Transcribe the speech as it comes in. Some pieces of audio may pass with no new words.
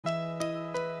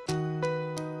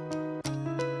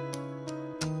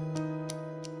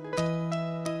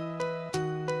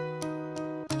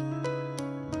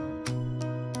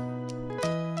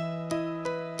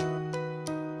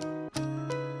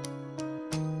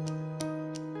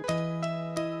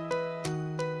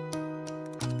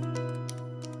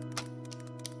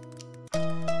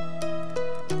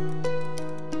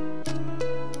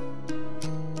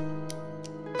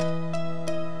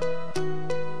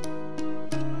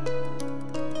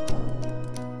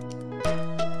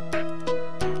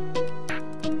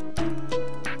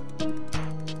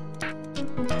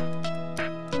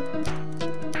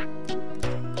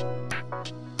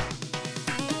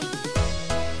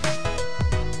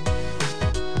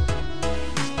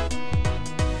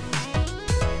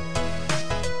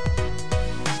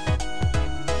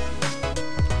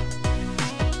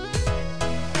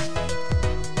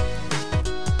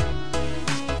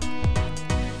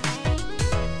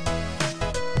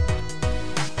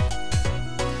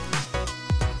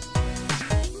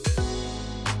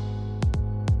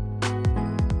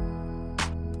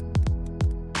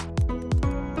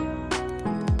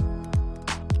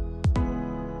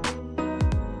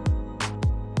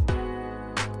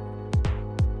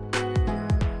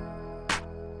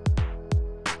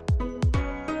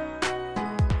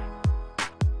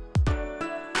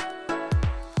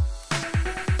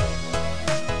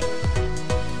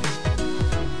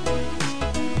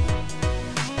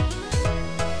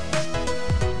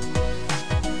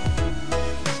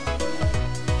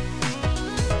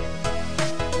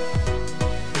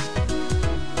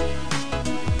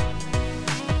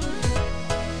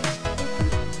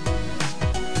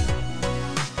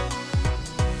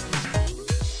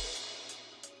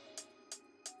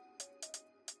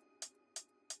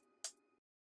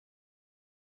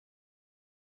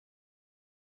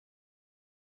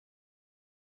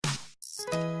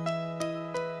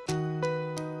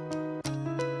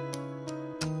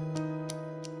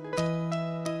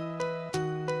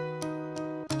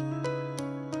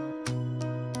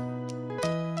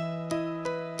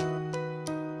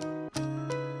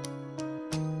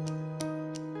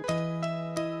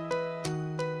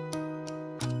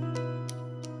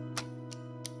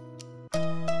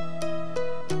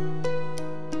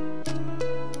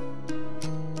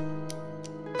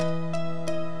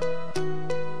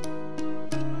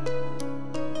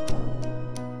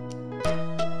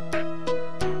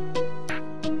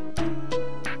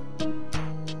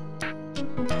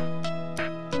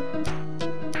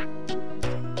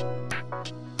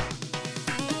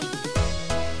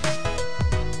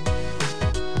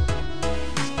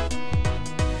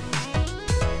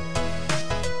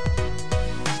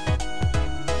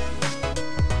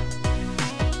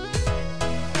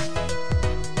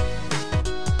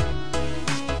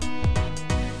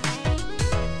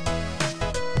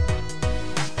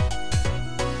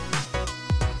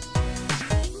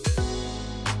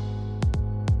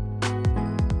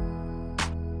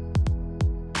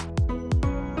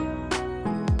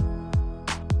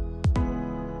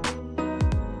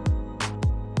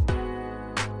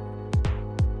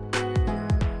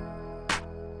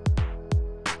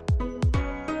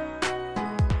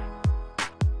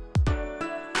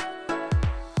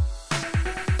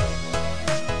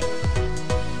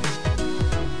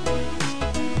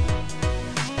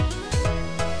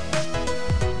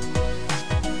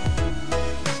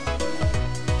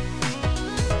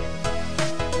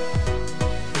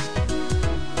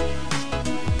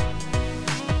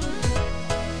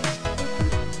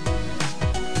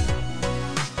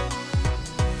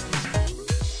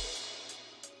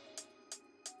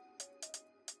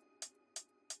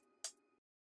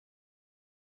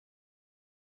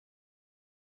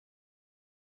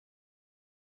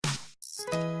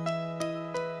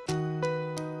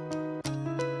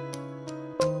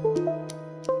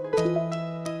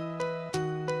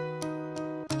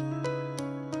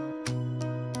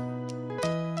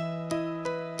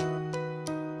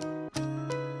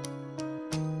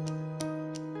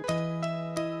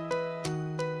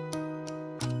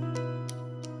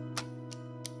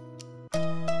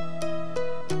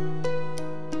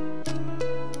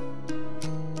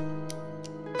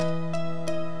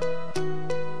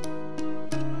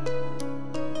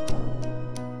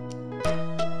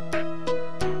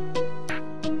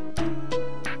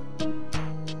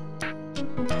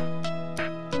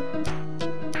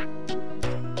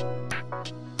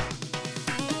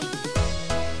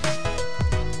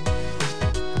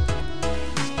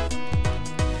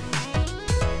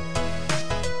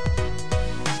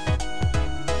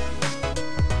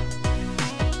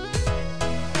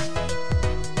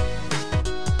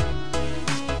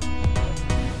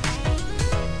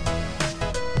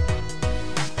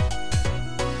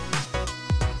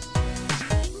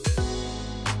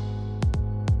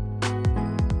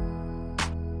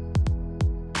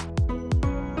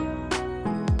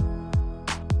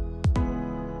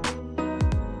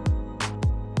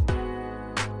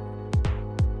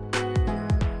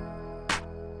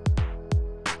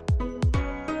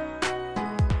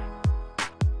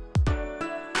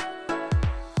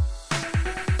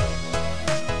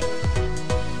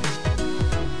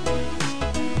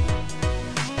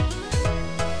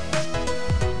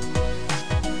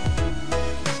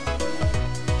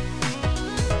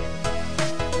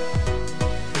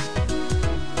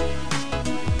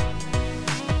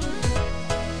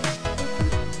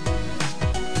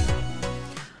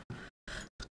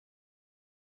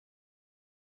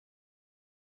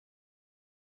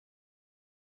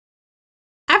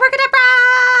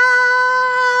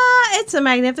it's a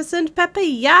magnificent Pepper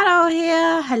Yarrow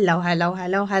here. Hello, hello,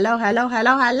 hello, hello, hello,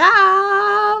 hello,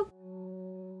 hello.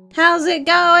 How's it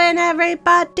going,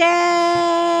 everybody?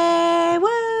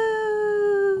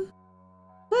 Woo!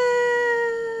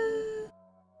 Woo!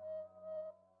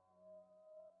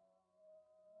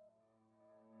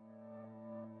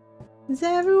 Is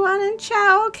everyone in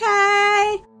chat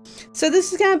okay? So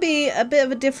this is going to be a bit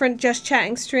of a different just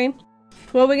chatting stream.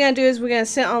 What we're going to do is we're going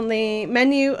to sit on the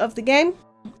menu of the game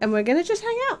and we're going to just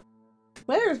hang out.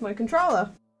 Where is my controller?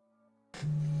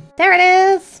 There it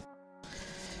is.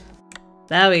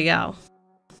 There we go.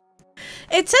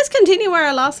 It says continue where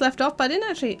I last left off, but I didn't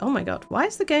actually... Oh my god, why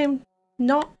is the game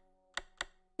not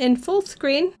in full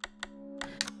screen?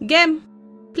 Game,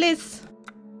 please.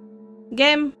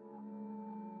 Game.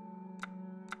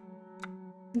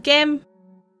 Game.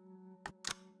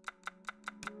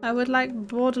 I would like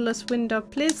borderless window,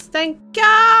 please. Thank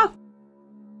you.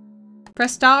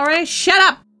 Press start already. Shut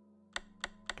up.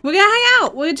 We're gonna hang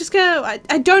out. We're just gonna...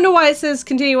 I don't know why it says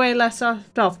continue where less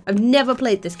left off. I've never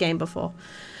played this game before.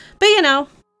 But you know,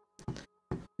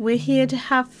 we're here to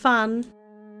have fun.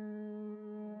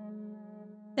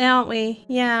 Aren't we?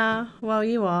 Yeah. Well,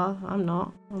 you are. I'm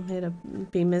not. I'm here to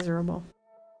be miserable.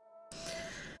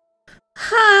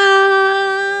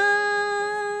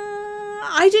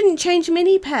 I didn't change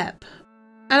mini pep,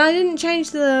 and I didn't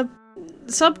change the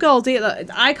sub goals either.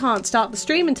 I can't start the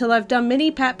stream until I've done mini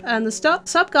pep and the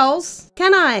sub goals,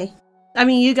 can I? I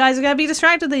mean, you guys are gonna be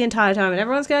distracted the entire time, and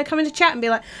everyone's gonna come into chat and be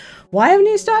like, "Why haven't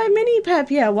you started mini pep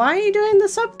yet? Why are you doing the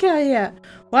sub goal yet?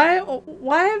 Why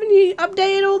haven't you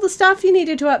updated all the stuff you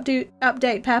needed to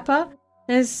update, Pepper?"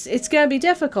 It's gonna be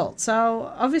difficult.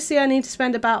 So obviously, I need to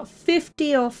spend about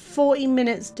 50 or 40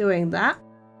 minutes doing that.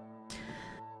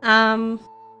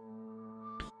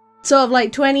 Sort of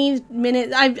like 20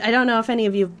 minutes. I don't know if any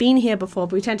of you have been here before,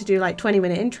 but we tend to do like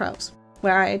 20-minute intros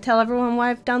where I tell everyone what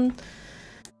I've done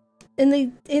in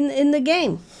the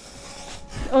game,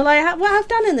 or like what I've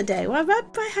done in the day. Well,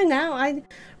 I hung out. I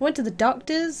went to the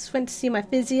doctors, went to see my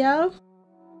physio.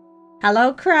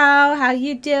 Hello, Crow. How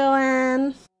you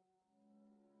doing?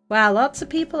 Wow, lots of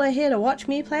people are here to watch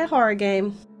me play a horror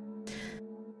game.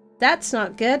 That's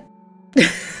not good.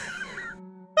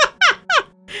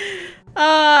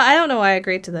 I don't know why I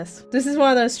agreed to this. This is one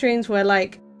of those streams where,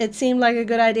 like, it seemed like a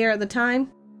good idea at the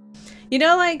time. You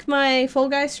know, like my Fall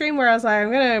Guys stream where I was like,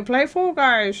 I'm gonna play Fall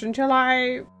Guys until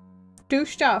I do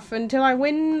stuff, until I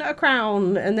win a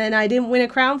crown, and then I didn't win a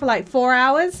crown for like 4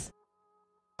 hours?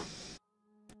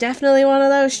 Definitely one of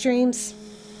those streams.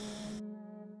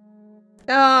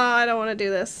 Oh, I don't want to do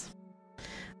this.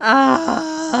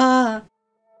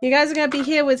 You guys are going to be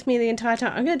here with me the entire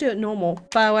time. I'm going to do it normal,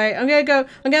 by the way. I'm going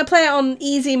to play it on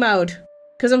easy mode.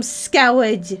 Because I'm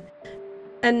scared.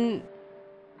 And...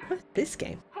 what's this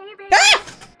game? Hey, baby.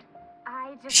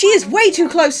 Ah! She is way too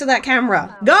close to that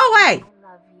camera. Go away!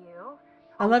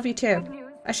 I love you too.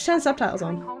 I should turn subtitles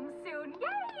on.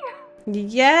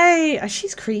 Yay!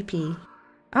 She's creepy.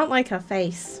 I don't like her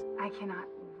face. I cannot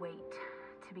wait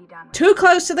to be done. Too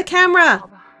close to the camera!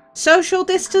 Social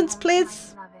distance, please.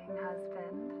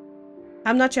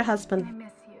 I'm not your husband. I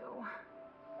miss you.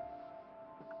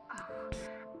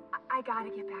 I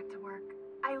gotta get back to work.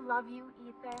 I love you,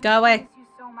 Ethan. Go away. I miss you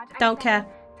so much. Don't care.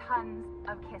 Tons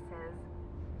of kisses.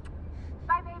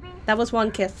 Bye, baby. That was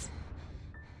one kiss.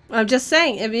 I'm just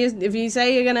saying, if you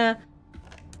say you're gonna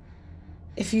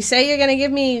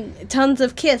give me tons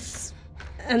of kiss,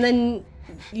 and then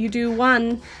you do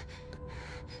one.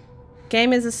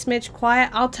 Game is a smidge quiet.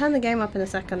 I'll turn the game up in a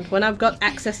second when I've got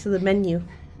access to the menu.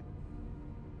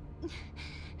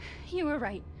 You were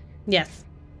right. Yes,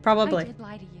 probably. I did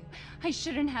lie to you. I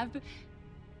shouldn't have.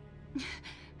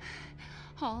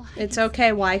 All it's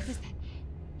okay, wife.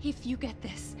 If you get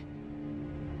this,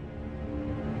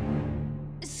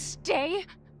 stay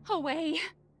away.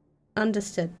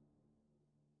 Understood.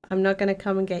 I'm not gonna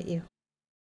come and get you.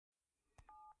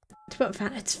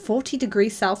 It's 40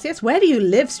 degrees Celsius? Where do you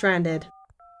live, Stranded?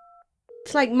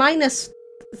 It's like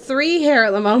 -3 here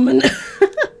at the moment.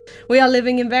 We are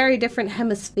living in very different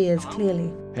hemispheres,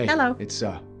 clearly. Hey, hello. It's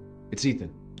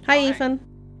Ethan. Hi, Ethan.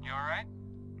 You alright?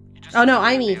 Oh no,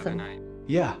 I'm Ethan.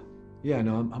 Yeah,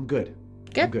 no, I'm good.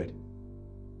 Good? I'm good.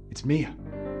 It's Mia.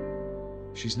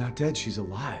 She's not dead, she's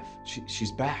alive.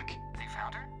 She's back. They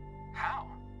found her? How?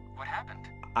 What happened?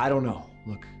 I don't know.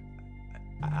 Look,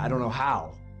 I don't know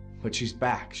how, but she's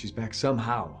back. She's back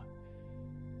somehow.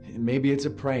 Maybe it's a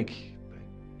prank, but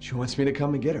she wants me to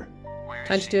come and get her.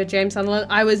 Time to do a James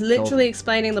Sunderland. I was literally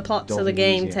explaining the plots of the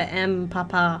game to M.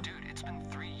 Papa. Dude, it's been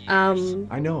 3 years.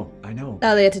 I know.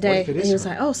 Earlier today, What if it and is he was her?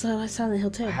 like, "Oh, so I Silent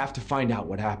Hill too." I have to find out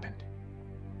what happened.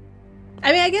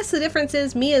 I mean, I guess the difference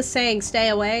is Mia's saying stay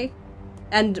away,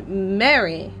 and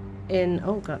Mary in...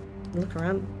 Oh god, look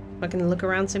around. Fucking look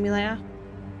around simulator.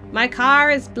 My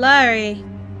car is blurry.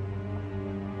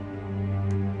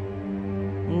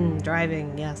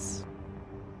 Driving, yes.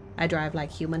 I drive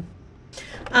like human.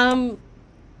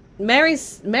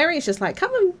 Mary's just like,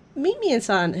 come and meet me in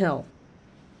Silent Hill.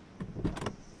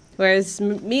 Whereas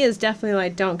Mia's definitely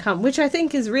like, don't come. Which I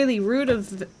think is really rude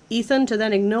of Ethan to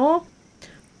then ignore.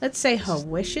 Let's say her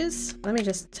wishes. Let me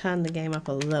just turn the game up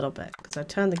a little bit. Because I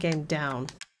turned the game down.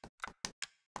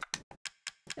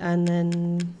 And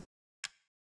then...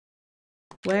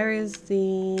 Where is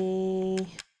the...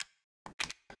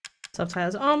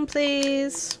 Subtitles on,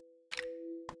 please.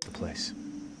 The place.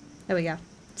 There we go.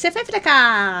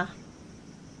 Sififika!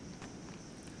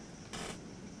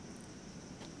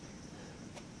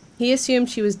 He assumed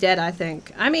she was dead, I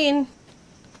think. I mean...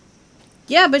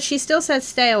 Yeah, but she still said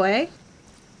stay away.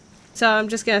 So I'm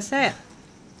just gonna say it.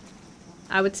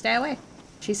 I would stay away.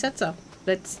 She said so.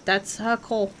 That's her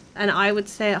call. And I would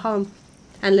stay at home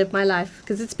and live my life.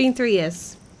 Because it's been 3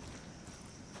 years.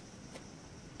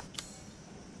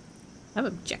 I have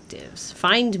objectives.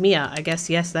 Find Mia. I guess,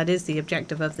 yes, that is the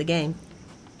objective of the game.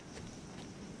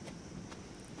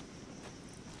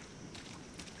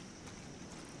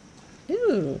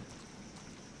 Ooh.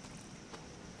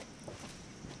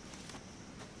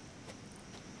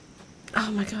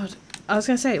 Oh my god. I was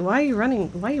gonna say, why are you running?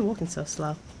 Why are you walking so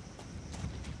slow?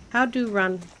 How do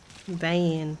run?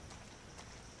 Vain.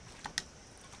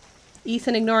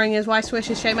 Ethan ignoring his wife's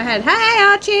wishes, shake my head. Hey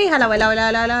Archie! Hello, hello,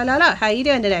 hello, hello, hello, hello. How are you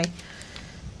doing today?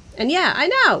 And yeah, I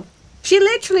know. She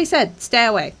literally said, stay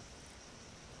away.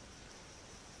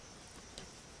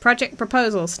 Project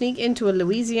proposal. Sneak into a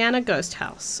Louisiana ghost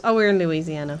house. Oh, we're in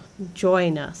Louisiana.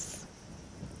 Join us.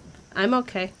 I'm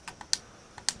okay.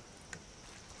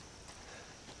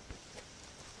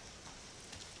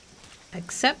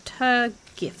 Accept her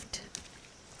gift.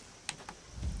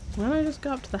 Why don't I just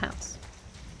go up to the house?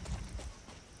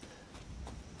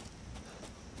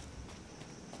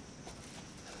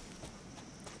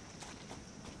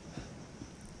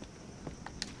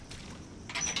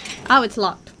 Oh, it's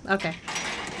locked. Okay.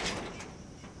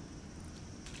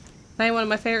 Playing one of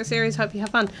my favorite series. Hope you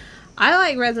have fun. I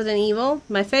like Resident Evil.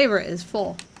 My favorite is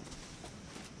 4.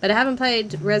 But I haven't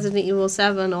played Resident Evil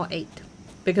 7 or 8.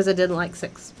 Because I didn't like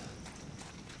 6.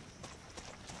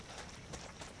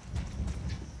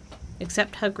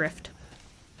 Accept her grift.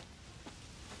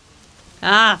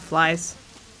 Ah, flies.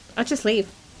 I'll just leave.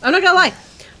 I'm not gonna lie.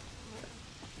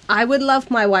 I would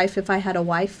love my wife if I had a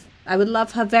wife. I would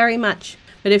love her very much.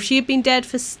 But if she had been dead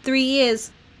for 3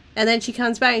 years, and then she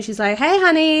comes back and she's like, hey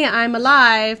honey, I'm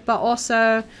alive, but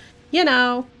also, you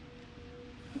know,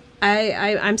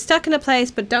 I'm stuck in a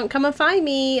place, but don't come and find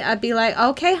me. I'd be like,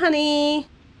 okay honey,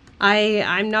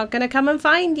 I'm not gonna come and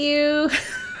find you.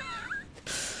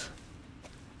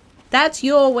 That's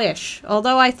your wish.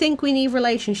 Although I think we need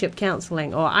relationship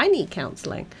counseling, or I need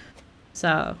counseling.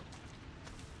 So.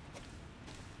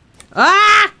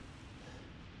 Ah!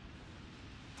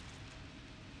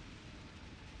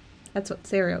 That's what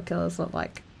serial killers look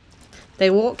like. They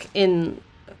walk in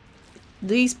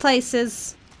these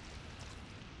places.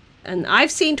 And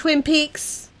I've seen Twin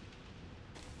Peaks.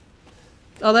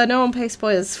 Although no one pays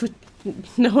spoilers for...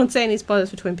 No one's saying any spoilers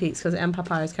for Twin Peaks because M.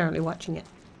 Papa is currently watching it.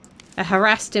 I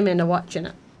harassed him into watching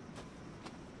it.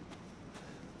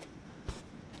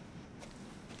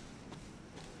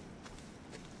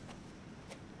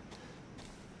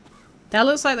 That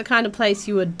looks like the kind of place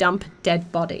you would dump a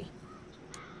dead body.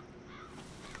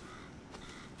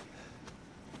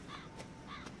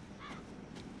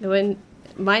 When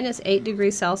 -8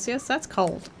 degrees Celsius, that's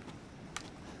cold.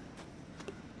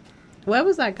 Where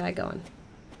was that guy going?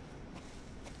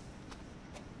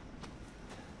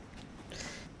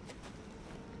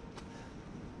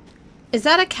 Is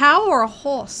that a cow or a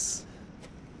horse?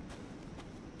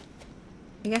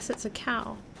 I guess it's a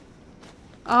cow.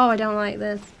 Oh, I don't like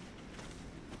this.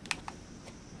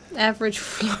 Average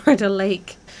Florida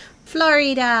lake.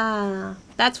 Florida!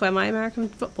 That's where my American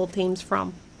football team's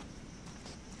from.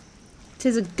 It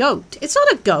is a goat. It's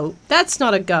not a goat. That's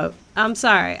not a goat. I'm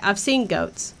sorry. I've seen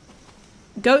goats.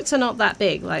 Goats are not that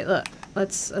big. Like, look.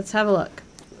 Let's have a look.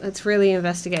 Let's really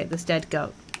investigate this dead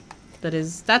goat.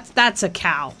 That's a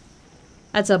cow.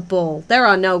 That's a bull. There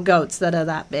are no goats that are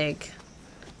that big.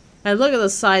 And look at the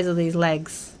size of these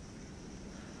legs.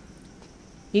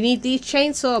 You need these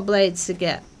chainsaw blades to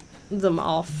get them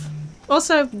off.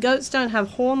 Also, goats don't have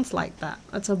horns like that.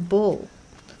 That's a bull.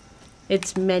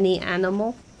 It's many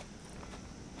animal.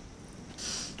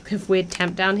 We have weird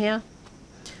temp down here.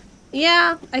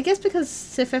 Yeah, I guess because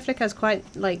Sififnica is quite,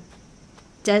 like,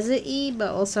 desert-y, but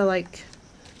also, like,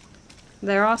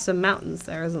 there are some mountains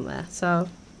there, isn't there? So,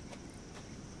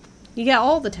 you get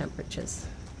all the temperatures.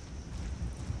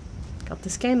 God,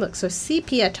 this game looks so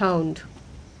sepia-toned.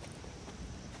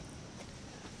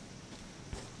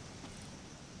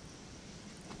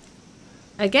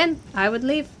 Again, I would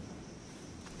leave.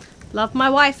 Love my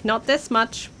wife, not this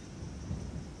much.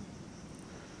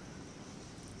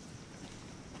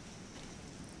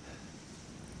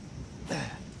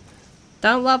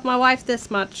 Don't love my wife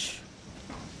this much.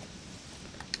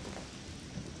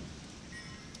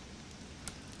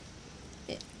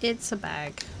 It's a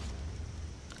bag. Is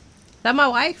that my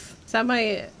wife? Is that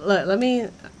my... Look, let me...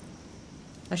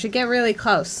 I should get really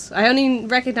close. I only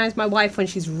recognize my wife when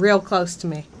she's real close to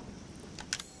me.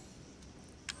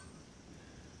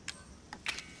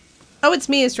 Oh, it's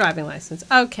Mia's driving license.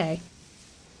 Okay.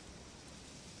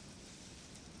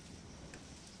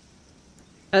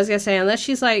 I was gonna say, unless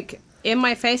she's like in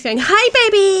my face going, "Hi,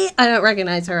 baby!" I don't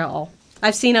recognize her at all.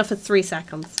 I've seen her for 3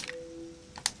 seconds.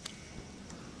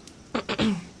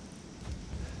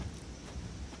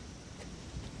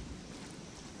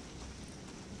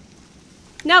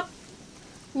 Nope.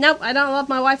 Nope, I don't love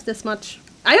my wife this much.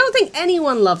 I don't think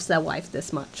anyone loves their wife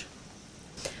this much.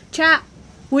 Chat,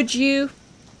 would you,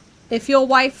 if your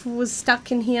wife was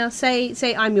stuck in here, say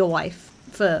I'm your wife,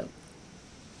 for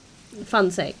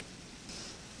fun's sake.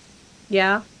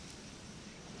 Yeah?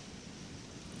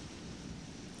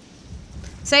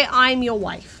 Say I'm your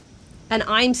wife, and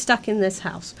I'm stuck in this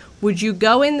house. Would you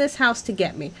go in this house to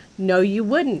get me? No, you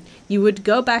wouldn't. You would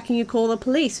go back and you call the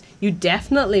police. You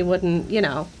definitely wouldn't, you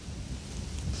know,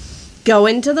 go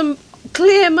into the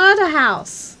clear murder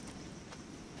house.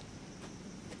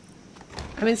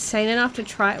 I'm insane enough to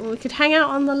try it. We could hang out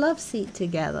on the love seat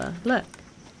together. Look.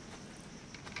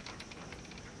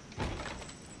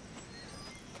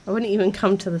 I wouldn't even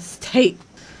come to the state.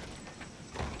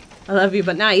 I love you,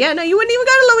 but now, yeah, no, you wouldn't even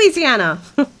go to Louisiana.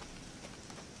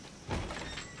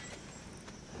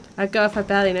 I'd go if I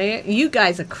barely know you. You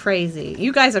guys are crazy.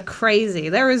 You guys are crazy.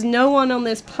 There is no one on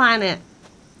this planet.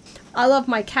 I love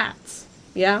my cats.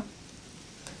 Yeah?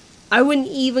 I wouldn't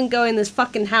even go in this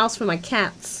fucking house for my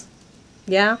cats.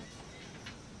 Yeah?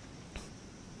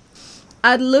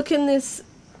 I'd look in this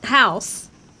house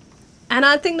and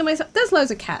I'd think to myself, there's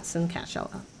loads of cats in the cat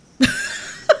shelter.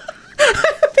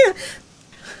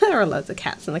 There are loads of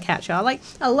cats in the cat shelter. Like,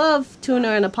 I love Tuna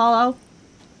and Apollo.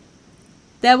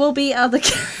 There will be other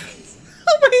cats.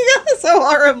 Oh my god, it's so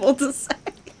horrible to say.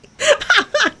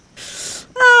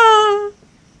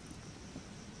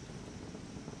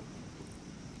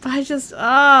 I just,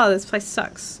 oh, this place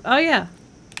sucks. Oh yeah.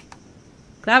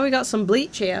 Glad we got some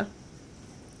bleach here.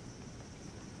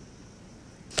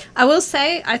 I will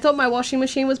say, I thought my washing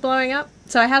machine was blowing up.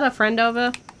 So I had a friend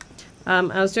over. I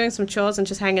was doing some chores and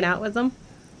just hanging out with them.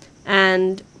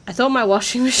 And I thought my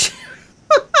washing machine...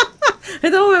 I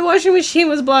thought my washing machine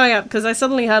was blowing up because I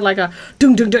suddenly heard like a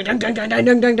dung dung dung dung dung dung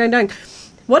dung dung dung dung.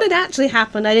 What had actually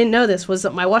happened, I didn't know this, was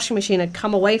that my washing machine had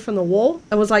come away from the wall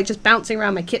and was like just bouncing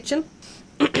around my kitchen.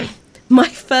 My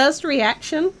first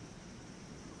reaction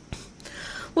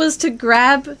was to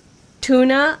grab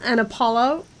Tuna and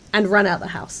Apollo and run out the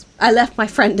house. I left my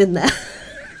friend in there.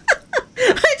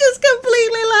 I just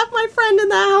completely left my friend in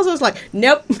that house. I was like,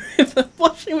 nope, if the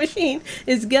washing machine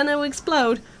is gonna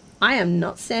explode, I am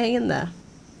not staying in there.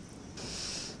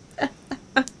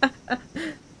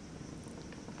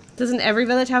 Doesn't every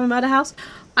village have a murder house?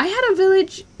 I had a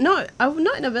village... No, I'm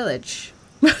not in a village.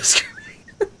 Well,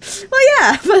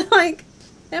 yeah, but like,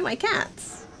 they're my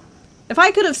cats. If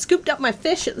I could have scooped up my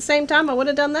fish at the same time, I would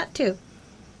have done that too.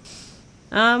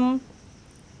 Ugh.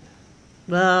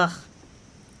 Ugh.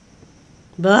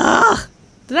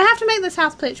 Did I have to make this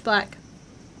house pitch black?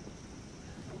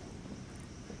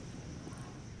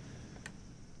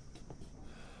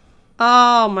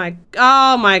 Oh my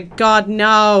god,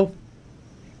 no.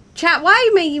 Chat, why are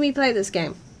you making me play this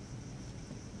game?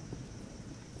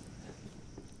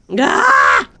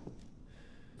 Ah!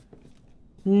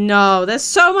 No, there's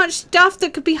so much stuff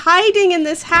that could be hiding in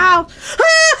this house.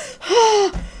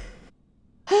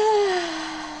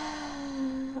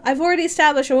 I've already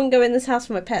established I wouldn't go in this house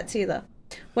for my pets either.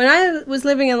 When I was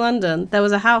living in London, there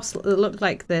was a house that looked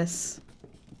like this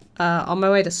on my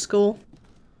way to school.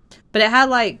 But it had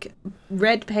like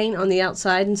red paint on the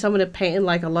outside and someone had painted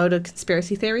like a load of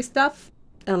conspiracy theory stuff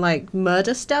and like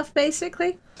murder stuff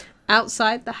basically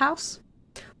outside the house.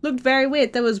 Looked very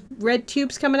weird. There was red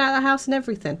tubes coming out of the house and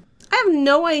everything. I have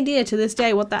no idea to this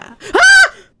day what that...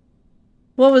 Ah!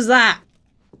 What was that?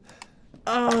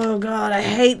 Oh god, I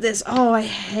hate this. Oh, I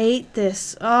hate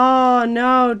this. Oh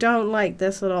no, don't like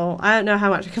this at all. I don't know how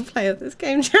much I can play of this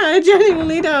game, chat. I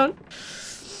genuinely don't.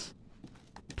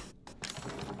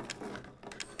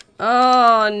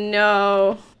 Oh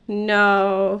no.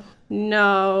 No.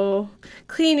 No.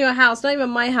 Clean your house. Not even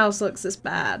my house looks this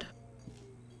bad.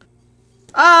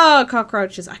 Oh,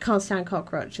 cockroaches. I can't stand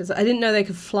cockroaches. I didn't know they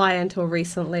could fly until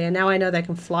recently, and now I know they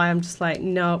can fly. I'm just like,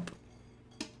 nope.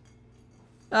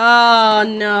 Oh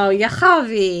no,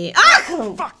 Yahavi.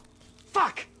 Ah! Fuck!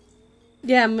 Fuck!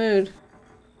 Yeah, mood.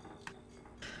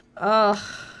 Ugh.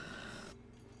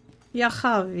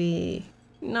 Yahavi.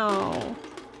 No.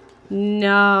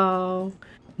 No.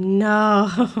 No.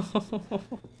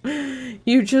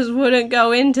 You just wouldn't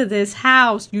go into this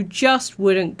house. You just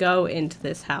wouldn't go into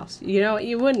this house. You know what?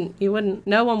 You wouldn't. You wouldn't.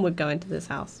 No one would go into this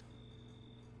house.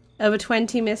 Over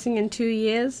 20 missing in 2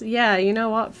 years? Yeah, you know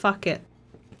what? Fuck it.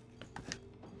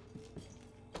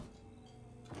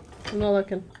 I'm not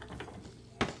looking.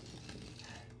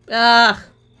 Ah.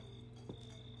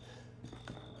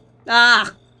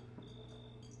 Ah.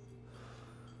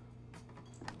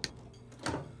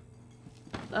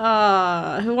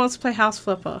 Who wants to play House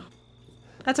Flipper?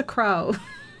 That's a crow.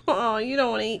 Oh, you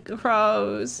don't want to eat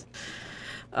crows.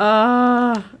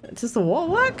 Does the wall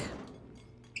work?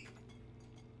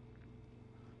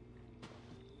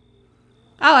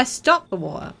 Oh, I stopped the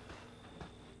water.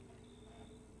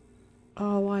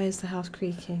 Oh, why is the house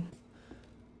creaking?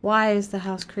 Why is the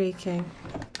house creaking?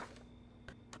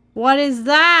 What is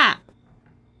that?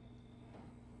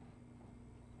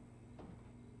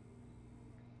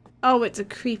 Oh, it's a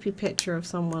creepy picture of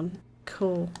someone.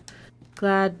 Cool.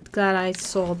 Glad I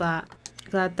saw that.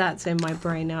 Glad that's in my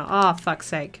brain now. Oh, fuck's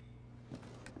sake.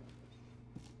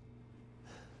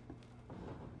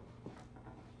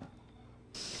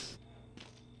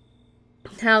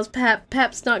 How's Pep?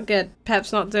 Pep's not good.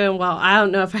 Pep's not doing well. I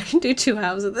don't know if I can do 2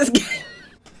 hours of this game.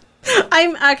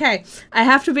 Okay. I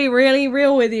have to be really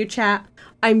real with you, chat.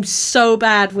 I'm so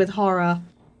bad with horror.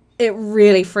 It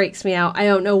really freaks me out. I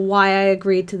don't know why I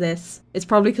agreed to this. It's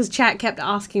probably because chat kept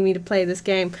asking me to play this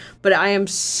game, but I am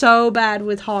so bad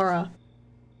with horror.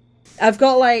 I've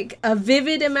got like a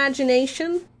vivid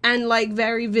imagination and like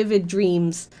very vivid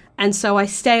dreams, and so I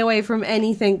stay away from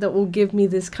anything that will give me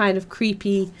this kind of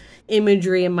creepy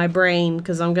imagery in my brain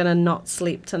because I'm gonna not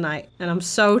sleep tonight and I'm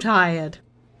so tired.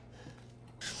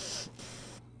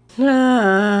 Hi,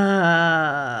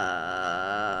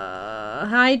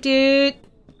 dude.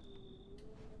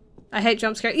 I hate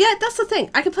jump scare. Yeah, that's the thing.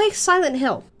 I can play Silent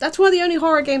Hill. That's one of the only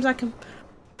horror games I can...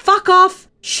 Fuck off!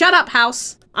 Shut up,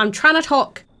 house! I'm trying to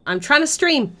talk. I'm trying to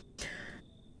stream.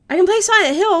 I can play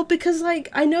Silent Hill because, like,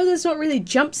 I know there's not really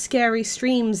jump scary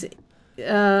scenes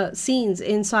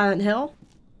in Silent Hill.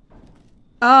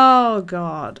 Oh,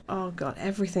 God. Oh, God.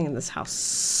 Everything in this house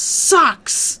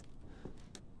sucks!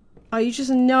 Oh, you just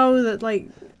know that, like...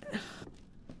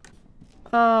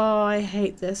 Oh, I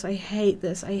hate this. I hate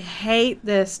this. I hate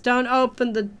this. Don't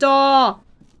open the door!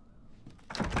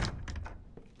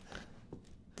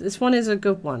 This one is a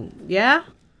good one. Yeah?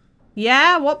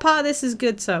 Yeah? What part of this is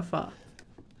good so far?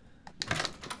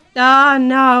 Ah,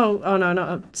 no. Oh, no, not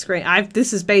a screen.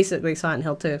 This is basically Silent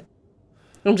Hill 2.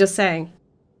 I'm just saying.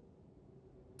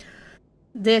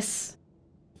 This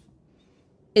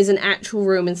is an actual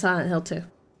room in Silent Hill 2.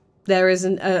 There is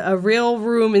a real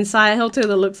room in Silent Hill 2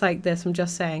 that looks like this. I'm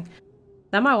just saying. Is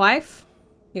that my wife?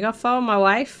 You got follow my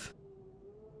wife?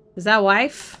 Is that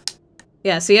wife?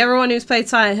 Yeah, see, everyone who's played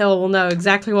Silent Hill will know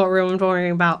exactly what room I'm talking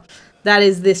about. That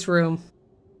is this room.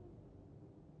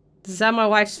 Is that my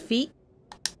wife's feet?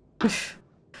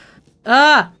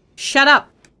 Shut up,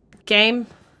 game.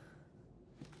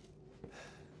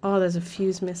 Oh, there's a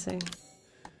fuse missing.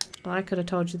 Well, I could have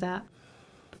told you that.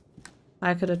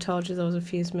 I could have told you there was a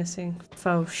fuse missing.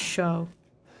 Faux show.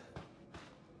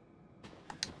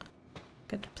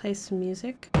 Get to play some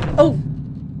music. Oh!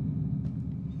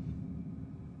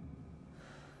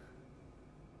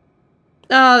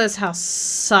 Oh, this house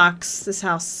sucks. This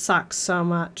house sucks so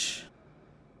much.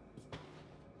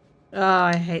 Oh,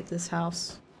 I hate this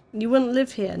house. You wouldn't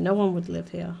live here. No one would live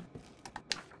here.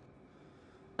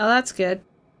 Oh, that's good.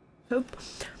 Hope.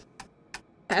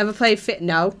 Ever played Fit?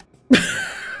 No.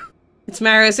 It's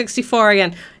Mario 64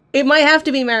 again. It might have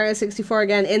to be Mario 64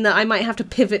 again in that I might have to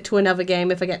pivot to another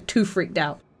game if I get too freaked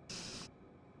out.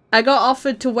 I got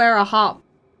offered to wear a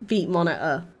heartbeat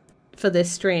monitor for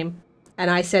this stream. And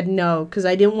I said no, because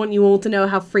I didn't want you all to know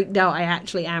how freaked out I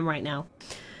actually am right now.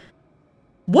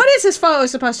 What is this photo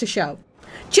supposed to show?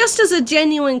 Just as a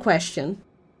genuine question.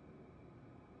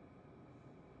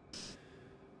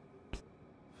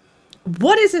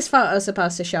 What is this photo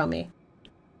supposed to show me?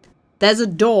 There's a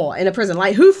door in a prison.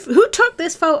 Like, who took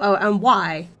this photo and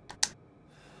why?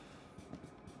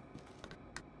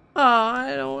 Oh,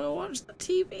 I don't want to watch the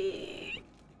TV.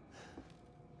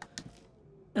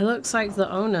 It looks like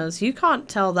the owners. You can't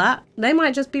tell that. They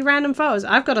might just be random photos.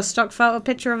 I've got a stock photo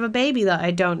picture of a baby that I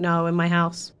don't know in my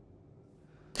house.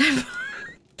 I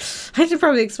should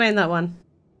probably explain that one.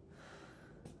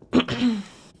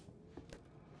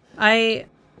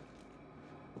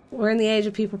 We're in the age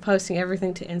of people posting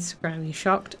everything to Instagram. You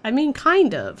shocked? I mean,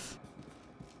 kind of.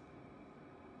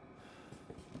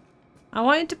 I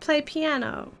wanted to play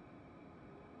piano.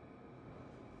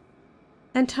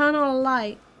 And turn on a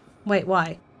light. Wait,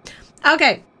 why?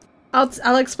 Okay.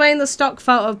 I'll explain the stock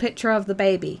photo picture of the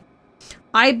baby.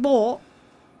 I bought...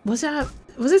 Was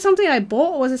it something I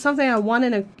bought or was it something I won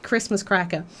in a Christmas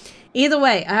cracker? Either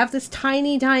way, I have this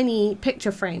tiny, tiny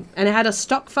picture frame and it had a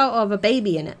stock photo of a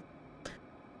baby in it.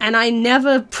 And I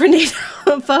never printed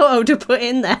out a photo to put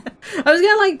in there. I was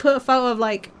gonna like put a photo of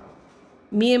like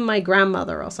me and my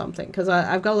grandmother or something because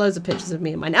I've got loads of pictures of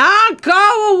me and mine. Ah,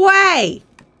 go away!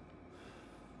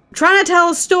 I'm trying to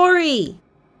tell a story.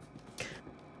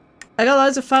 I got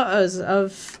loads of photos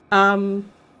of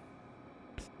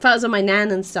photos of my nan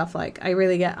and stuff. Like I'm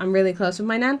really close with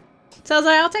my nan. So I was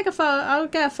like, I'll take a photo. I'll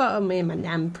get a photo of me and my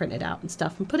nan printed out and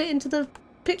stuff and put it into the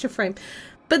picture frame.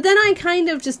 But then I kind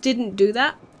of just didn't do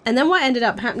that. And then what ended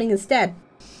up happening instead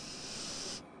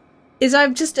is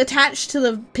I've just attached to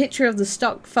the picture of the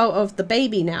stock photo of the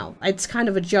baby now. It's kind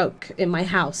of a joke in my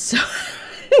house. So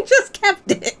I just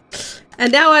kept it.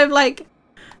 And now I'm like,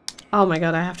 oh my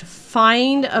god, I have to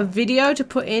find a video to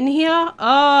put in here.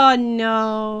 Oh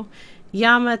no.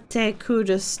 Yamate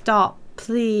Kuda, stop,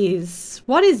 please.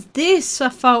 What is this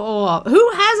a photo of?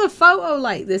 Who has a photo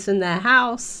like this in their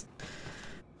house?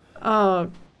 Oh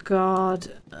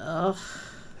god. Ugh.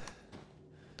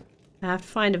 I have to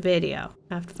find a video.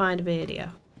 I have to find a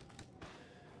video.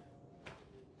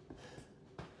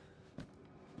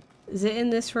 Is it in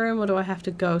this room or do I have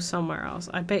to go somewhere else?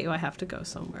 I bet you I have to go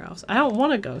somewhere else. I don't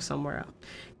want to go somewhere else.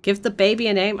 Give the baby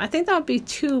a name? I think that would be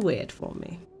too weird for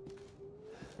me.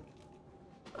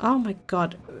 Oh my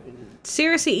god.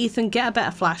 Seriously, Ethan, get a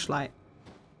better flashlight.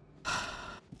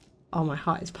 Oh, my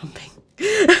heart is pumping.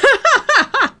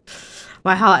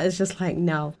 My heart is just like,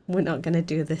 no, we're not going to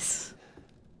do this.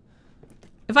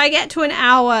 If I get to an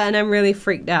hour and I'm really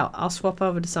freaked out, I'll swap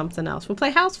over to something else. We'll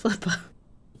play House Flipper.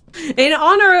 In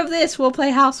honor of this, we'll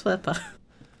play House Flipper.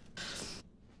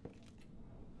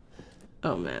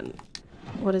 Oh man.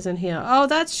 What is in here? Oh,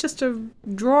 that's just a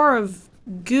drawer of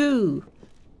goo.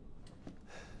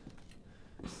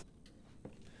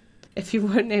 If you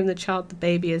won't name the child, the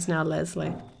baby is now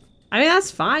Leslie. I mean,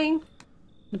 that's fine.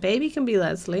 The baby can be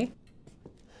Leslie.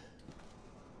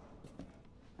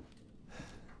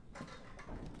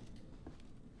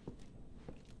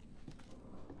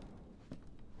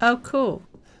 Oh, cool.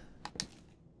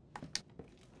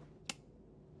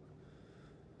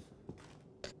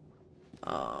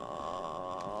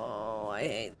 Oh, I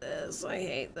hate this. I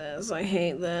hate this. I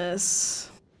hate this.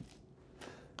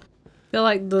 I feel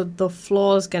like the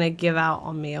floor's gonna give out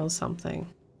on me or something.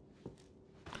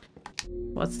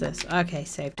 What's this? Okay,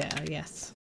 save data,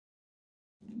 yes.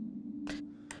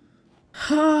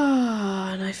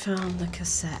 And I found the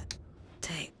cassette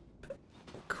tape.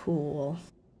 Cool.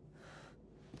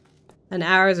 An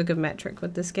hour is a good metric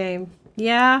with this game.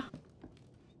 Yeah.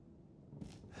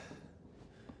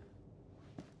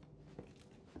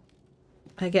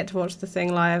 I get to watch the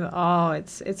thing live. Oh,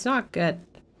 it's not good.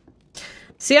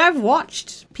 See, I've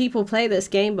watched people play this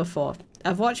game before.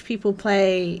 I've watched people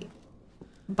play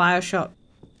BioShock.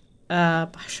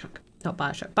 Not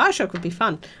BioShock. BioShock would be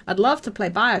fun. I'd love to play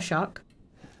BioShock.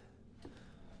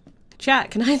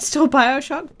 Chat, can I install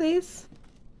BioShock, please?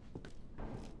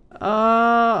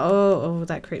 Oh,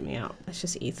 that creeped me out. That's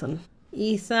just Ethan.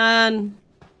 Ethan!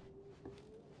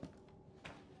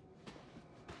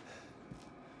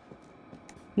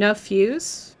 No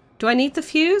fuse? Do I need the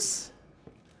fuse?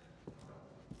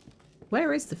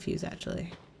 Where is the fuse,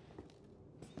 actually?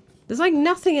 There's like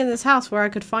nothing in this house where I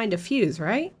could find a fuse,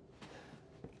 right?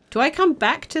 Do I come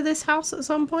back to this house at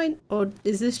some point? Or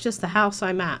is this just the house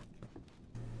I'm at?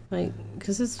 Like,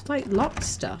 because there's like locked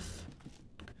stuff.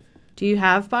 Do you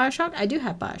have BioShock? I do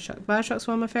have BioShock. BioShock's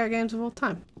one of my favorite games of all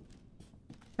time.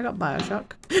 I got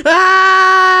BioShock.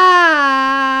 Ah!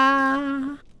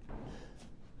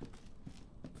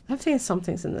 I think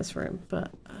something's in this room,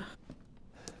 but...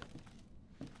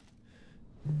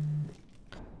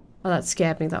 Oh, that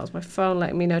scared me. That was my phone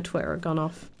letting me know Twitter had gone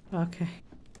off. Okay.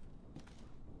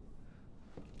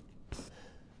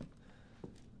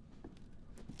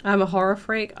 I'm a horror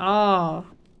freak? Oh.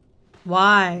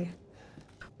 Why?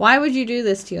 Why would you do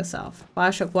this to yourself?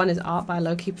 Bioshock 1 is art by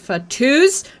low-key preferred.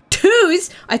 Twos? Twos?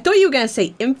 I thought you were going to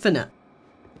say infinite.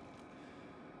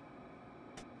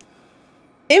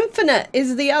 Infinite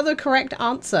is the other correct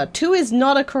answer. 2 is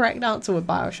not a correct answer with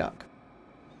Bioshock.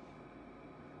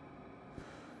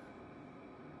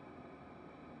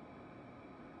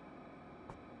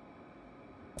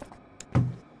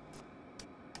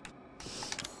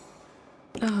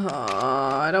 Oh,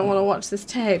 I don't want to watch this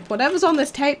tape. Whatever's on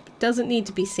this tape doesn't need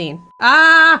to be seen.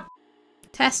 Ah!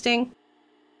 Testing.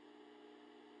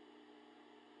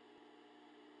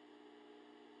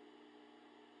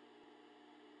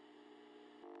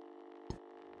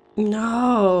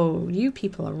 No, you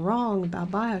people are wrong about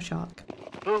Bioshock.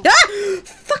 Ah!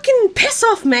 Fucking piss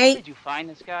off, mate! Did you find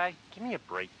this guy? Give me a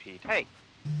break, Pete. Hey,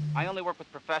 I only work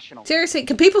with professionals. Seriously,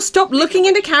 can people stop looking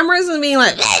into cameras and being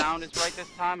like... The sound is right this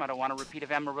time. I don't want a repeat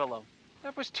of Amarillo.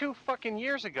 That was 2 fucking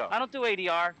years ago. I don't do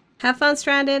ADR. Have fun,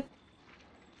 Stranded.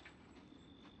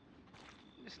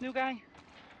 This new guy,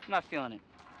 I'm not feeling it.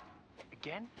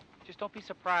 Again? Just don't be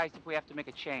surprised if we have to make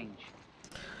a change.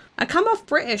 I come off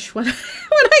British. When I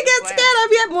get scared, I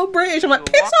get more British. I'm like, We'll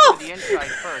piss walk off! through the inside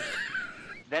first,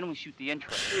 then we shoot the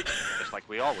intro. Just like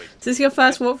we always do. Is this your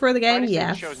first walkthrough of the Try game? to say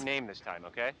Yeah. the show's name this time,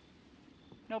 okay?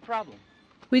 No problem.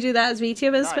 We do that as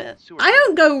VTubers, Nice. but Sewer. I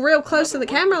don't go real close to the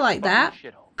Another camera worthless like that.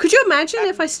 fucking shithole. Could you imagine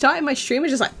if I started my stream and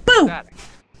just like, boom! Got it.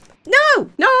 No!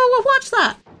 No one will watch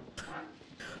that!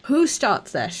 Who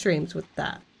starts their streams with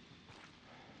that?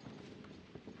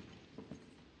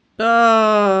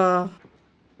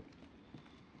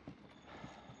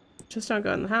 Just don't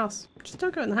go in the house. Just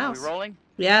don't go in the Are house. we rolling?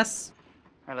 Yes.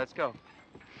 All right, let's go.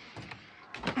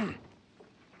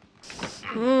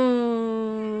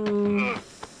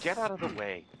 Get out of the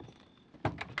way.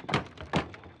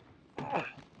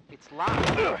 It's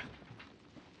locked.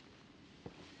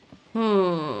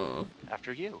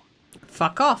 After you.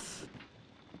 Fuck off.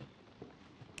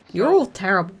 You're all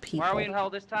terrible people. Why are we in hell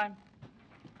this time?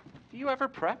 Do you ever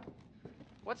prep?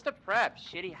 What's the prep?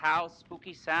 Shitty house,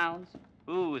 spooky sounds.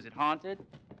 Ooh, is it haunted?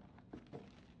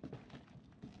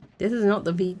 This is not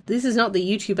the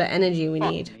YouTuber energy we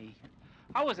Fuck need. me.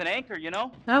 I was an anchor, you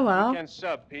know? Oh well. Weekend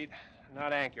sub, Pete.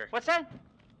 Not anchor. What's that?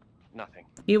 Nothing.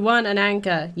 You weren't an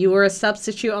anchor. You were a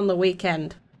substitute on the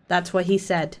weekend. That's what he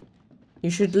said. You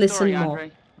should listen Story, more.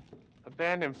 Andre.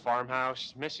 Abandoned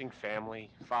farmhouse, missing family,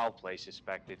 foul play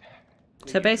suspected. The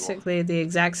So usual. basically the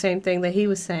exact same thing that he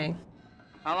was saying.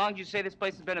 How long did you say this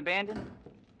place has been abandoned?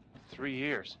 3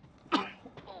 years.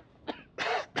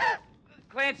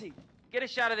 Clancy, get a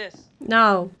shot of this.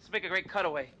 No. Let's make a great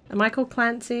cutaway. Am I called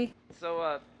Clancy?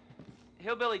 So,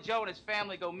 Hillbilly Joe and his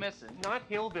family go missing. Not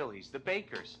hillbillies, the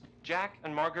Bakers. Jack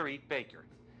and Marguerite Baker.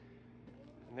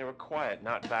 And they were quiet,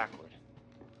 not backward.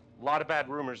 A lot of bad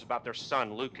rumors about their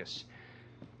son, Lucas.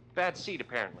 Bad seed,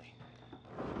 apparently.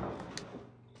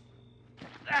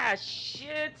 Ah,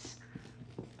 shit.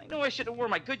 I know I should have worn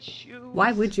my good shoes.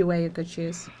 Why would you wear your good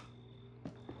shoes?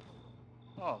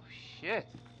 Oh, shit.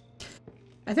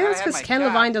 I think I that's had because my Ken shot.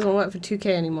 Levine doesn't work for 2K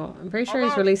anymore. I'm pretty sure he's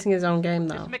Although, releasing his own game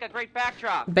Just though. to make a great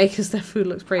backdrop. Bakers, their food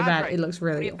looks pretty bad. Andre, It looks what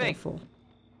do really you think? awful.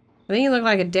 I think you look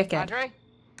like a dickhead. Andre?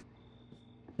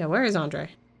 Yeah, where is Andre?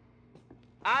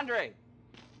 Andre!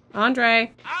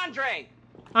 Andre! Andre!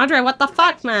 Andre, what the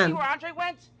fuck, See man? where Andre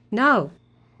went? No.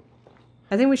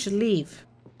 I think we should leave.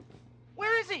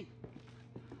 Where is he?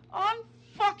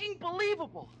 Unfucking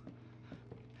believable.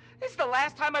 This is the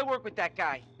last time I work with that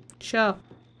guy. Sure.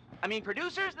 I mean,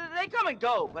 producers, they come and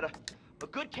go, but a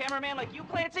good cameraman like you,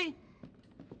 Clancy,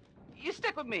 you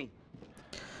stick with me.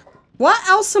 What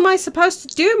else am I supposed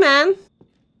to do, man?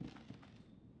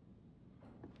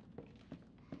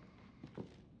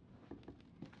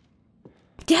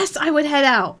 Yes, I would head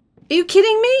out. Are you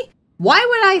kidding me? Why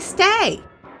would I stay?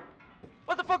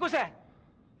 What the fuck was that?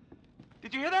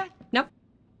 Did you hear that? Nope.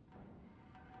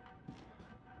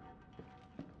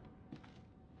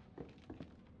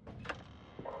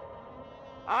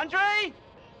 Andre?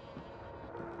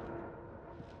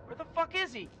 Where the fuck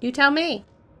is he? You tell me.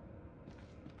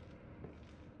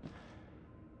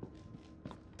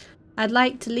 I'd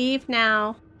like to leave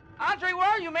now. Andre, where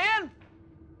are you, man?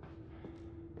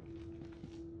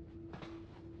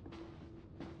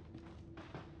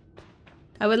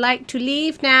 I would like to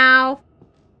leave now.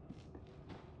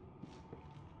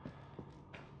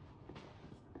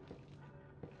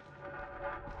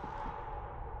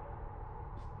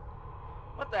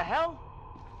 What the hell?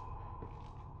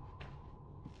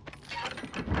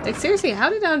 Like, seriously, how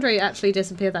did Andre actually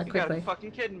disappear that You gotta be quickly?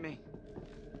 fucking kidding me.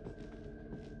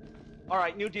 All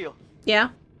right, new deal. Yeah?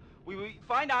 We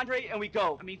find Andre and we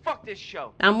go. I mean, fuck this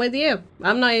show. I'm with you.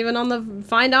 I'm not even on the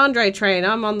Find Andre train.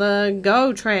 I'm on the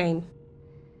Go train.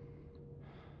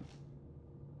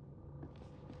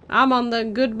 I'm on the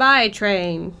goodbye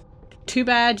train. Too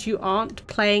bad you aren't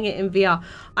playing it in VR.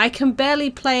 I can barely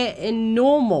play it in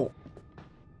normal.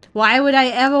 Why would I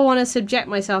ever want to subject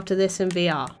myself to this in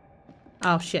VR?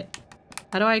 Oh shit.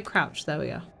 How do I crouch? There we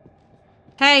go.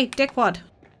 Hey, dickwad.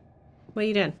 What are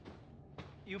you doing?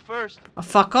 You first. Oh,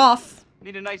 fuck off.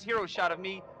 Need a nice hero shot of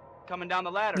me coming down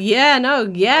the ladder. Yeah, no,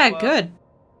 yeah, So, good.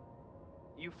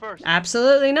 You first.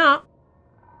 Absolutely not.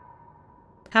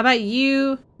 How about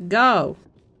you go?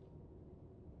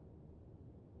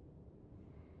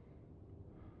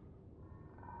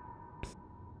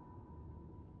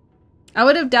 I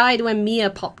would have died when Mia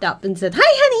popped up and said, "Hi,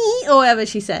 honey," or whatever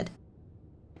she said.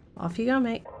 Off you go,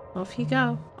 mate. Off you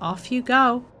go. Off you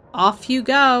go. Off you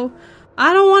go.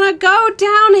 I don't want to go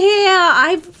down here.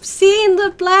 I've seen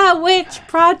the Blair Witch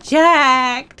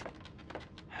Project.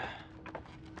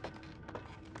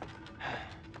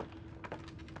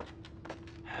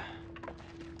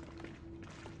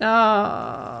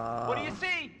 Oh. What do you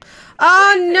see?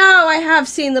 Oh no, I have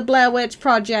seen the Blair Witch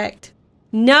Project.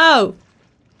 No.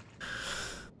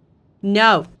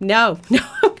 No, no, no.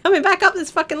 I'm coming back up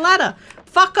this fucking ladder.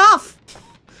 Fuck off.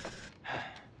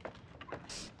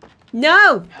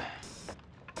 No.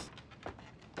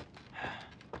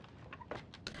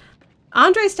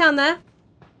 Andre's down there.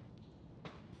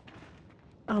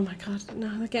 Oh my god,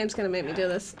 no, the game's gonna make me do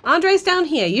this. Andre's down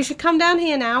here. You should come down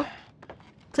here now.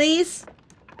 Please.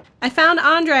 I found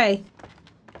Andre.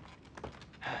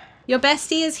 Your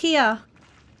bestie is here.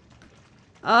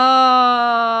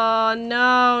 Oh,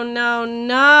 no, no,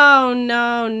 no,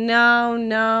 no, no,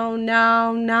 no,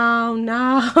 no, no,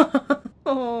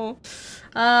 no.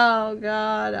 Oh,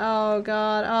 God, oh,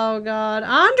 God, oh, God.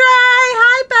 Andre!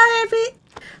 Hi, baby!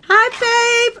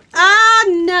 Hi, babe! Ah,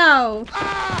 no!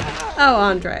 Oh,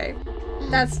 Andre.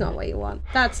 That's not what you want.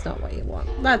 That's not what you want.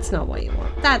 That's not what you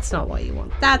want. That's not what you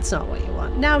want. That's not what you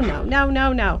want. No, no, no,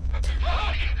 no, no.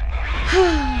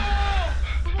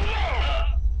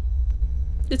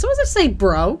 Did someone just say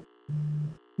bro?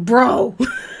 Bro.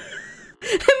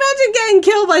 Imagine getting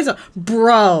killed by some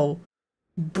bro.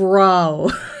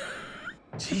 Bro.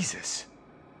 Jesus.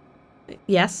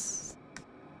 Yes.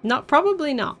 Not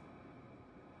probably not.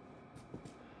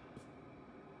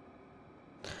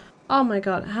 Oh my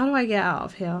god, how do I get out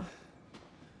of here?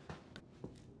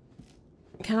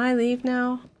 Can I leave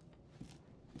now?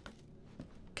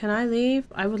 Can I leave?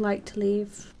 I would like to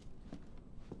leave.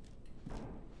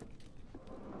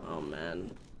 Oh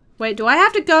man. Wait, do I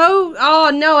have to go? Oh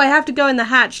no, I have to go in the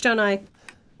hatch, don't I?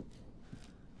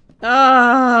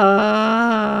 Oh,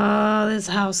 this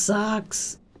house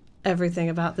sucks. Everything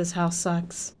about this house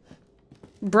sucks.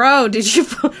 Bro, did you...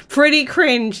 Pretty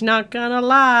cringe, not gonna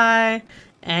lie.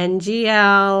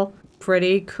 NGL.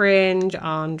 Pretty cringe,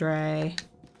 Andre.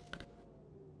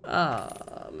 Oh,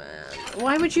 man.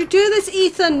 Why would you do this,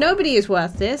 Ethan? Nobody is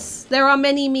worth this. There are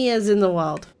many Mias in the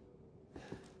world.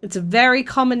 It's a very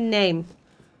common name.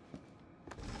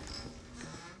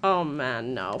 Oh,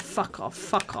 man, no. Fuck off,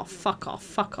 fuck off, fuck off,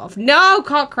 fuck off. No,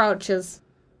 cockroaches!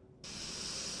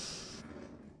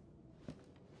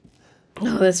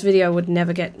 No, this video would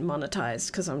never get monetized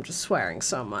because I'm just swearing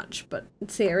so much. But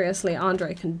seriously,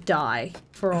 Andre can die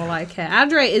for all I care.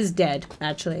 Andre is dead,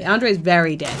 actually. Andre's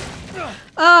very dead.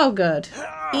 Oh, good.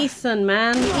 Ethan,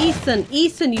 man. Ethan,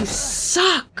 Ethan, you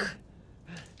suck!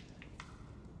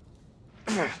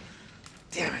 Damn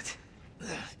it.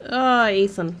 Oh,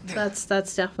 Ethan. That's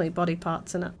definitely body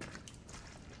parts, isn't it?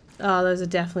 Oh, those are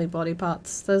definitely body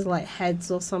parts. Those are like heads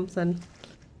or something.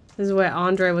 This is where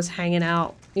Andre was hanging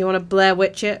out. You want to Blair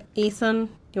Witch it, Ethan?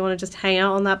 You want to just hang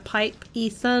out on that pipe,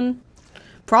 Ethan?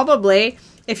 Probably.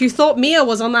 If you thought Mia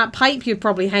was on that pipe, you'd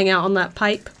probably hang out on that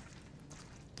pipe.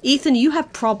 Ethan, you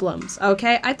have problems,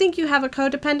 okay? I think you have a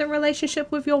codependent relationship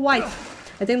with your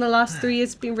wife. I think the last 3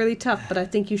 years have been really tough, but I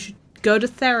think you should go to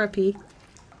therapy.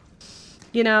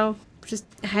 You know, just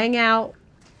hang out.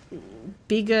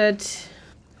 Be good.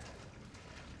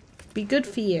 Be good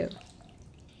for you.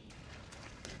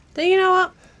 Then you know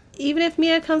what? Even if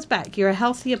Mia comes back, you're a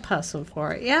healthier person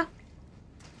for it, yeah?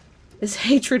 This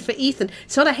hatred for Ethan.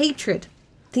 It's not a hatred.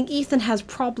 I think Ethan has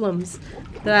problems.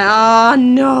 Oh,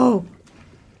 no!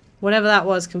 Whatever that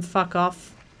was can fuck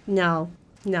off. No.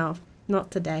 No. Not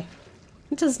today.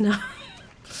 Just no.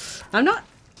 I'm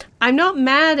not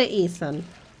mad at Ethan.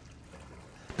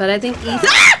 But I think Ethan...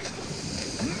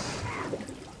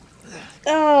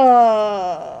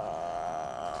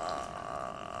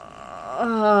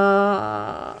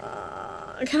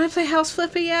 Can I play House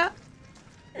Flipper yet?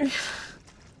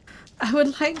 I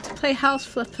would like to play House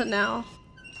Flipper now.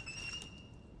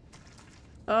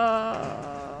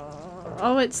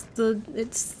 Oh, it's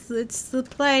the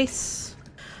place.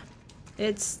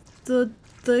 It's the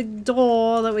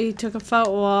door that we took a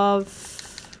photo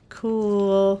of.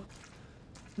 Cool.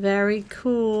 Very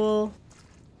cool.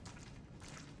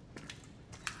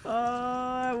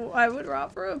 I would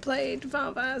rather have played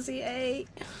Final Fantasy VIII.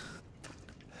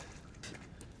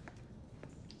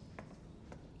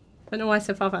 I don't know why I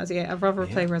said Final Fantasy VIII. I'd rather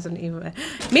play Resident Evil 8.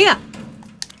 Mia!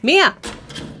 Mia!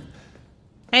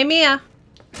 Hey, Mia!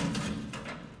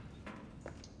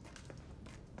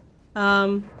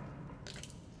 I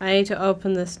need to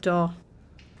open this door.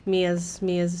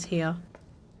 Mia's here.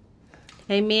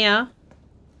 Hey, Mia.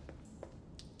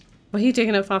 What are you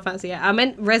doing at Final Fantasy VIII? I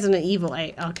meant Resident Evil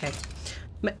 8. Okay.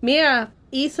 Mia,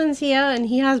 Ethan's here and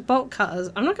he has bolt cutters.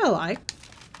 I'm not gonna lie.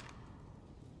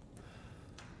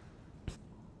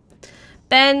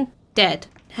 Ben, dead.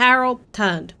 Harold,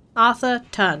 turned. Arthur,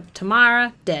 turned.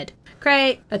 Tamara, dead.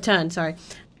 Craig, sorry.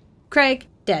 Craig,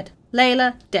 dead.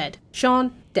 Layla, dead.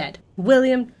 Sean, dead.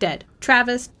 William, dead.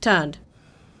 Travis, turned.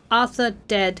 Arthur,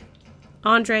 dead.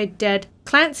 Andre, dead.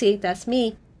 Clancy, that's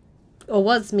me. Or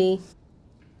was me.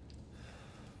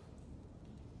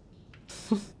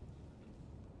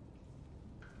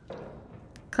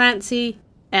 Clancy,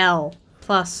 L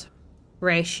plus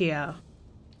ratio.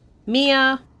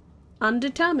 Mia,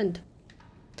 undetermined.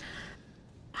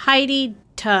 Heidi,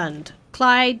 turned.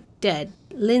 Clyde, dead.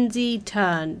 Lindsay,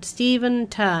 turned. Stephen,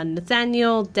 turned.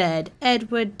 Nathaniel, dead.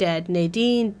 Edward, dead.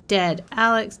 Nadine, dead.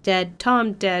 Alex, dead.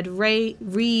 Tom, dead.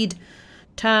 Reed,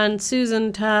 turned.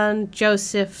 Susan, turned.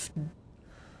 Joseph,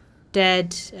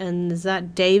 dead. And is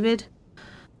that David?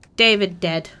 David,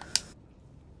 dead.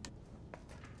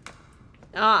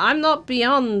 I'm not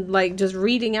beyond, like, just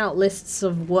reading out lists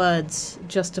of words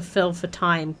just to fill for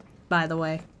time, by the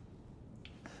way.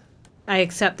 I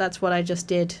accept that's what I just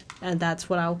did, and that's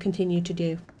what I'll continue to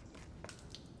do.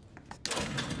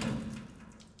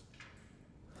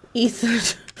 Ethan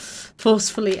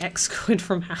forcefully escorted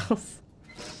from house.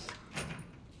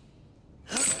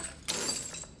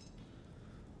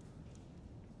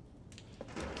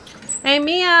 Hey,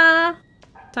 Mia!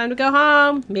 Time to go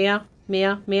home. Mia.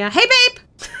 Mia. Hey, babe!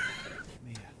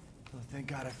 Mia. Oh, thank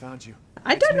God I found you.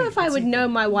 I don't know if I would know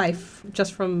my wife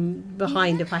just from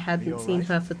behind if I hadn't seen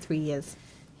her for 3 years.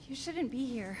 You shouldn't be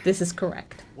here. This is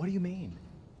correct. What do you mean?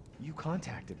 You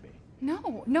contacted me.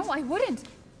 No, I wouldn't.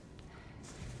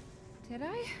 Did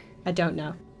I? I don't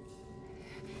know.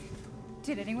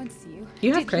 Did anyone see you?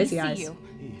 You have Did crazy he see eyes. You?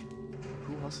 Hey,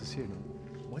 who else is here?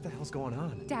 What the hell's going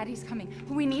on? Daddy's coming.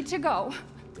 We need to go.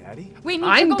 Daddy? We need to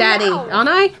I'm go daddy, now. aren't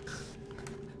I?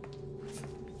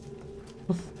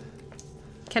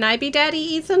 Can I be daddy,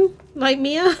 Ethan? Like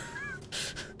Mia?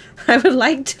 I would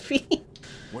like to be.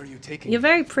 Where are you taking You're me?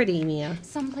 very pretty, Mia.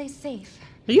 Someplace safe.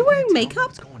 Are you wearing Tell me makeup?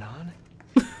 What's going on?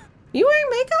 You wearing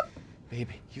makeup?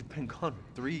 Baby, you've been gone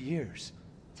for 3 years.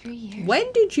 3 years.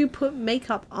 When did you put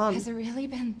makeup on? Has it really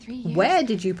been 3 years? Where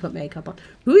did you put makeup on?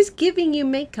 Who's giving you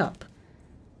makeup?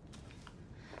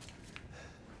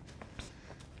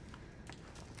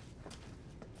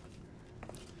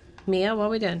 Mia, what are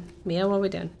we doing? Mia, what are we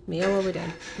doing? Mia, what are we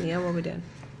doing? Mia, what are we doing?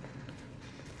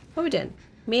 What are we doing?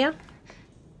 Mia?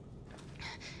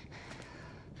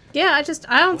 Yeah,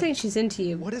 I don't think she's into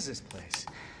you. What is this place?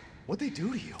 What'd they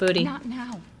do to you? Booty. Not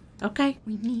now. Okay.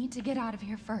 We need to get out of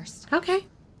here first. Okay.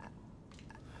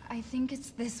 I think it's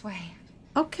this way.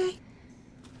 Okay.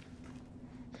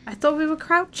 I thought we were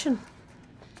crouching.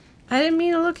 I didn't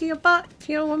mean to look at your butt. If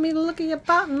you don't want me to look at your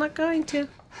butt, I'm not going to.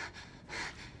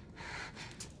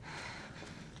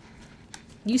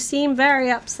 You seem very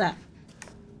upset.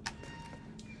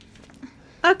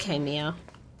 Okay, Mia.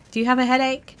 Do you have a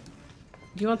headache?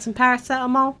 Do you want some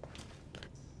paracetamol?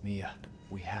 Mia,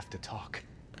 we have to talk.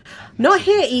 Not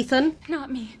here, Ethan.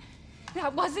 Not me.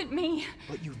 That wasn't me.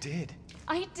 But you did.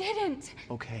 I didn't.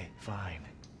 Okay, fine.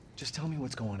 Just tell me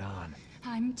what's going on.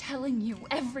 I'm telling you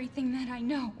everything that I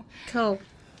know. Cool.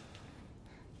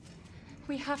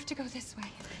 We have to go this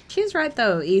way. She's right,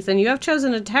 though, Ethan. You have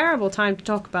chosen a terrible time to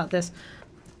talk about this.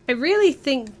 I really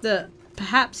think that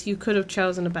perhaps you could have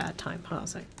chosen a bad time. Hold on a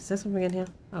sec. Is there something in here?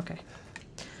 Okay.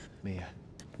 Mia,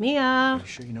 Mia. are you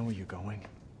sure you know where you're going?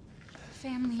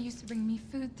 Family used to bring me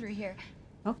food through here.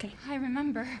 Okay. I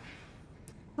remember.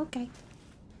 Okay.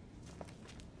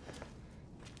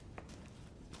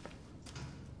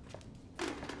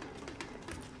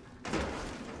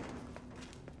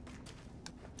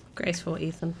 Graceful,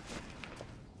 Ethan.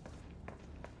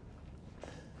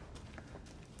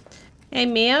 Hey,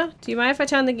 Mia, do you mind if I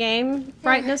turn the game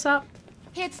brightness up?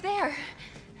 It's there.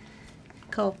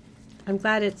 Cool. I'm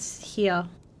glad it's here.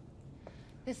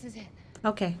 This is it.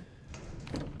 Okay.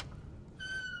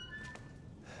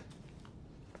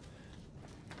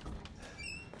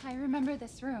 I remember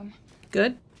this room.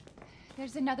 Good.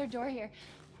 There's another door here.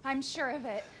 I'm sure of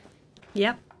it.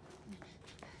 Yep.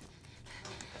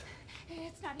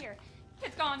 It's not here.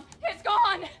 It's gone. It's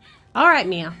gone. All right,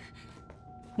 Mia.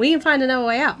 We can find another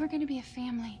way out. We're gonna be a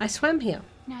family. I swam here.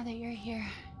 Now that you're here.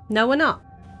 No, we're not.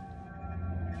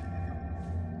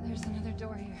 There's another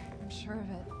door here. I'm sure of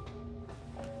it.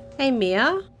 Hey,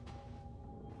 Mia.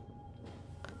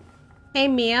 Hey,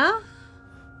 Mia.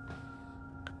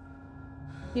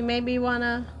 You maybe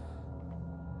wanna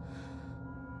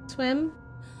swim?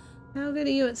 How good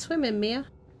are you at swimming, Mia?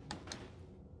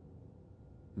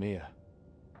 Mia.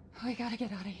 We gotta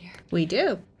get out of here. We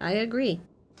do. I agree.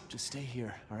 Just stay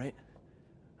here, all right?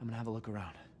 I'm gonna have a look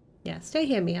around. Yeah, stay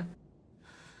here, Mia.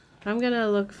 I'm gonna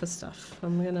look for stuff.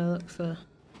 I'm gonna look for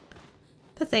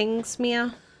things,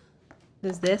 Mia.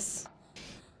 There's this.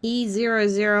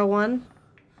 E001.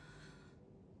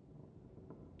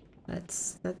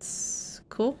 That's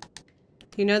cool.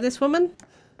 Do you know this woman?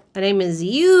 Her name is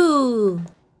You.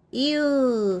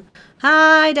 You.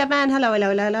 Hi, Deadman. Hello,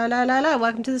 hello, hello, hello, hello, hello.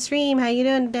 Welcome to the stream. How you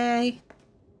doing today?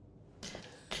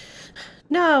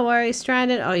 No worries,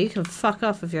 Stranded. Oh, you can fuck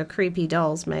off with your creepy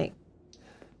dolls, mate.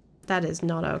 That is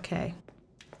not okay.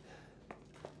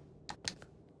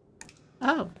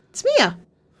 Oh, it's Mia.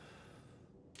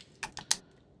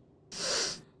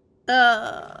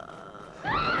 Ah!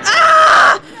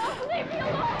 No, leave me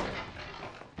alone.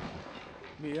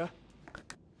 Mia?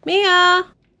 Mia.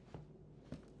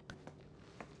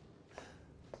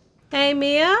 Hey,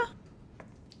 Mia.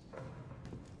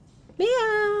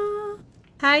 Mia.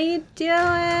 How you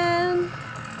doing?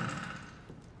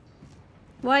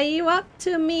 What are you up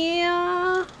to,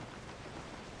 Mia?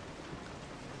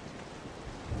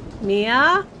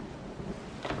 Mia?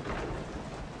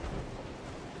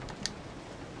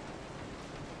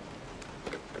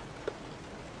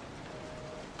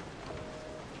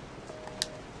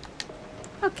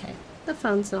 Okay, the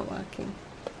phone's not working.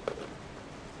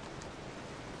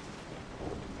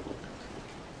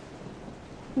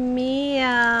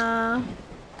 Mia.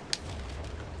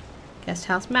 Guest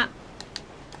house map.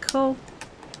 Cool.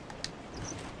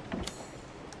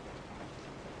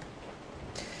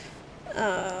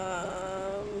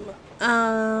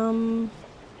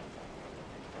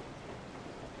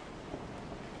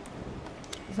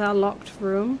 Is that a locked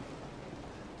room?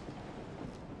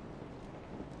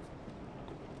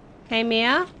 Hey,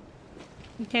 Mia?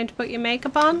 You came to put your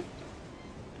makeup on?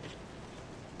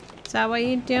 Is that what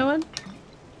you're doing?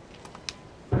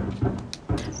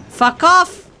 Fuck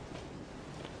off!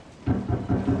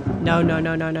 No, no,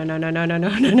 no, no, no, no, no, no, no, no,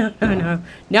 no, no, no, no.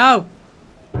 No!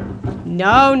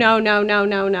 No, no, no, no,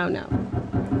 no, no, no.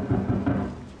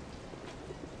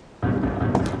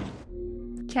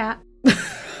 Chat.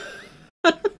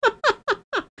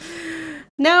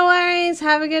 No worries.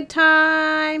 Have a good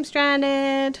time,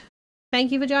 Stranded.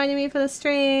 Thank you for joining me for the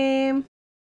stream.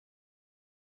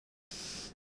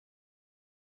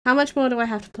 How much more do I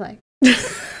have to play?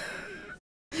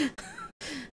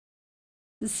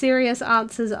 Serious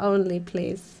answers only,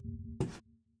 please.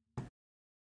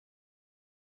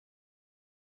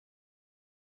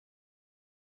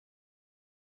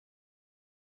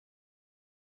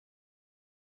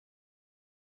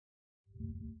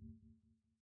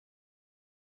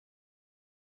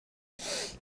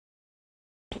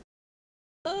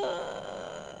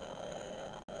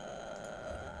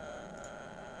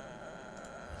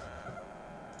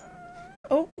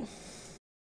 Oh.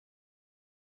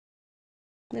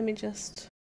 Let me just...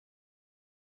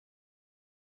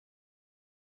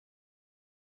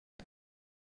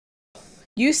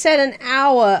 You said an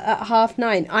hour at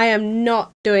 9:30. I am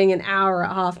not doing an hour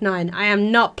at 9:30. I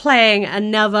am not playing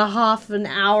another half an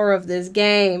hour of this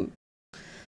game.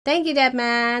 Thank you,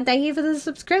 Deadman. Thank you for the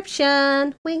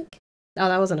subscription. Wink. Oh,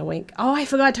 that wasn't a wink. Oh, I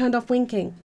forgot I turned off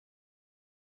winking.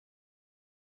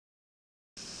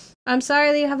 I'm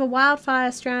sorry that you have a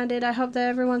wildfire, Stranded. I hope that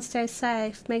everyone stays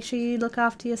safe. Make sure you look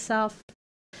after yourself.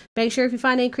 Make sure if you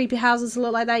find any creepy houses that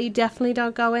look like that, you definitely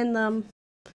don't go in them.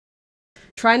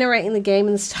 Try narrating the game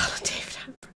in the style of David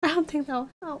Attenborough. I don't think that'll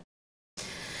help.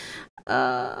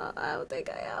 I don't think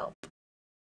I help.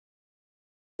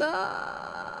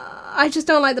 I just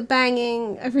don't like the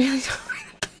banging. I really don't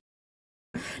like the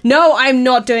banging. No, I'm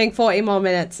not doing 40 more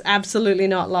minutes. Absolutely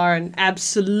not, Lauren.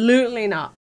 Absolutely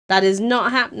not. That is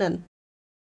not happening.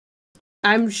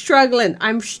 I'm struggling.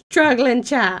 I'm struggling,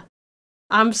 chat.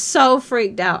 I'm so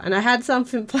freaked out. And I had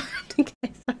something planned in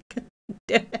case I could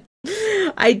do it.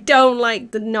 I don't like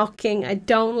the knocking. I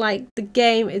don't like the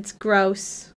game. It's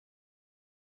gross.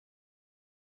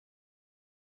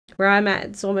 Where I'm at,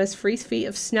 it's almost 3 feet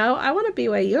of snow. I want to be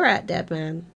where you're at, dead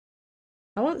man.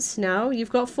 I want snow. You've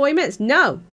got 40 minutes.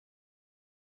 No!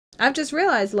 I've just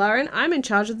realized, Lauren, I'm in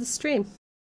charge of the stream.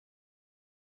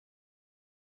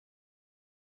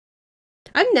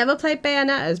 I've never played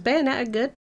Bayonetta. Is Bayonetta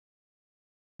good?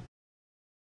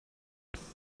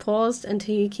 Paused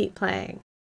until you keep playing.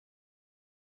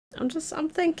 I'm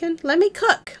thinking. Let me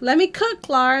cook. Let me cook,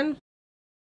 Lauren.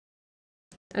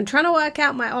 I'm trying to work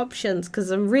out my options because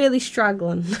I'm really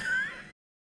struggling.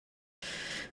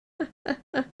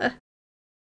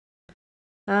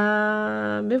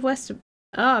 Midwest.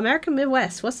 Oh, American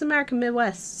Midwest. What's American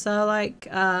Midwest? So like,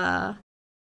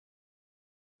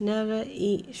 never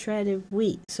eat shredded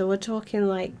wheat. So we're talking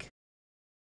like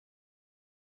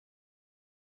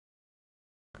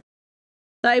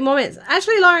 30 more minutes.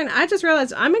 Actually, Lauren, I just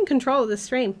realized I'm in control of this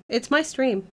stream. It's my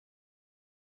stream.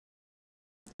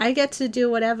 I get to do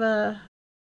whatever.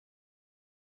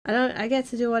 I get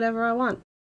to do whatever I want.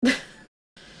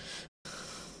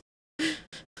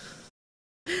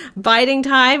 Biding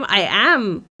time? I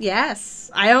am. Yes.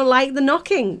 I don't like the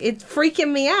knocking. It's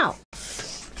freaking me out.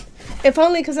 If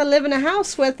only because I live in a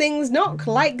house where things knock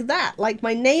like that. Like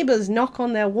my neighbors knock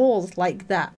on their walls like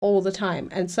that all the time.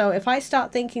 And so if I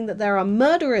start thinking that there are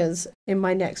murderers in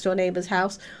my next door neighbor's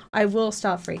house, I will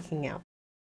start freaking out.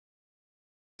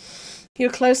 You're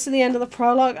close to the end of the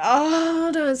prologue.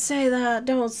 Oh, don't say that.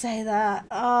 Don't say that.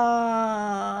 How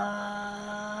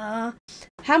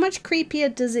much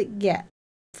creepier does it get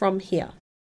from here?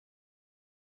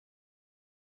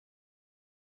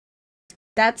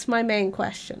 That's my main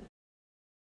question.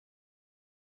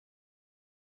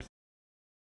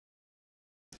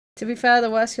 To be fair, the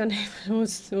worst your neighbor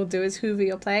will do is hoover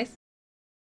your place.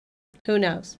 Who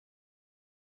knows?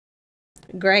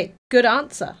 Great. Good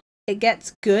answer. It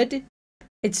gets good.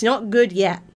 It's not good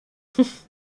yet.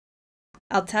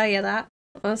 I'll tell you that.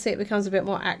 Honestly, it becomes a bit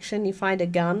more action. You find a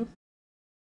gun.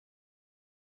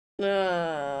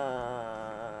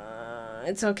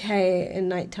 It's okay in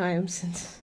nighttime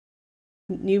since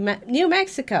New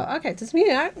Mexico. Okay, does New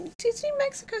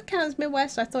Mexico count as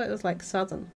Midwest? I thought it was like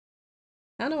Southern.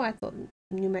 I don't know why I thought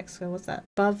New Mexico was that.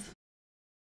 Above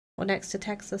or next to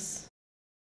Texas.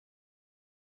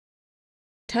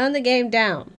 Turn the game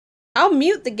down. I'll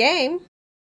mute the game.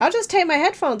 I'll just take my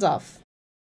headphones off.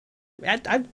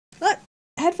 Look,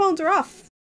 headphones are off.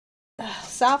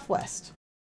 Southwest.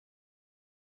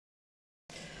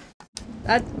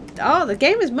 Oh, the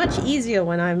game is much easier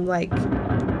when I'm like...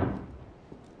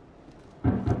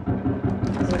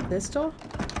 Is it this door?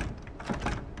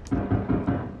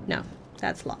 No,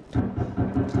 that's locked.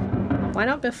 Why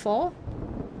not before?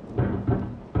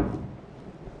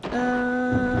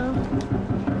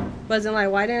 Wasn't like,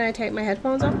 why didn't I take my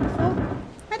headphones off before?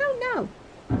 I don't know.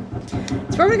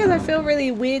 It's probably because I feel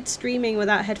really weird streaming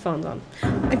without headphones on.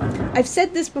 I've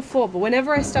said this before, but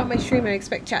whenever I start my stream, I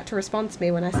expect chat to respond to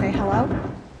me when I say hello.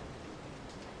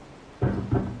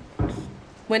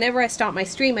 Whenever I start my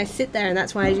stream, I sit there and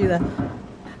that's why I do the...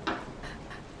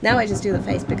 Now I just do the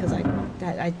face because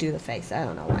I do the face. I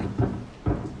don't know why.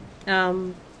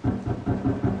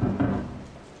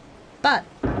 But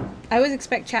I always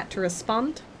expect chat to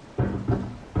respond.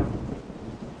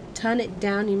 Turn it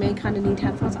down. You may kind of need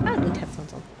headphones. I don't need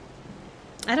headphones on.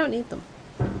 I don't need them.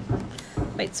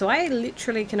 Wait, so I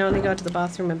literally can only go to the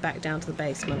bathroom and back down to the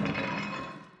basement.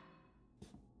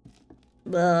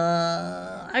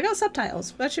 I got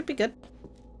subtitles. That should be good.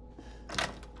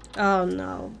 Oh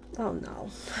no. Oh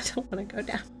no. I don't want to go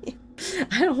down here.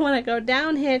 I don't want to go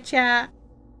down here, chat.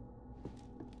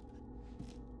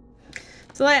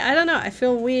 So like, I don't know. I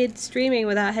feel weird streaming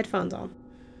without headphones on.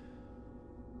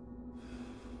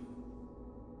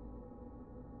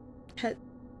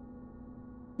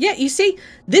 Yeah, you see,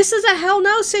 this is a hell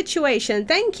no situation.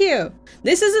 Thank you.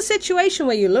 This is a situation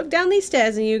where you look down these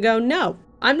stairs and you go, no,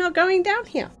 I'm not going down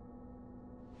here.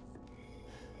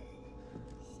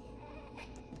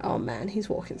 Oh man, he's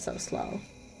walking so slow.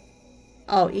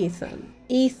 Oh, Ethan.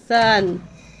 Ethan.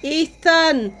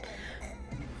 Ethan.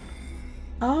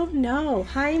 Oh no.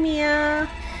 Hi, Mia.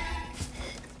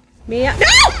 Mia. No!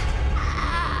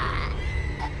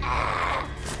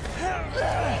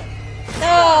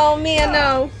 No, Mia,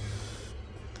 no.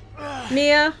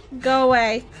 Mia, go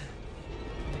away.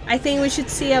 I think we should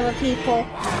see other people.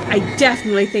 I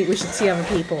definitely think we should see other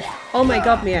people. Oh my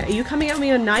god, Mia, are you coming at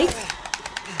me with a knife?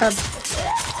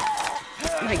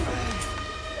 Like,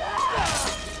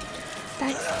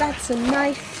 that's a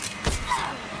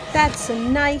knife. That's a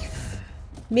knife.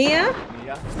 Mia?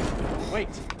 Mia, wait.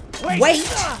 Wait!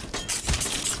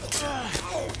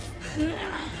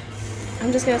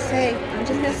 I'm just gonna say,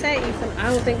 Ethan, I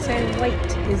don't think saying wait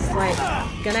is, like,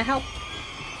 gonna help.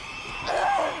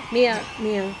 Mia,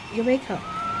 your makeup.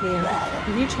 Mia,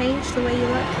 have you changed the way you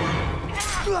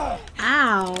look?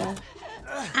 Ow.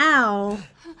 Ow.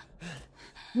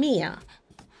 Mia.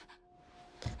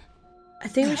 I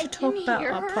think we should talk about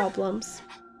our problems.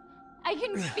 I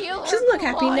can feel She doesn't look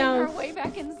happy now. her way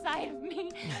back inside of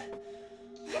me.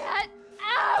 Get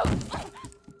out!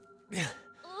 Leave me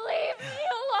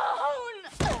alone!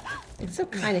 I can still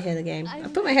kind of hear the game. I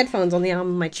put my headphones on the arm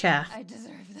of my chair. I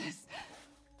deserve this.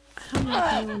 I don't know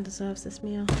if anyone deserves this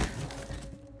meal.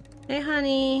 Hey,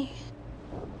 honey.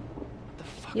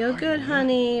 You're good,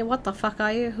 honey. What the fuck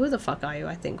are you? Who the fuck are you?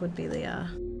 I think would be the,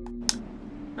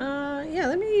 yeah,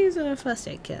 let me use a first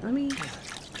aid kit. Let me...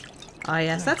 Oh,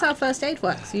 yes, that's how first aid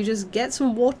works. You just get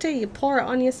some water, you pour it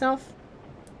on yourself.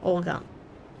 All gone.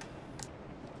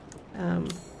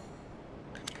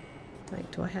 Like,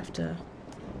 do I have to...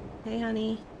 Hey,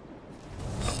 honey.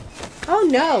 Oh,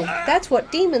 no! That's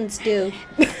what demons do.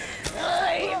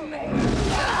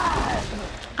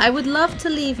 I would love to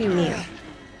leave you, Mia.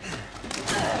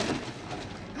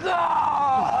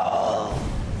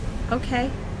 Okay.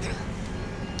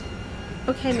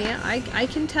 Okay, Mia, I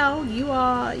can tell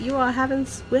we're having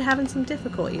some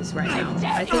difficulties right now.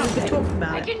 I think we could talk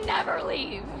about it. I can never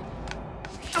leave.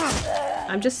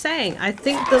 I'm just saying, I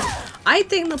think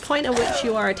the point at which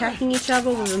you are attacking each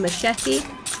other with a machete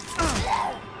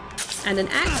and an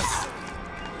axe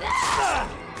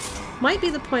might be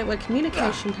the point where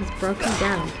communication has broken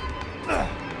down.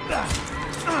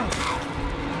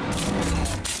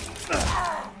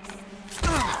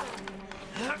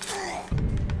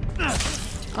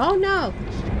 Oh no!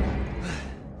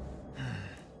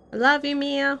 I love you,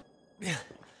 Mia.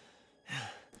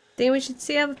 Think we should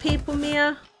see other people,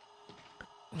 Mia?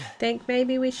 Think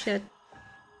maybe we should.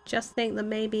 Just think that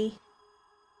maybe.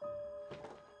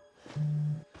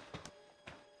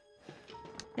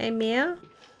 Hey, Mia?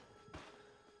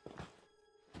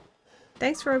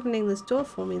 Thanks for opening this door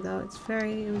for me, though. It was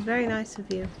very nice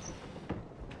of you.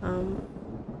 Are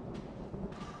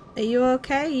you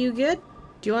okay? You good?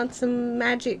 Do you want some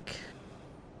magic?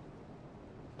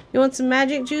 You want some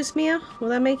magic juice, Mia? Will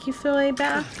that make you feel any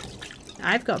better?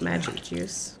 I've got magic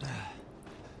juice.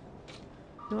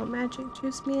 You want magic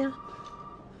juice, Mia?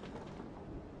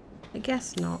 I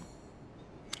guess not.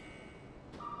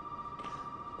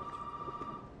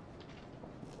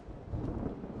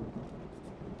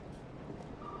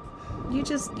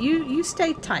 You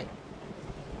stay tight.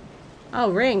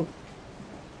 Oh, ring.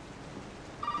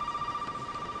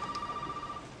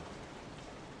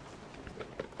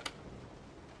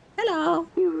 Hello.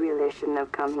 You really shouldn't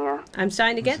have come here. I'm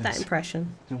starting to get that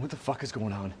impression. What the fuck is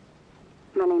going on?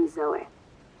 My name's Zoe.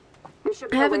 There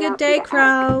should be Have a way good out to day, the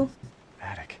Crow.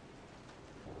 Attic.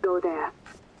 Go there.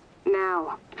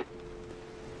 Now.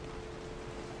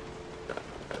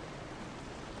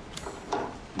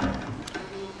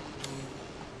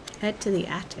 Head to the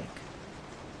attic.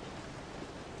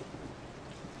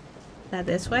 That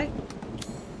this way?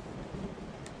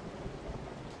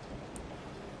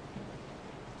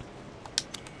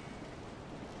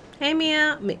 Hey,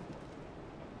 Mia.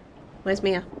 Where's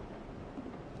Mia?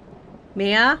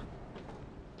 Mia?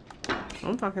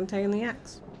 I'm fucking taking the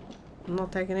axe. I'm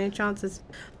not taking any chances.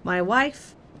 My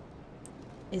wife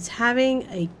is having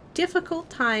a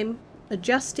difficult time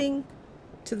adjusting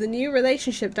to the new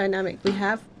relationship dynamic we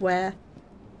have, where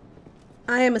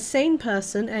I am a sane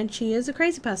person and she is a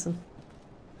crazy person.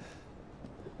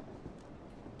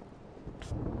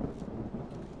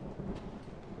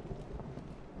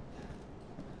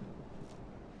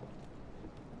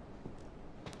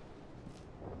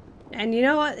 And you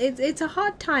know what? It's a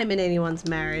hard time in anyone's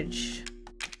marriage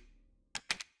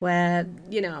where,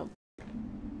 you know,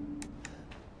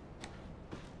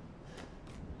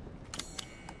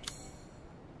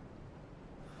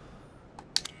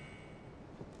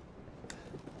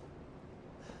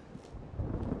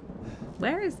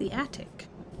 where is the attic?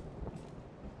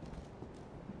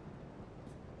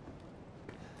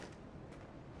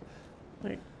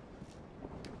 Wait.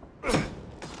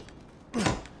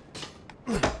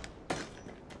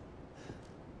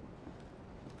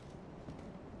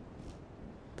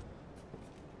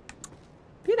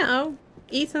 You know,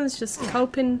 Ethan's just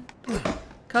coping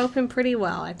pretty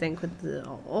well, I think, with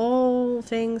all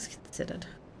things considered.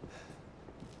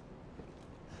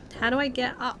 How do I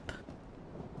get up?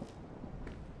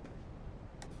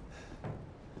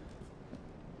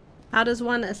 How does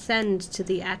one ascend to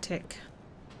the attic?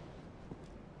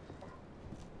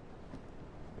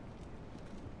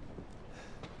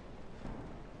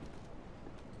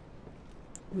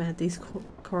 Man, these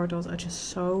corridors are just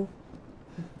so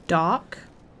dark.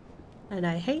 And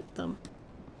I hate them.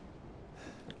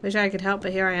 Wish I could help,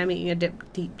 but here I am eating a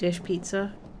deep dish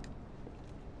pizza.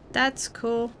 That's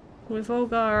cool. We've all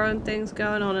got our own things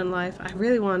going on in life. I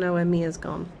really want to know where Mia's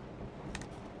gone.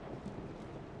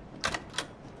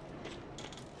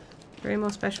 3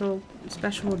 more special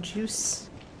juice.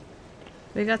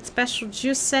 We got special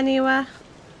juice anywhere?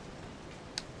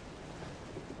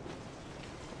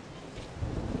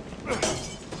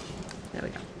 There we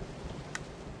go.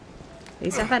 At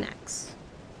least I have an axe.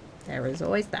 There is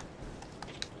always that.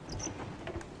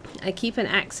 I keep an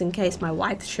axe in case my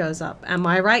wife shows up. Am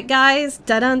I right, guys?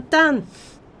 Dun-dun-dun!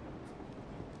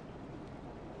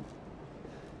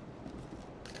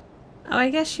 Oh, I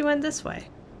guess she went this way.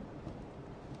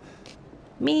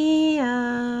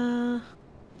 Mia!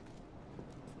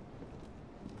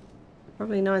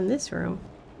 Probably not in this room.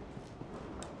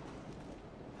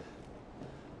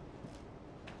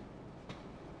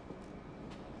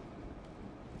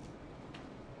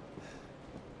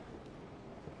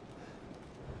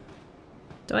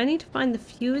 Do I need to find the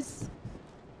fuse?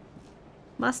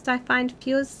 Must I find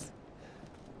fuse?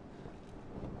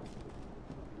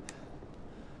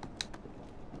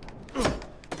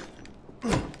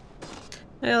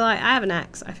 They're like, I have an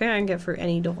axe. I think I can get through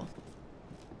any door.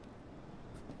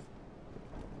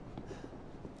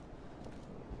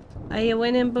 Are you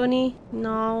winning, Bunny?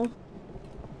 No.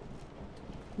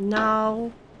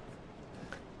 No.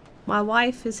 My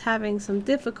wife is having some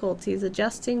difficulties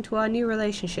adjusting to our new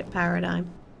relationship paradigm.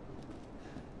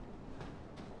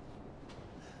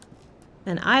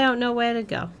 And I don't know where to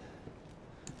go.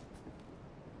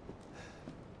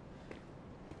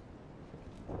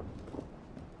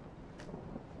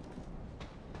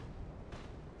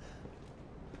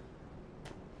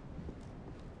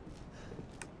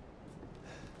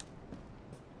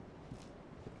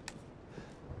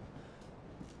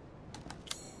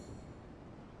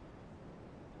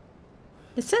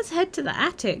 It says head to the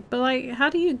attic, but like,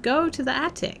 how do you go to the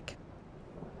attic?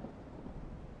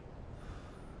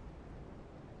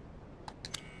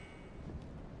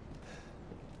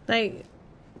 Like,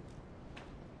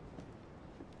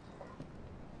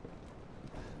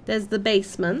 there's the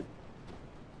basement.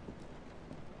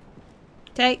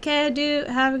 Take care, dude.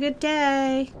 Have a good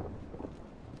day.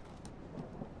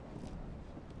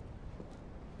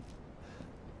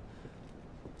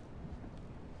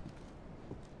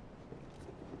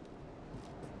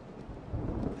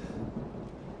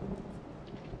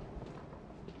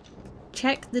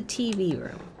 Check the TV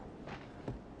room.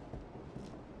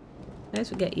 I always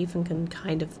forget Ethan can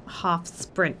kind of half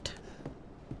sprint.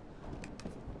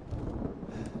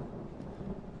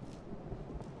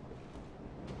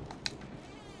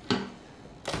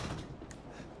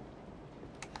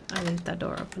 I leave that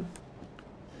door open.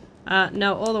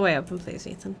 No, all the way open, please,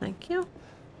 Ethan. Thank you.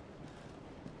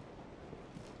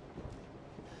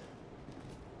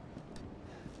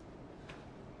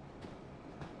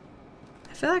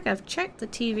 I feel like I've checked the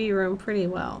TV room pretty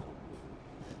well.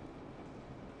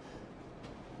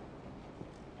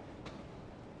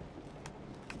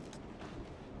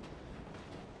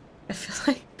 I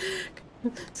feel like...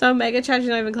 So Mega Chat is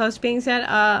not even close to being said.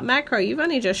 Macro, you've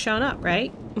only just shown up,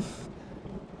 right?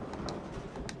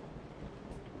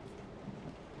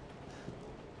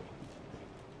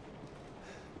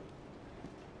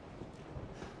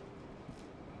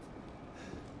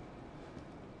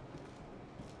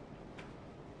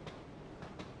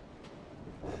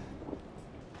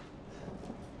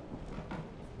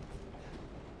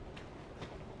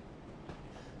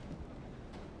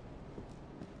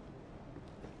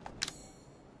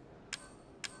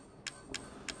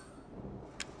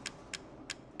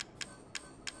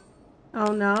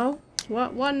 Oh no?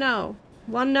 What no?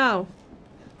 What no?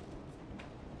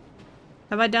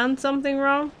 Have I done something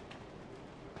wrong?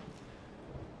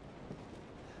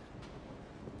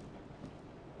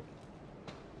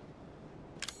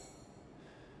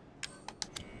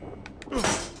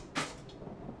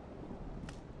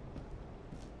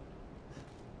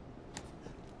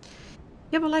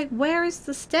 Yeah, but like, where is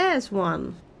the stairs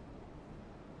one?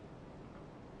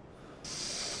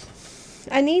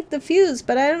 I need the fuse,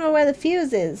 but I don't know where the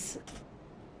fuse is.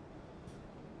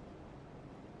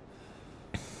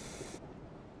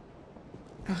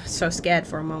 Oh, so scared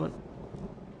for a moment.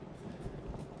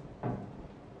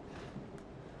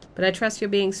 But I trust you're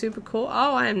being super cool.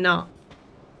 Oh, I am not.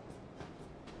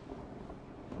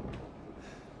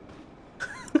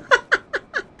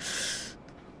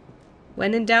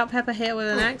 When in doubt, Pepper hit with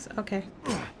an axe? Okay.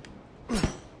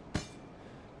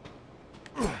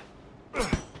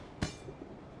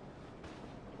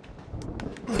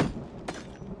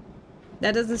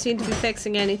 That doesn't seem to be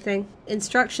fixing anything.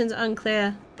 Instructions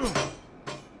unclear.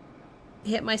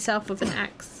 Hit myself with an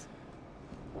axe.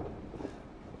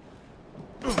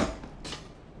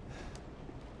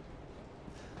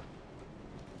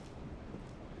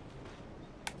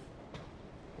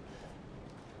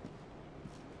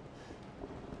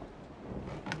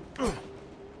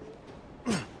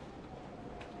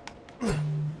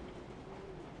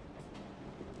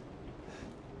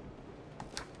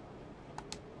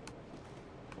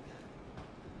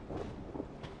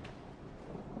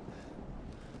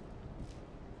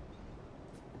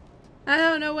 I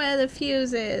don't know where the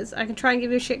fuse is. I can try and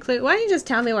give you a shit clue. Why don't you just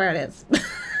tell me where it is?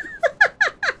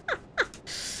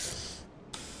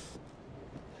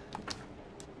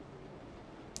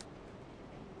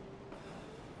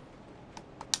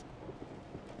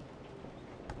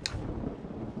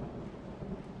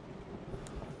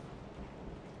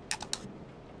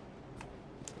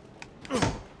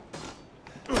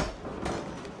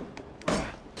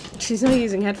 She's not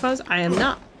using headphones? I am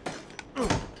not.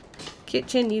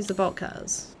 Kitchen, use the bolt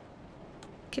cutters.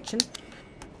 Kitchen?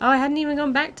 Oh, I hadn't even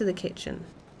gone back to the kitchen.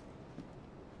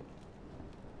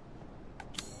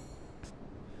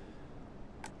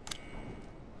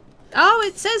 Oh,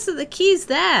 it says that the key's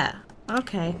there.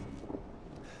 Okay.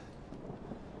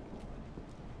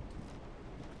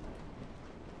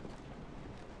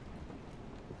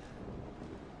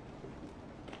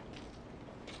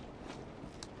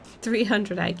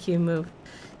 $300 IQ move.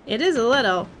 It is a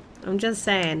little. I'm just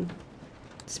saying.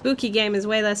 Spooky game is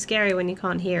way less scary when you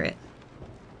can't hear it.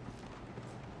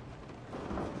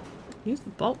 Use the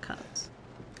bolt cutters.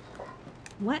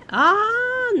 What?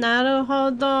 Ah,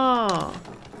 naruhodo.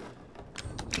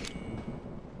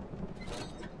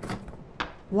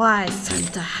 Why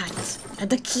Santa hat and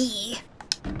the key?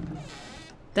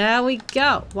 There we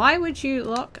go. Why would you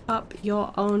lock up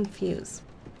your own fuse?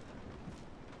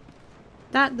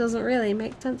 That doesn't really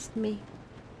make sense to me.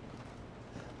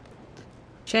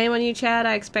 Shame on you, Chad.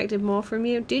 I expected more from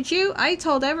you. Did you? I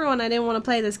told everyone I didn't want to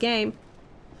play this game.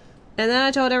 And then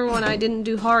I told everyone I didn't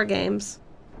do horror games.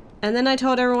 And then I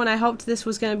told everyone I hoped this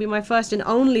was going to be my first and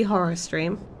only horror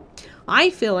stream. I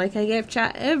feel like I gave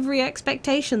chat every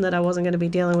expectation that I wasn't going to be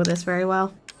dealing with this very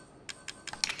well.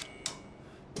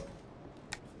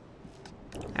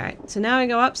 Alright, so now I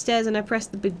go upstairs and I press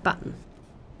the big button.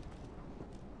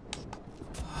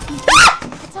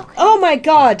 It's okay. Oh my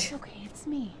god! It's okay, it's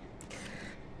me.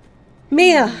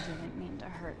 Mia! You didn't mean to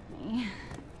hurt me.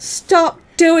 Stop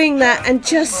doing that and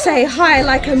just say hi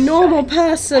like a normal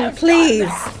person,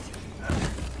 please!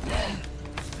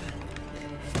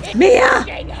 Mia!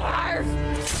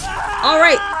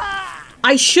 Alright,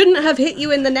 I shouldn't have hit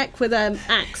you in the neck with an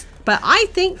axe, but I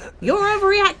think you're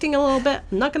overreacting a little bit,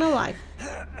 I'm not gonna lie.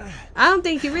 I don't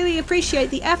think you really appreciate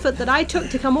the effort that I took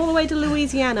to come all the way to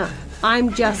Louisiana.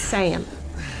 I'm just saying.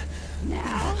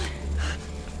 Now,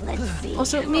 let's see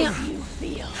Also, how Mia. you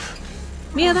feel.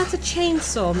 Mia, that's a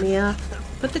chainsaw, Mia.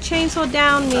 Put the chainsaw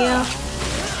down, Mia.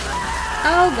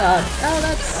 Oh god. Oh,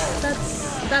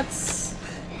 that's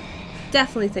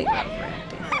definitely think I'm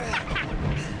overreacting.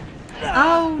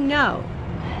 Oh no.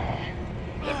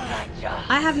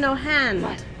 I have no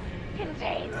hand.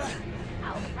 Contains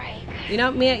outbreak. You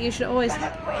know, Mia, you should always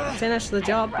finish the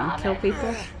job and kill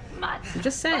people. I'm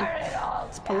just saying.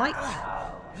 It's polite.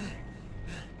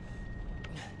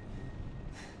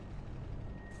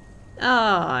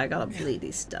 Oh, I got a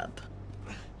bleedy stub.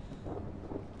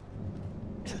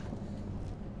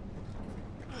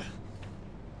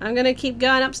 I'm gonna keep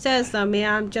going upstairs though, Mia.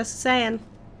 I'm just saying.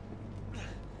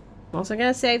 I'm also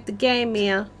gonna save the game,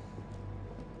 Mia.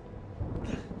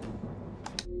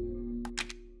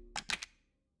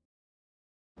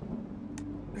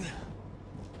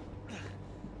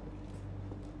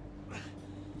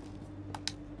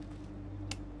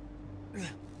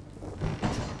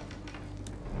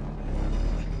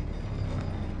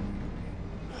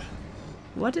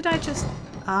 What did I just...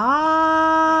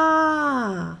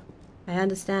 Ah! I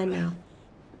understand now.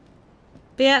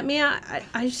 But yeah, Mia,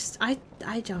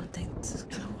 I don't think this is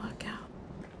gonna work out.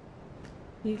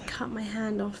 You cut my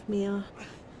hand off, Mia.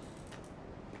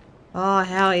 Oh,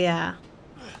 hell yeah.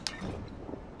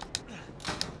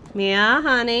 Mia,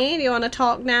 honey, do you want to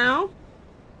talk now?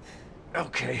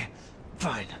 Okay,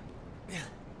 fine.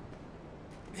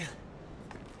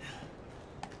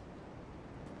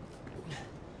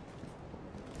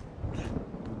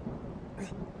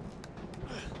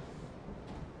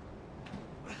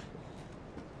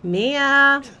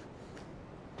 Mia!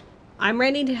 I'm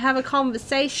ready to have a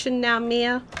conversation now,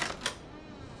 Mia.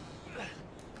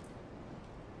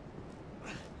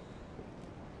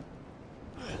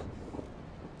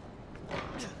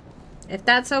 If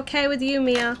that's okay with you,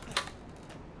 Mia,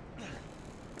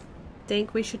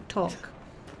 think we should talk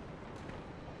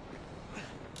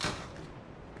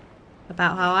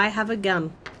about how I have a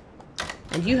gun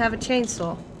and you have a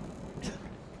chainsaw.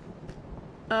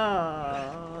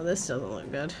 Oh, this doesn't look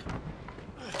good.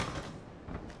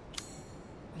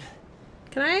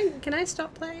 Can I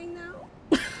stop playing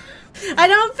now? I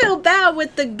don't feel bad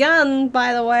with the gun,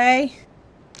 by the way.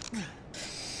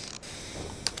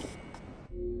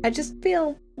 I just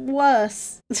feel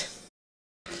worse.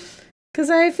 Because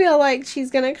I feel like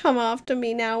she's gonna come after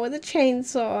me now with a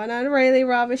chainsaw, and I'd really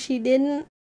rather she didn't.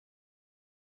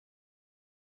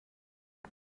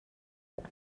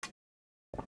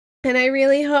 And I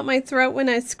really hurt my throat when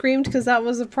I screamed because that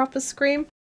was a proper scream.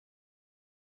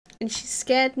 And she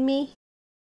scared me.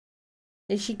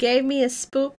 And she gave me a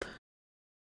spoop.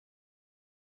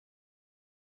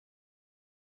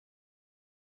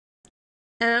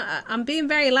 And I'm being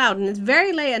very loud, and it's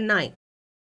very late at night.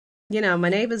 You know, my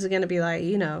neighbors are going to be like,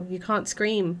 you know, you can't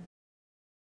scream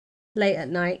late at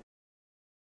night.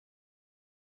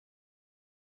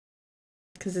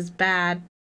 Because it's bad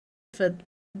for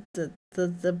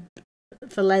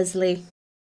for Leslie.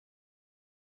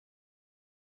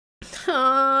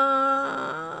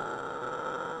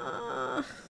 I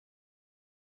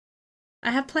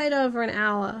have played over an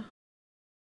hour.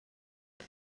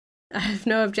 I have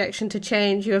no objection to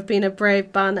change. You have been a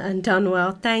brave bun and done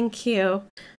well. Thank you.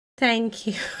 Thank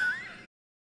you.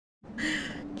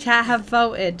 Chat have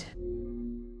voted.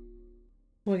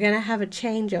 We're gonna have a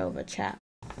changeover, chat.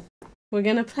 We're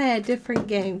gonna play a different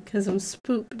game because I'm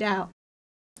spooked out.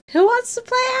 Who wants to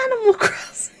play Animal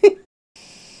Crossing?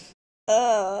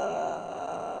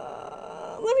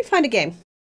 Let me find a game.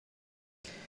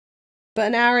 But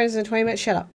an hour is and 20 minutes.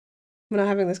 Shut up. We're not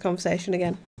having this conversation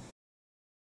again.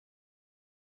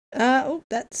 Oh,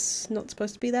 that's not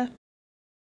supposed to be there.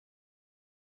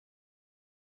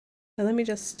 So let me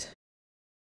just...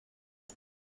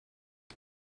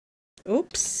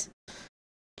 Oops.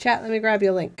 Chat, let me grab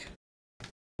your link.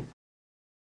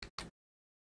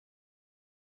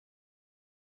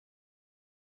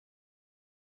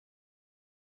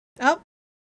 Oh.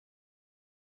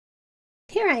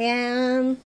 Here I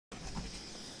am.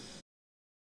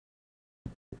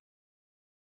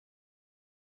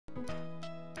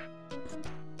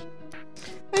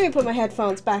 Let me put my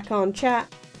headphones back on, chat.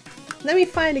 Let me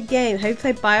find a game. Have you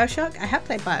played Bioshock? I have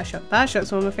played Bioshock.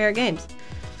 Bioshock's one of my favorite games.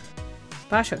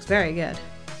 Bioshock's very good.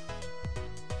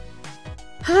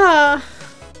 Ah,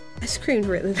 I screamed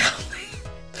really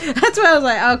loudly. That's why I was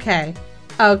like, okay.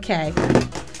 Okay.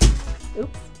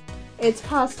 Oops. It's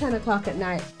past 10 o'clock at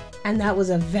night, and that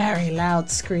was a very loud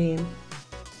scream.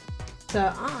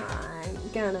 So I'm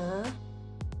gonna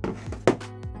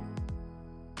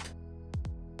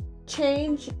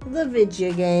change the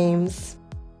video games.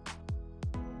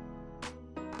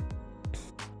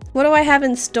 What do I have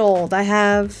installed? I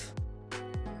have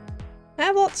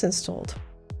lots installed.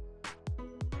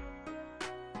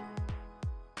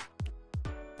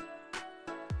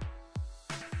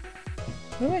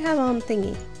 What do I have on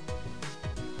thingy?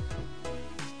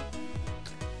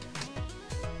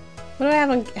 What do I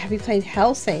have on? Have you played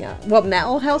Hellsinger? What,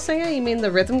 Metal Hellsinger? You mean the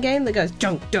rhythm game that goes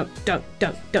dunk, dunk, dunk,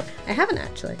 dunk, dunk? I haven't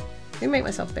actually. Let me make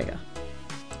myself bigger.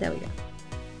 There we go.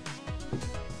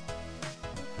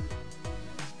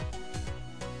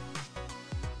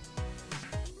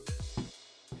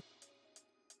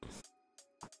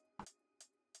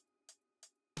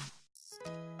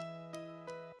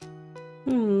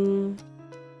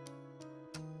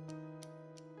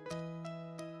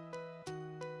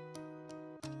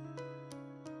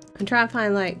 I'm trying to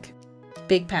find like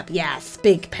Big Pep. Yes,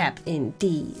 Big Pep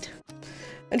indeed.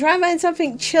 I'm trying to find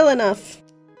something chill enough,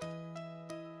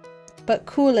 but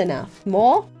cool enough.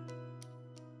 More?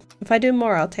 If I do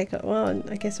more, I'll take it. Well,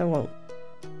 I guess I won't.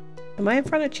 Am I in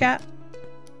front of chat?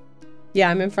 Yeah,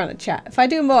 I'm in front of chat. If I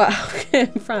do more, I'll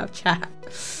get in front of chat.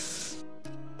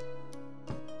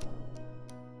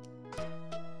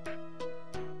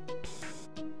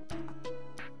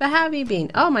 But how have you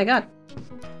been? Oh my god.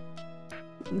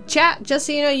 Chat, just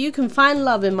so you know, you can find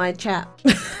love in my chat.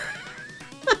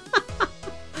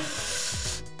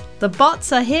 The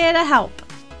bots are here to help.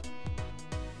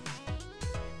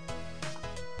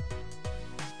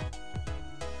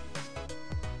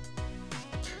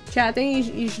 Chat, I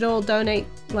think you should all donate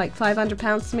like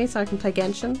 £500 to me so I can play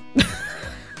Genshin.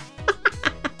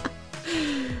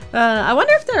 I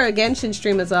wonder if there are Genshin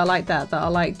streamers that are like that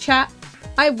are like, chat,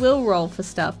 I will roll for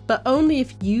stuff, but only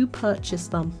if you purchase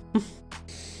them.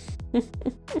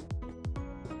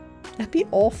 That'd be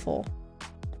awful.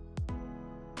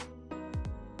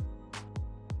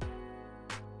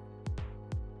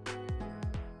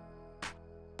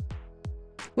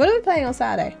 What are we playing on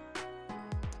Saturday?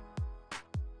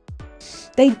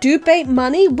 They do bait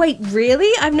money? Wait,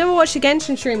 really? I've never watched a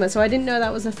Genshin streamer, so I didn't know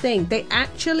that was a thing. They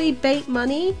actually bait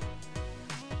money?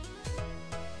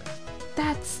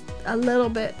 That's a little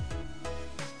bit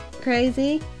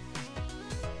crazy.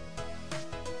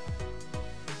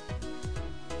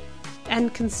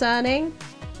 And concerning.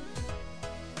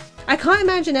 I can't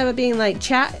imagine ever being like,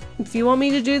 chat, if you want me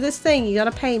to do this thing, you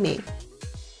gotta pay me.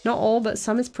 Not all, but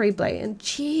some is pretty blatant.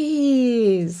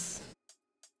 Jeez.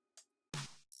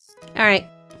 Alright.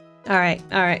 Alright,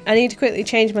 alright. I need to quickly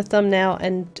change my thumbnail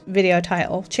and video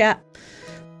title. Chat,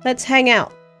 let's hang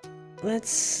out.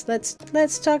 Let's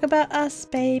talk about us,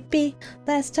 baby.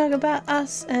 Let's talk about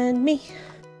us and me.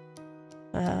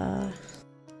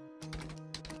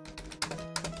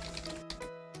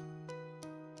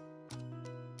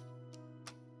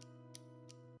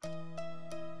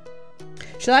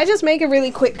 Should I just make a really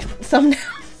quick thumbnail?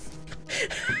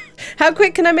 How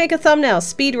quick can I make a thumbnail?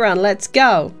 Speed run, let's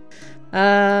go.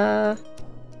 So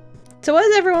what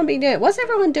has everyone been doing? What's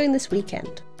everyone doing this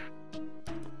weekend?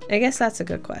 I guess that's a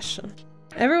good question.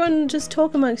 Everyone just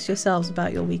talk amongst yourselves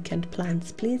about your weekend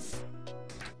plans, please.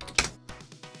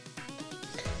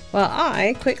 Well,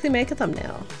 I quickly make a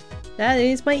thumbnail. That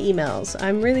is my emails.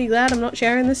 I'm really glad I'm not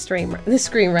sharing this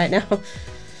screen right now.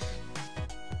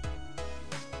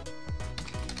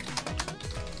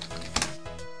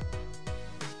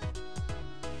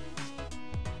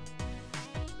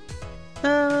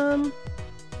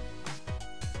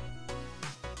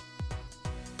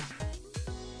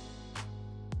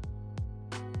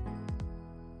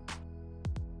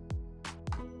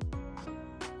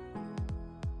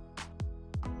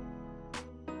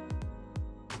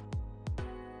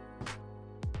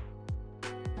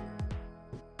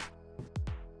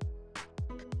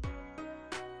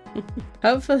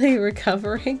 Hopefully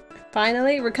recovering.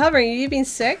 Finally recovering. You've been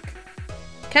sick?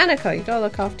 Kaneko, you gotta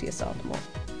look after yourself more.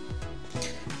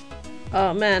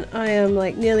 Oh man, I am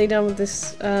like nearly done with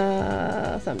this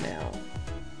thumbnail.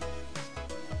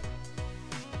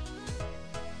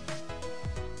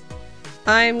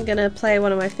 I'm gonna play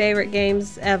one of my favorite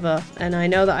games ever, and I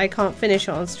know that I can't finish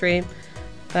it on stream,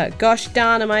 but gosh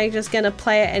darn am I just gonna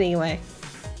play it anyway.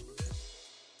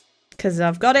 Because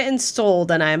I've got it installed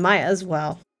and I might as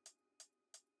well.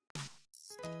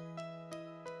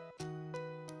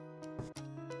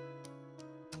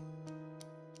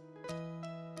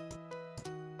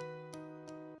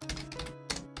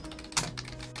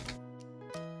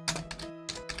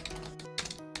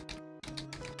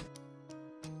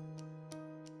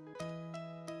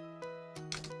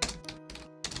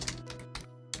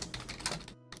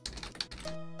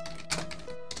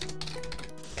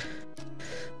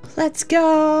 Let's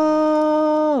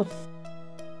go!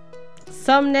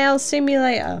 Thumbnail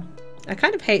simulator. I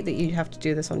kind of hate that you have to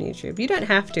do this on YouTube. You don't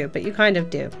have to, but you kind of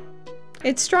do.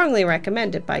 It's strongly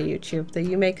recommended by YouTube that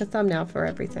you make a thumbnail for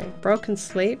everything. Broken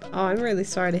sleep? Oh, I'm really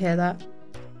sorry to hear that.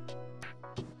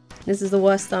 This is the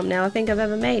worst thumbnail I think I've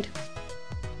ever made.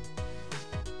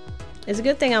 It's a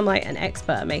good thing I'm like an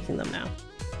expert at making them now.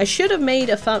 I should have made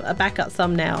a backup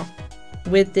thumbnail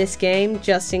with this game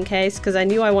just in case, because I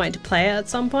knew I wanted to play it at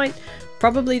some point.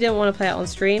 Probably didn't want to play it on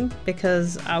stream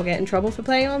because I'll get in trouble for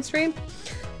playing it on stream,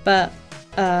 but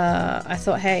I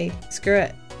thought, hey, screw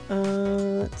it.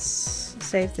 Let's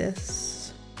save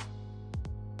this.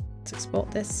 Let's export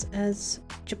this as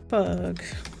JPEG.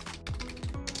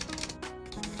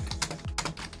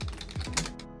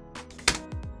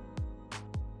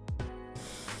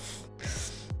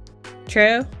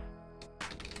 True.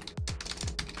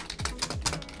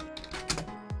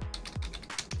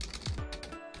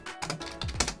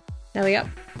 There we go.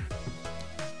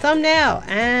 Thumbnail!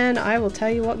 And I will tell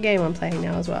you what game I'm playing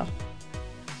now as well.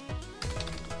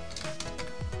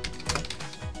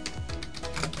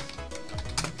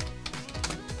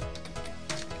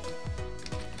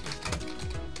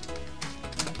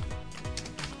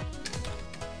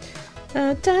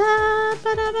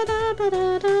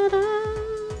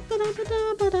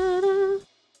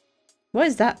 What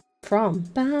is that from?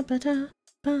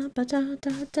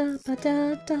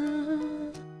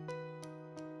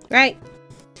 Right.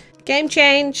 Game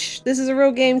change. This is a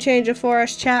real game changer for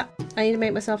us, chat. I need to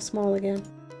make myself small again.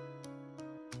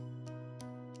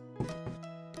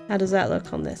 How does that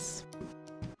look on this?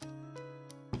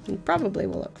 It probably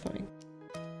will look fine.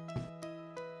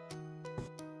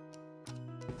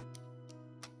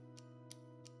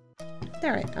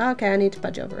 Alright. Okay, I need to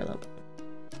budge over a little bit.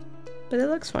 But it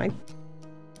looks fine.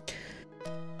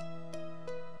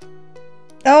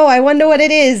 Oh, I wonder what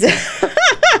it is.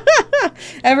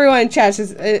 Everyone in chat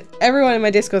is, everyone in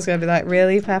my Discord's gonna be like,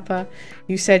 really, Pepper?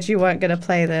 You said you weren't gonna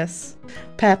play this.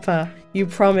 Pepper, you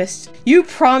promised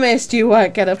you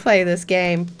weren't gonna play this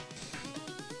game.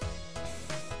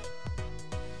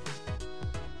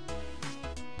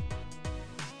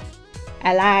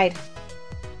 I lied.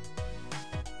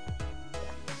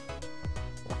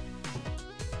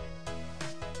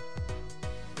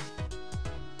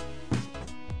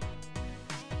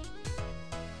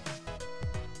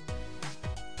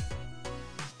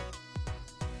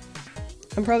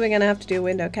 I'm probably gonna have to do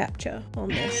window capture on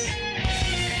this.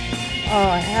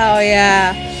 Oh, hell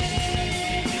yeah.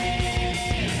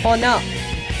 Or not.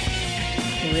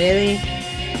 Really?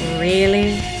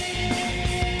 Really?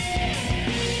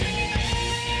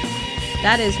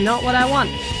 That is not what I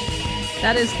want.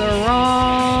 That is the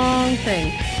wrong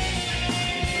thing.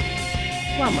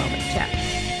 One moment, chat.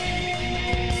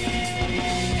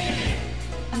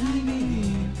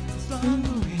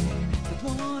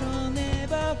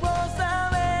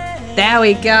 There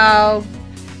we go.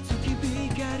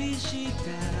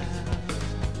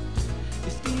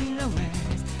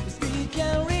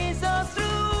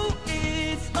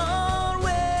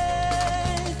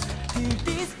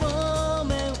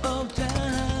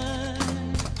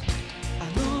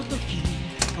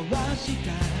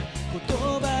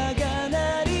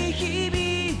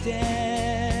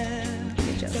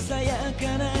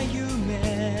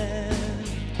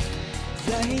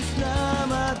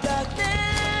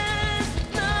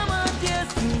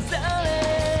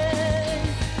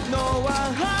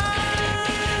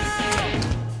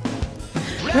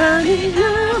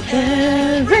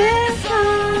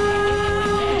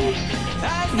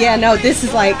 Yeah, no, this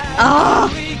is like, ah.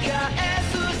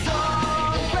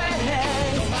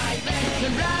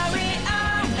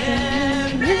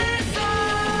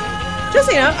 Just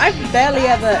so you know, I've barely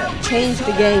ever changed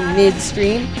the game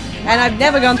mid-stream, and I've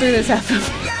never gone through this ever.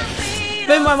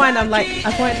 But in my mind, I'm like,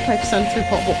 I've wanted to play Persona 3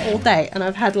 Portable all day, and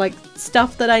I've had like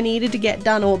stuff that I needed to get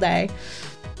done all day,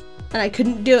 and I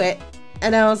couldn't do it.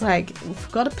 And I was like,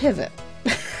 we've got to pivot.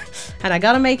 And I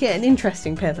gotta make it an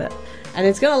interesting pivot. And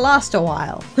it's gonna last a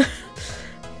while.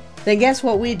 Then guess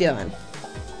what we're doing?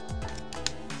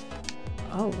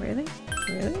 Oh, really?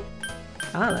 Really?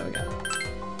 Ah, there we go.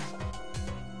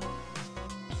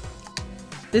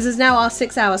 This is now our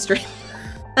 6-hour stream.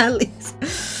 At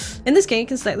least. In this game, you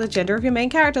can select the gender of your main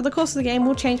character. The course of the game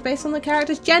will change based on the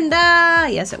character's gender.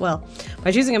 Yes, it will.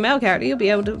 By choosing a male character, you'll be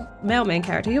able to main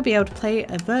character, you'll be able to play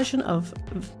a version of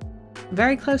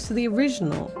very close to the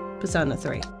original Persona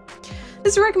 3.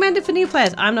 This is recommended for new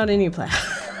players. I'm not a new player.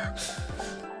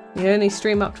 You only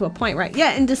stream up to a point, right?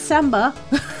 Yeah, in December.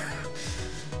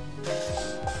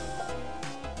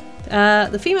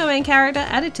 The female main character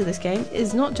added to this game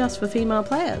is not just for female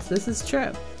players. This is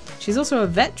true. She's also a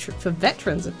for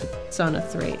veterans of Persona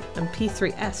 3 and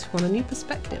P3S who want a new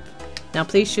perspective. Now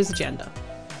please choose a gender.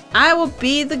 I will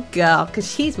be the girl,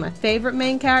 because she's my favorite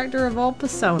main character of all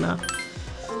Persona.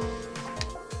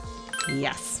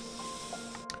 Yes.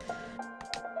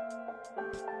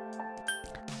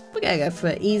 We're gonna go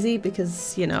for easy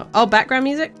because, you know... Oh, background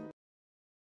music?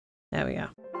 There we go.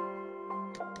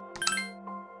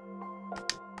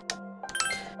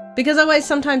 Because always,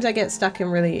 sometimes I get stuck in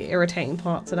really irritating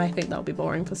parts and I think that'll be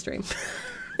boring for stream.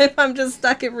 If I'm just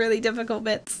stuck in really difficult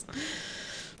bits.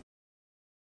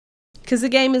 Because the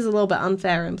game is a little bit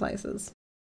unfair in places.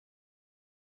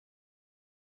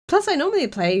 Plus, I normally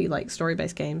play, like,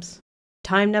 story-based games.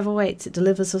 Time never waits. It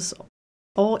delivers us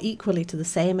all equally to the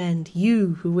same end.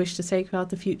 You, who wish to safeguard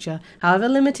the future, however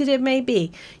limited it may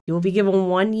be, you will be given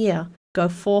 1 year. Go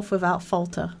forth without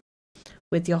falter,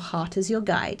 with your heart as your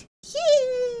guide.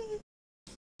 Yee!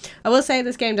 I will say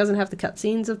this game doesn't have the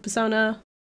cutscenes of Persona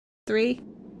 3.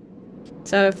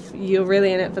 So if you're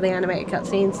really in it for the animated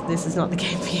cutscenes, this is not the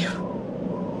game for you.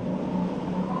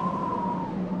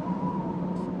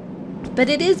 But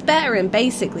it is better in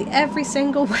basically every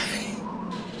single way.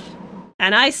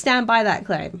 And I stand by that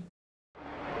claim.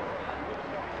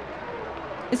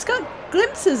 It's got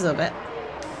glimpses of it.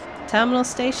 Terminal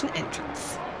station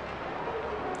entrance.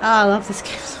 Oh, I love this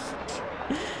game so much.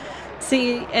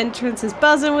 See, entrance is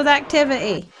buzzing with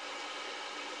activity.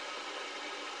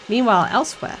 Meanwhile,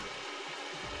 elsewhere.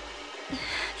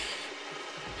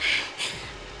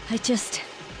 I just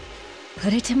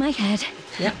put it to my head.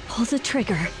 Yep. Pull the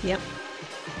trigger. Yep.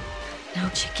 No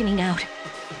chickening out.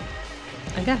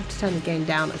 I'm gonna have to turn the game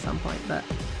down at some point, but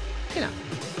you know.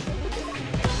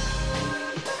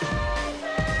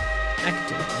 I could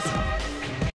do it myself.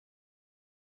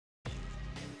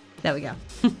 There we go.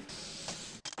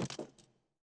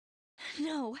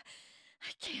 No,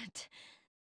 I can't.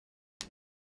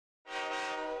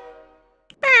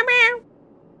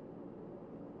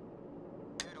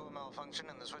 Due to a malfunction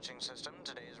in the switching system,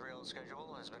 today's rail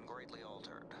schedule has been greatly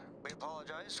altered. We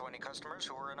apologize to any customers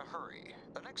who were in a hurry.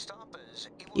 The next stop is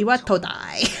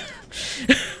Iwatodai.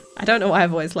 I don't know why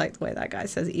I've always liked the way that guy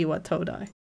says Iwatodai.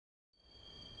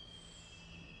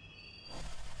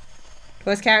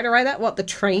 What's character write that? What, the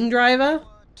train driver?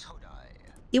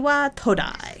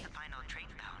 Iwatodai.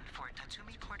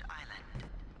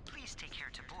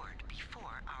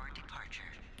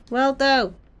 Well,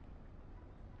 though.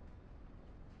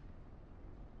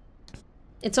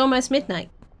 It's almost midnight.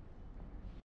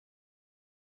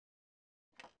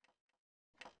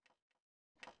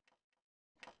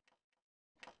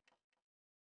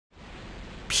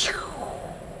 Pew.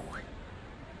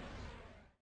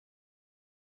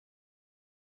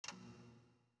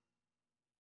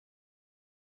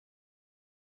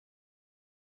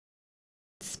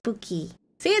 Spooky.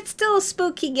 See, it's still a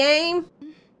spooky game.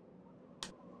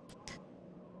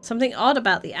 Something odd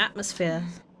about the atmosphere.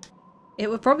 It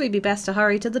would probably be best to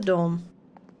hurry to the dorm.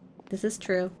 This is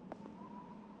true.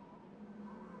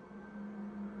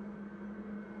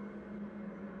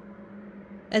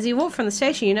 As you walk from the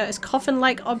station, you notice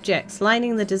coffin-like objects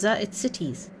lining the deserted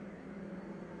cities.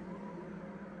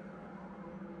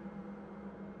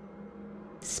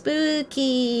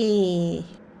 Spooky.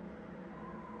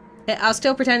 I'll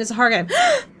still pretend it's a horror game.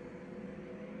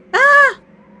 Ah!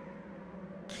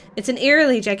 It's an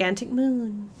eerily gigantic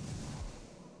moon.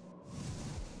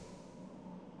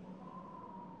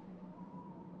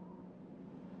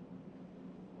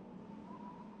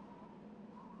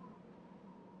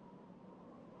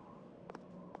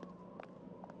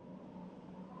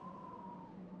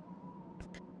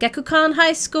 Gekukan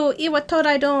High School,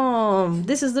 Iwatodai Dorm.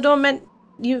 This is the dorm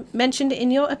you mentioned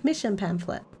in your admission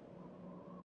pamphlet.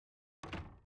 I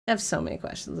have so many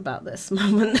questions about this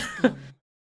moment.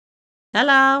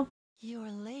 Hello.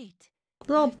 You're late.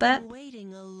 A little bit. Been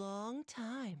waiting a long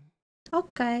time.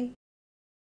 Okay.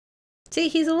 See,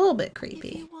 he's a little bit If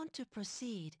creepy. you want to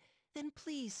proceed, then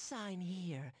please sign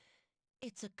here.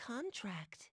 It's a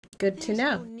contract. Good to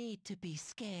know. There's no need to be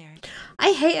scared.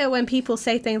 I hate it when people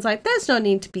say things like, there's no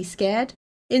need to be scared,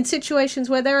 in situations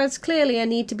where there is clearly a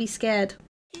need to be scared.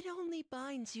 It only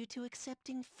binds you to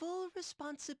accepting full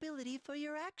responsibility for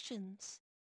your actions.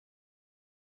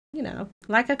 You know,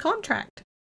 like a contract.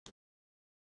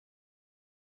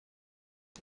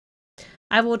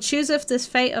 I will choose of this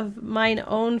fate of mine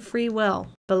own free will.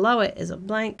 Below it is a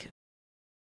blank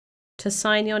to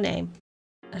sign your name.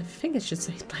 I think it should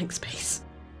say blank space.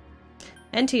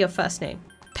 Enter your first name.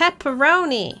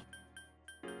 Pepperoni.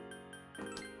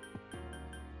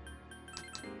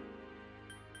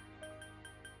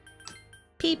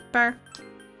 Peeper.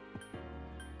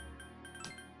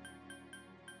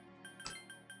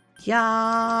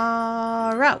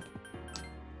 Yarrow.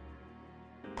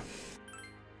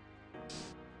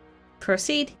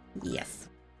 Proceed? Yes.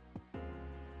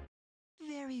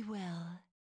 Very well.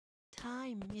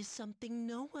 Time is something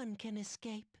no one can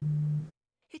escape.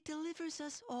 It delivers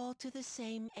us all to the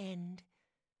same end.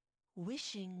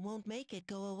 Wishing won't make it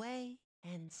go away,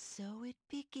 and so it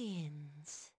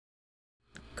begins.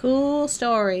 Cool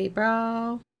story,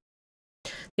 bro.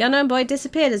 The unknown boy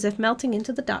disappeared as if melting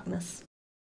into the darkness.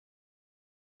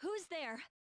 Who's there?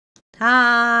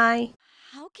 Hi.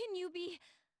 How can you be?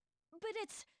 But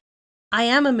it's... I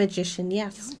am a magician,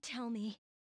 yes. Don't tell me.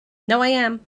 No, I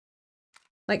am.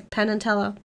 Like Penn and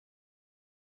Teller.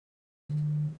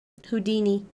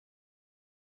 Houdini.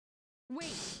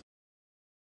 Wait.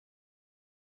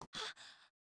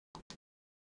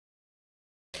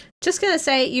 Just gonna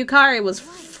say, Yukari was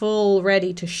full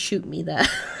ready to shoot me there.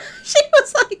 She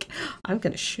was like, I'm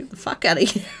gonna shoot the fuck out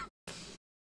of you.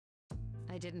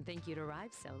 I didn't think you'd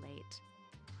arrive so late.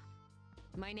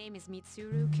 My name is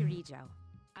Mitsuru Kirijo.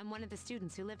 I'm one of the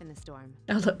students who live in this dorm.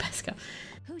 Oh, look, best girl.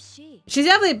 Who's she? She's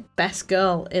definitely best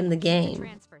girl in the A game.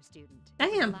 transfer student. I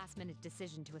It was a am. last-minute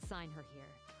decision to assign her here.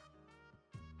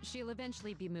 She'll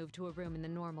eventually be moved to a room in the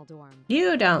normal dorm.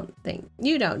 You don't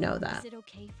know Is that. it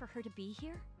okay for her to be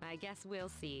here? I guess we'll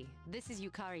see. This is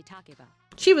Yukari Takeba.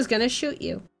 She was gonna shoot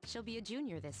you. She'll be a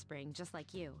junior this spring, just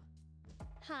like you.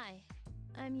 Hi,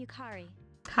 I'm Yukari.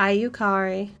 Hi,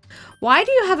 Yukari. Why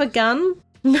do you have a gun?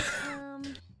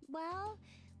 Well,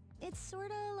 it's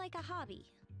sorta like a hobby.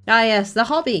 Ah, yes, the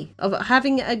hobby of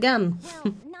having a gun.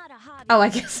 Well, not a hobby. Oh, I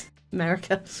guess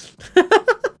America.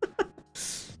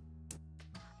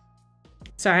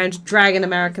 Sorry, I'm just dragging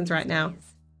Americans right now.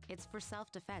 It's for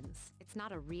self-defense. It's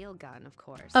not a real gun, of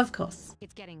course. Of course.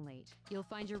 It's getting late. You'll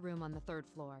find your room on the 3rd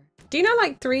floor. Do you know,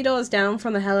 like 3 doors down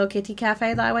from the Hello Kitty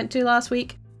cafe that I went to last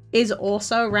week? is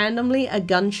also randomly a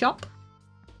gun shop.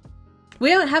 We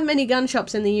don't have many gun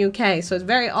shops in the UK, so it's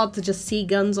very odd to just see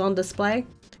guns on display.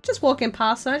 Just walking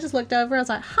past, and I just looked over, I was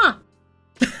like, huh.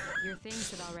 Your things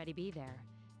should already be there.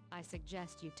 I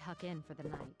suggest you tuck in for the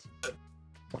night.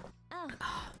 Oh,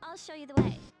 I'll show you the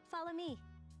way. Follow me.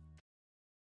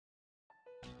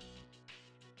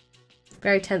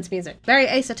 Very tense music. Very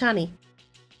Ace Attorney.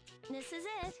 This is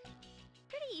it.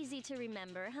 Pretty easy to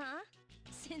remember, huh?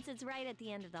 Since it's right at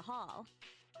the end of the hall.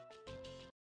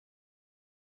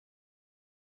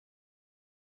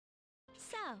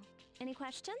 So, any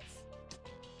questions?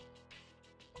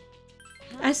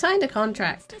 I signed a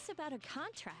contract. What's this about a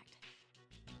contract?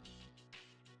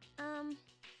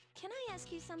 Can I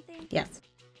ask you something? Yes.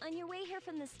 On your way here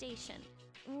from the station,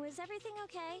 was everything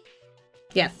okay?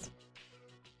 Yes.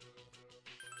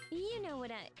 You know what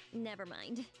never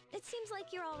mind. It seems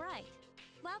like you're alright.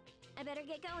 Well, I better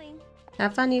get going.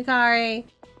 Have fun, Yukari.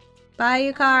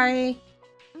 Bye, Yukari.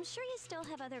 I'm sure you still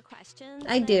have other questions.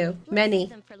 I do. Let's Many. save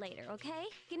them for later, okay?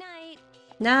 Good night.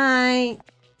 Night.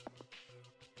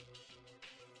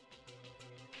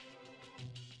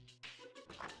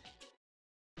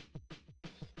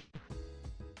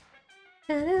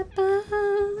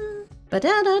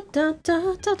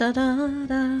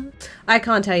 I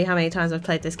can't tell you how many times I've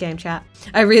played this game, chat.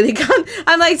 I really can't.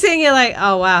 I'm like sitting here like,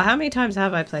 oh wow, how many times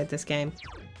have I played this game?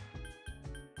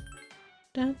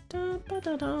 Let's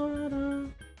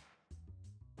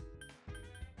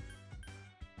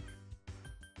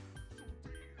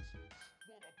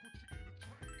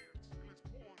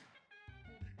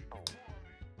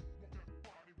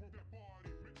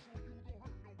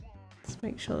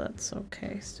make sure that's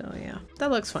okay still, yeah.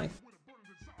 That looks fine.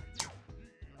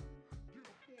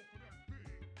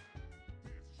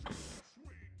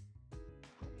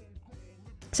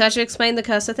 So I should explain the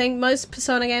cursor thing. Most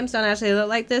Persona games don't actually look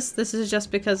like this. This is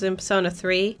just because in Persona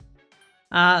 3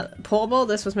 Portable,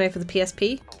 this was made for the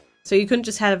PSP. So you couldn't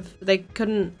just have, they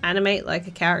couldn't animate like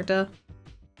a character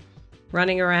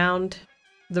running around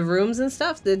the rooms and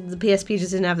stuff. The PSP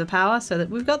just didn't have the power, so that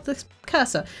we've got this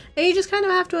cursor. And you just kind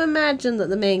of have to imagine that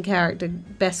the main character,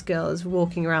 Best Girl, is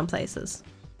walking around places.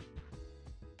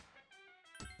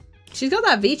 She's got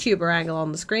that VTuber angle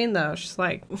on the screen though. She's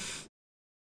like...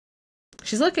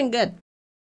 she's looking good.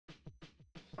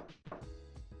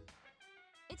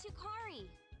 It's Yukari.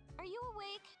 Are you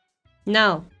awake?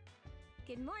 No.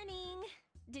 Good morning.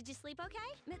 Did you sleep okay?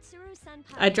 Mitsuru-san.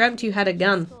 I dreamt you had a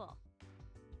gun.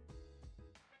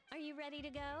 Are you ready to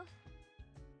go?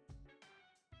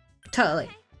 Totally.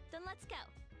 Okay, then let's go.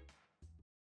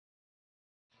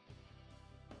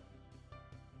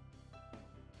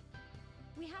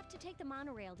 We have to take the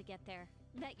monorail to get there.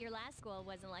 Bet your last school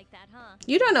wasn't like that, huh?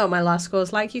 You don't know what my last school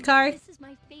is like, Yukari. This is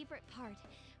my favorite part,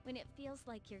 when it feels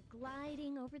like you're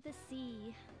gliding over the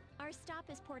sea. Our stop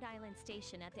is Port Island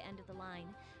Station at the end of the line.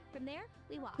 From there,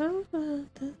 we walk. Have you ever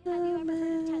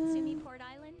heard of Tatsumi Port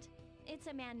Island? It's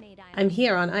a man-made island. I'm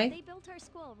here, aren't I? They built our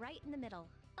school right in the middle.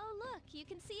 Oh look, you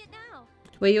can see it now.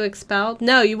 Were you expelled?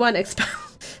 No, you weren't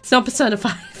expelled. It's not Persona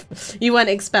 5. You weren't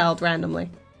expelled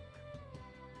randomly.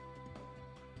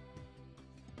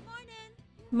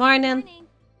 Morning. Morning.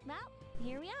 Well,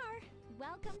 here we are.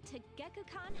 Welcome to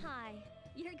Gekukan High.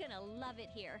 You're gonna love it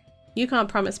here. You can't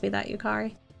promise me that,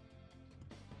 Yukari.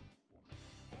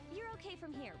 You're okay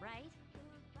from here, right?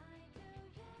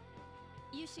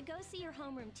 You should go see your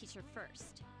homeroom teacher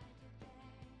first.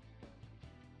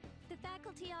 The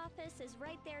faculty office is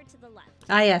right there to the left.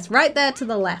 Ah yes, right there to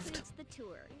the left. It's the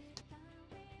tour.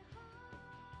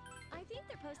 I think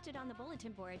they're posted on the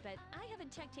bulletin board, but I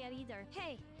haven't checked yet either.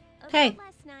 Hey. Hey. About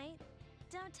last night.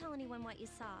 Don't tell anyone what you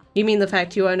saw. You mean the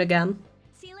fact you own a gun?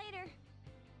 See you later.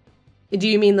 Do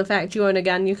you mean the fact you own a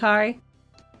gun, Yukari?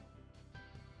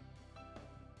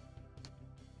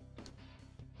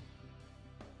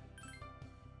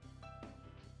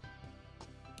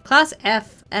 Class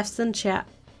F. F's in chat.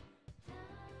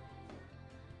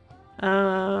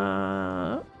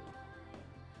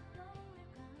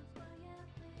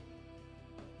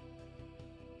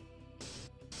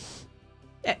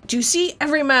 Do you see?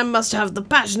 Every man must have the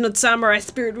passionate samurai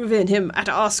spirit within him. At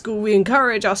our school, we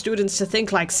encourage our students to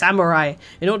think like samurai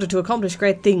in order to accomplish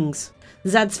great things.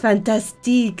 That's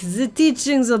fantastic. The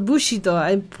teachings of Bushido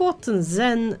are important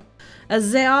then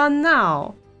as they are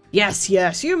now. Yes,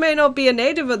 yes, you may not be a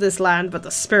native of this land, but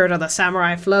the spirit of the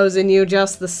samurai flows in you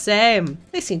just the same.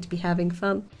 They seem to be having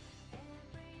fun.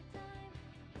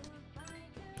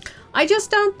 I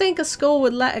just don't think a school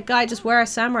would let a guy just wear a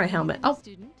samurai helmet. Oh,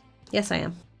 yes I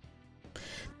am.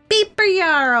 Beeper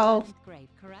Yarrow! Great,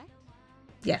 correct?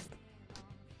 Yes.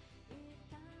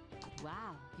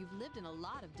 Wow, You've lived in a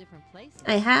lot of different places.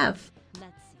 I have.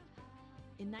 Let's see.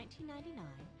 In 1999,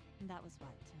 that was what,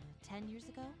 10 years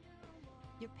ago?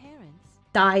 Your parents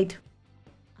Died.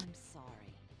 I'm sorry.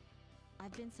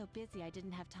 I've been so busy I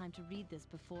didn't have time to read this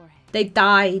beforehand. They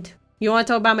died. You want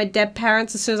to talk about my dead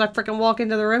parents as soon as I freaking walk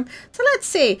into the room? So let's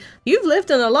see. You've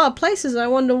lived in a lot of places. I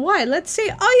wonder why. Let's see.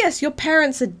 Oh yes, your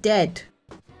parents are dead.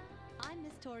 I'm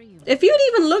Miss Tori. If you'd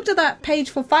even looked at that page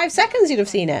for 5 seconds, you'd have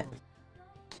seen it.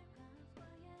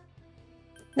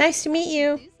 Nice to meet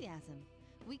you. Enthusiasm.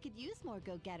 We could use more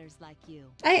go-getters like you.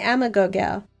 I am a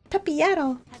go-girl. Peppy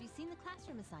Yarrow. Have you seen the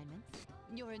classroom assignments?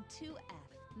 You're in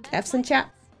 2F. F's in chat.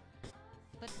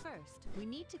 But first, we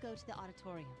need to go to the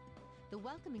auditorium. The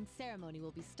welcoming ceremony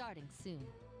will be starting soon.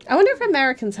 I wonder if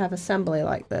Americans have assembly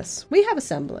like this. We have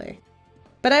assembly.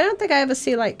 But I don't think I ever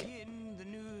see, like,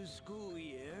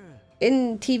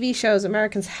 in TV shows,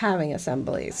 Americans having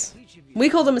assemblies. We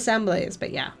call them assemblies,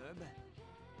 but yeah.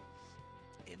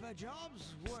 If a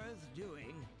job's worth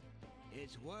doing,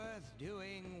 it's worth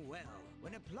doing well.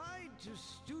 When applied to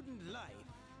student life,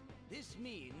 this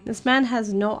means... This man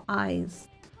has no eyes.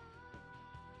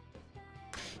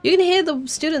 You can hear the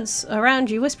students around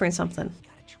you whispering something.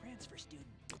 Got a transfer student.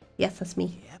 Yes, that's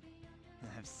me. Yep,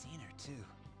 I've seen her too.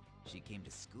 She came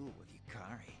to school with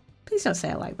Yukari. Please don't say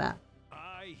it like that.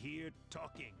 I hear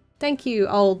talking. Thank you,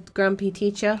 old grumpy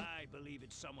teacher. I believe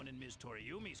it's someone in Ms.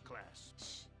 Toriyumi's class.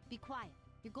 Shh, be quiet.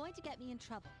 You're going to get me in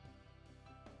trouble.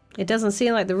 It doesn't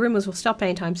seem like the rumors will stop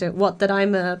anytime soon. What, that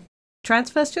I'm a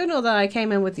transfer student or that I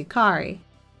came in with Yukari?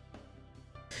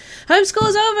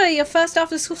 Homeschool's over! Your first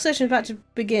after school session is about to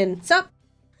begin. Sup?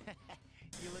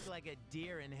 You look like a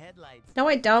deer in headlights. No,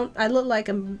 I don't. I look like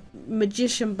a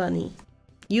magician bunny.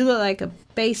 You look like a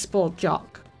baseball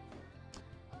jock.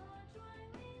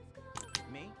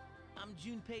 Me? I'm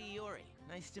Junpei Iori.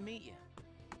 Nice to meet you.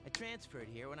 I transferred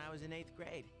here when I was in 8th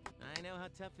grade. I know how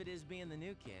tough it is being the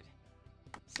new kid.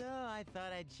 So I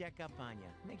thought I'd check up on you.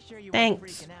 Make sure you weren't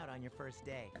Thanks. freaking out on your first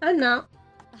day. I'm not.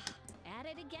 At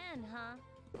it again, huh?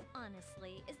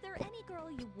 Honestly, is there any girl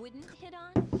you wouldn't hit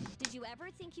on? Did you ever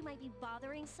think you might be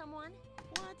bothering someone?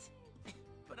 What?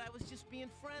 But I was just being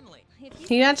friendly.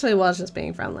 He actually was just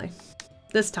being friendly.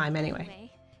 This time, anyway.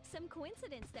 Some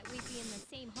coincidence that we'd be in the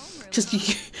same homeroom. Just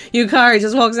Yukari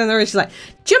just walks in the room. She's like,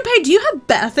 Junpei, do you have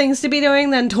better things to be doing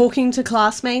than talking to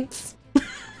classmates?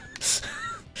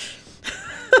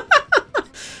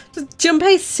 Just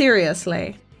Junpei,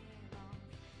 seriously.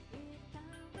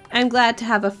 I'm glad to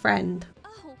have a friend.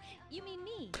 Oh, you mean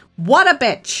me? What a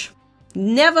bitch.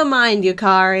 Never mind,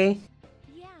 Yukari.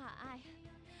 Yeah,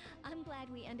 I'm glad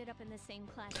we ended up in the same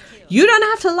class too. You don't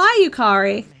have to lie,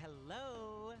 Yukari.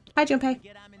 Hello. Hi, Junpei.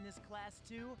 Get I'm in this class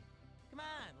too. Come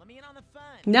on, let me in on the fun.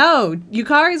 No,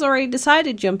 Yukari's already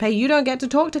decided, Junpei. You don't get to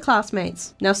talk to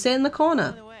classmates. Now sit in the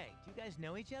corner. By the way, do you guys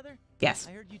know each other? Yes.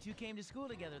 I heard you two came to school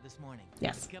together this morning.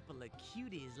 Yes. A couple of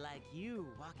cuties like you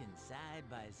walking side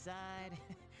by side.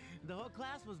 The whole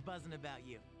class was buzzing about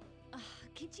you.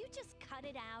 Could you just cut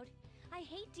it out? I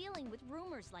hate dealing with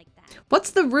rumors like that. What's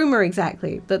the rumor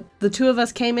exactly? That the two of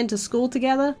us came into school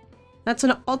together? That's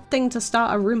an odd thing to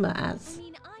start a rumor as. I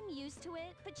mean, I'm used to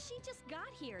it, but she just got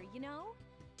here, you know?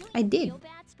 Don't I you did. feel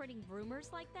bad spreading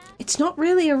rumors like that? It's not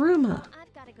really a rumor.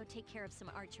 I've got to go take care of some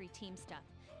archery team stuff.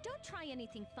 Don't try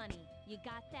anything funny. You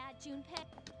got that, Junpei?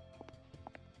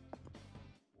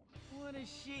 What is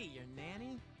she, your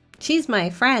nanny? She's my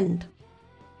friend.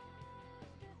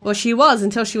 Well, she was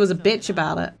until she was a bitch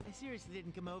about it. I seriously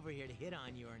didn't come over here to hit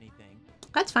on you or anything.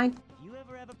 That's fine. If you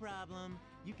ever have a problem,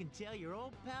 you can tell your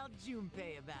old pal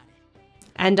Junpei about it.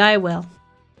 And I will.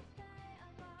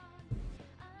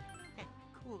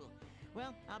 Cool.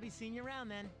 Well, I'll be seeing you around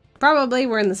then. Probably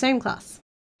we're in the same class.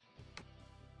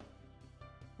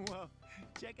 Whoa,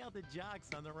 check out the jocks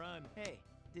on the run. Hey,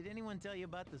 did anyone tell you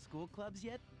about the school clubs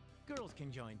yet? Girls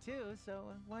can join too, so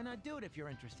why not do it if you're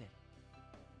interested?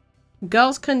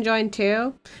 Girls can join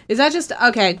too? Is that just...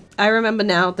 Okay, I remember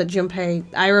now that Junpei...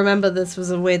 I remember this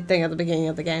was a weird thing at the beginning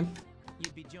of the game.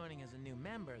 You'd be joining as a new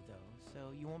member though, so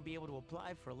you won't be able to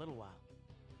apply for a little while.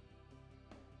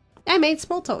 I made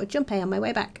small talk with Junpei on my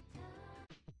way back.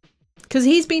 Because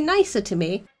he's been nicer to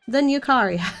me than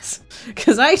Yukari has.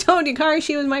 Because I told Yukari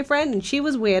she was my friend and she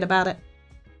was weird about it.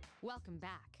 Welcome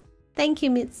back. Thank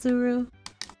you, Mitsuru.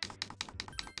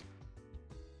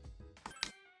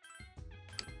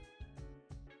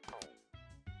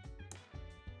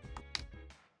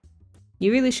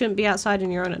 You really shouldn't be outside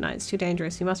on your own at night. It's too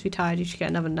dangerous. You must be tired. You should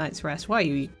get another night's rest. Why are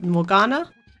you,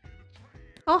 Morgana?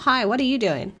 Oh, hi. What are you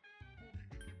doing?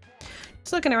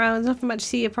 Just looking around. There's nothing much to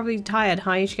see. You're probably tired,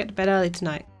 huh? You should get to bed early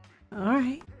tonight.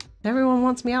 Alright. Everyone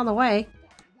wants me out of the way.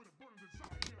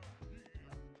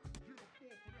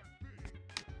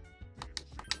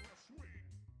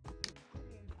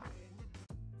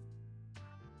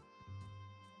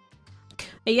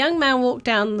 A young man walked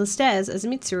down the stairs as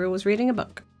Mitsuru was reading a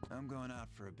book. I'm going out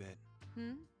for a bit.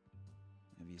 Hmm?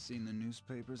 Have you seen the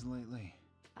newspapers lately?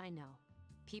 I know.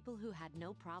 People who had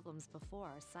no problems before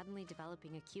are suddenly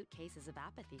developing acute cases of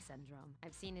apathy syndrome.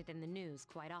 I've seen it in the news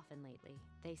quite often lately.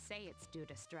 They say it's due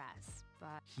to stress,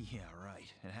 but... Yeah,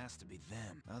 right. It has to be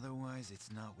them. Otherwise,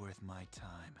 it's not worth my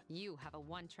time. You have a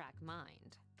one-track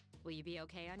mind. Will you be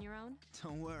okay on your own?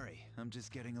 Don't worry. I'm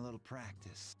just getting a little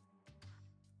practice.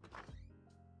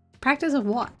 Practice of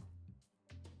what?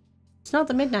 It's not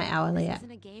the midnight hour This yet.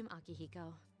 isn't a game,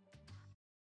 Akihiko.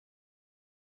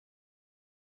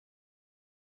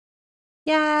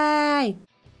 Yay!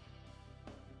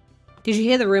 Did you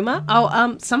hear the rumor?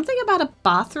 Oh, something about a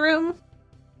bathroom?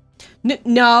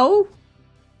 No!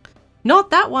 Not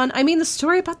that one. I mean the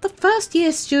story about the first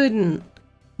year student.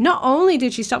 Not only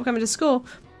did she stop coming to school,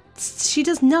 she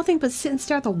does nothing but sit and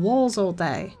stare at the walls all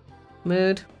day.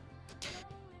 Mood.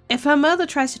 If her mother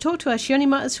tries to talk to her, she only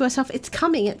mutters to herself, "It's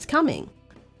coming, it's coming."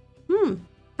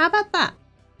 How about that?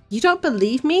 You don't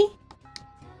believe me?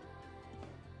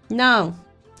 No.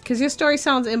 Because your story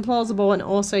sounds implausible and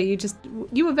also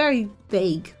you were very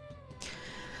vague.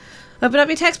 Open up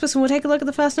your textbooks and we'll take a look at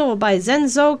the first novel by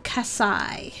Zenzo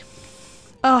Kasai.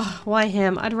 Oh, why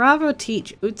him? I'd rather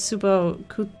teach Utsubo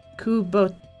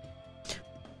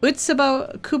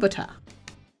Kubota.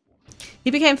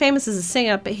 He became famous as a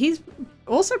singer, but he's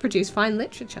also produced fine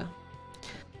literature.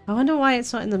 I wonder why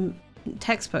it's not in the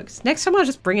textbooks. Next time I'll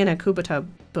just bring in a Kubota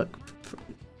book.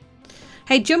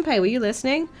 Hey Junpei, were you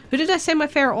listening? Who did I say my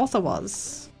favorite author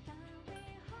was?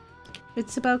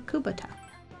 It's about Kubota.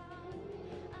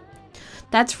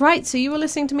 That's right, so you were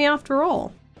listening to me after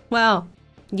all. Well,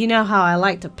 you know how I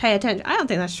like to pay attention. I don't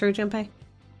think that's true, Junpei.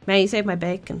 Man, you saved my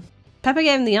bacon. Pepper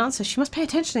gave him the answer. She must pay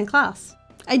attention in class.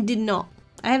 I did not.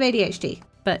 I have ADHD,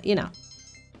 but you know.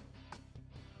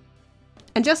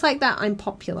 And just like that, I'm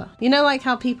popular. You know, like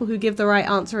how people who give the right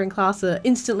answer in class are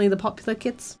instantly the popular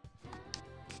kids?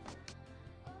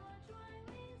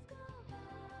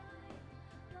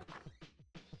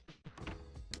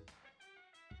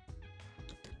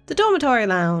 The dormitory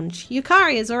lounge.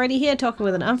 Yukari is already here talking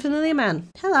with an unfamiliar man.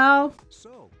 Hello.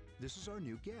 So, this is our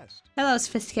new guest. Hello,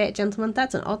 sophisticated gentleman.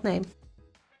 That's an odd name.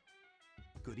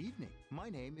 Good evening. My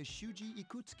name is Shuji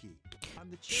Ikutsuki. I'm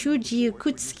the Shuji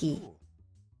Ikutsuki.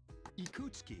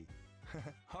 Ikutsuki.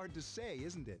 Hard to say,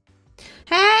 isn't it?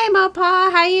 Hey,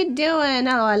 Mopa. How you doing?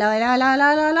 Hello, hello, hello, hello,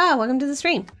 hello, hello. Welcome to the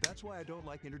stream. That's why I don't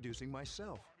like introducing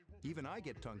myself. Even I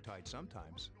get tongue-tied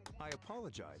sometimes. I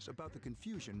apologize about the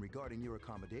confusion regarding your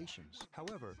accommodations.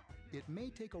 However, it may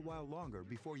take a while longer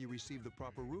before you receive the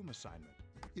proper room assignment.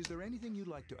 Is there anything you'd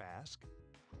like to ask?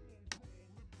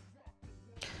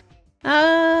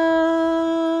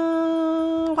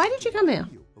 Why did you come here?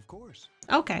 Of course.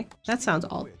 Okay, that sounds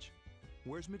odd.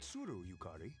 Where's Mitsuru,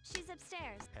 Yukari? She's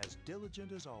upstairs. As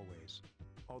diligent as always.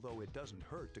 Although it doesn't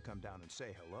hurt to come down and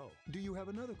say hello. Do you have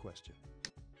another question?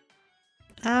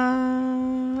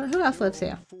 Who else lives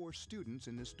here? 4 students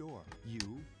in this dorm.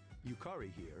 You, Yukari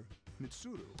here,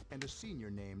 Mitsuru, and a senior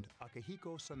named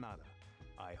Akihiko Sanada.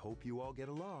 I hope you all get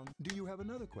along. Do you have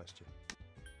another question?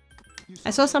 I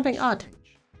saw something odd.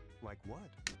 Like what?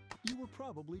 You were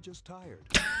probably just tired.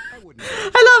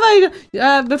 I love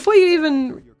how before you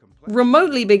even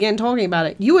remotely begin talking about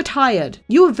it, you were tired.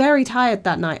 You were very tired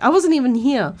that night. I wasn't even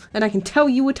here, and I can tell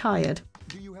you were tired.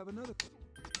 Do you have another?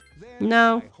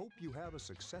 No. I hope you have a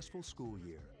successful school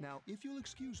year. Now, if you'll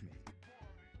excuse me,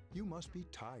 you must be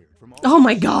tired from all. Oh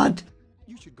my God.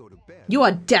 You should go to bed. You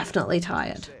are definitely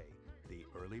tired. The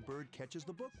early bird catches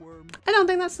the bookworm. I don't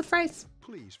think that's the phrase.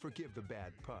 Please forgive the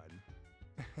bad pun.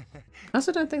 I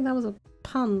also don't think that was a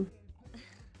pun.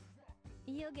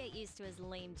 You'll get used to his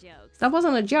lame jokes. That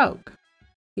wasn't a joke.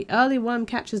 The early worm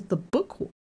catches the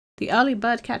bookworm. The early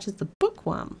bird catches the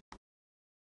bookworm.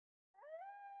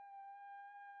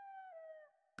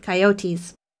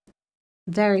 Coyotes.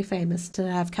 Very famous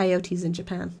to have coyotes in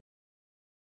Japan.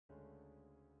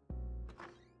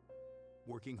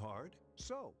 Working hard?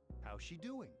 So, how's she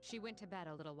doing? She went to bed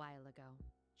a little while ago.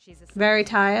 She's a Very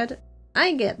tired.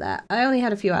 I get that. I only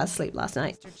had a few hours sleep last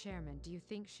night. Mr. Chairman, do you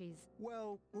think she's...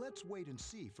 Well, let's wait and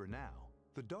see for now.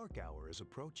 The dark hour is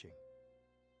approaching.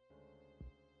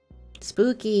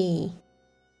 Spooky.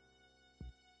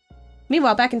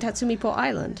 Meanwhile, back in Tatsumi Port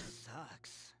Island.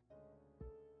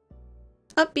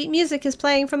 Upbeat music is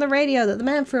playing from the radio that the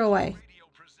man threw away. This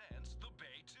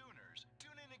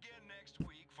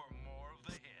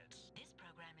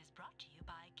program is brought to you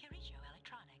by Kirin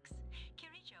Electronics.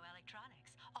 Kirin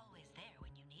Electronics, always there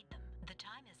when you need them. The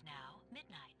time is now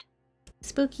midnight.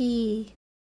 Spooky.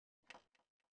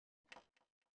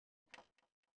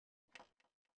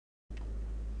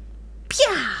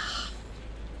 Pia!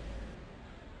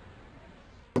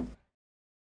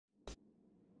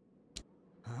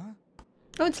 Huh?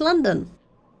 Oh, it's London.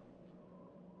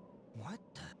 What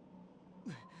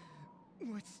the?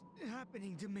 What's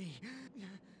happening to me?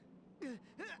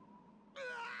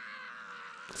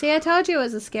 See, I told you it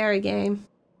was a scary game.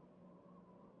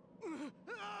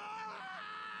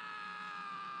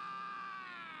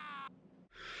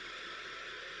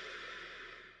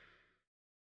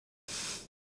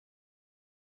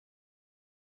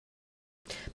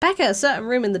 Back at a certain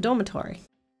room in the dormitory.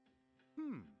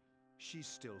 She's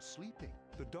still sleeping.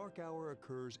 The dark hour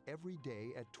occurs every day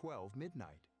at 12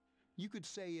 midnight. You could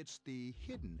say it's the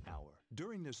hidden hour.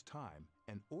 During this time,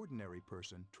 an ordinary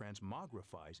person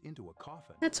transmogrifies into a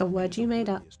coffin. That's a word you made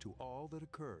up. To all that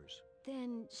occurs.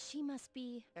 Then she must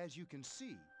be... As you can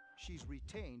see, she's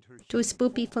retained her... Too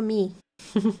spoopy for me.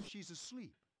 She's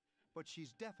asleep, but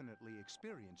she's definitely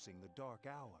experiencing the dark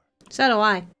hour. So do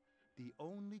I. The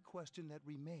only question that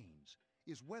remains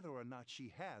is whether or not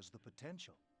she has the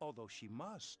potential. Although she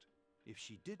must. If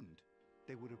she didn't,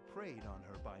 they would have preyed on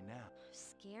her by now.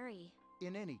 Scary.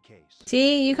 In any case...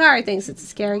 See, Yukari thinks it's a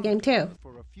scary game too.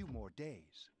 For a few more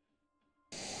days.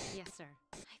 Yes, sir.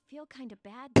 I feel kind of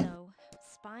bad, though,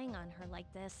 spying on her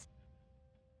like this.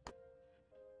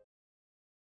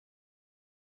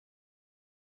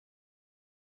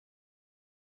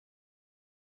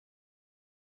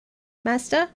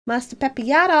 Master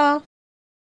Pepiata.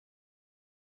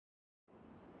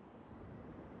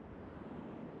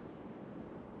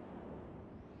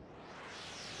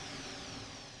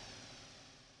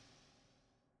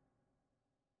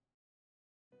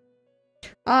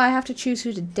 Oh, I have to choose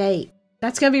who to date.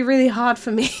 That's gonna be really hard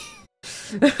for me.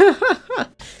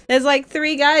 There's like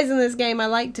 3 guys in this game I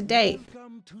like to date.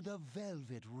 Welcome to the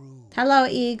Velvet Room. Hello,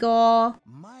 Igor.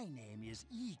 My name is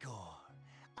Igor.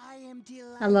 I am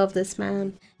delighted I love this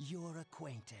man. your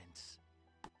acquaintance.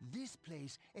 This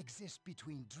place exists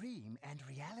between dream and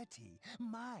reality,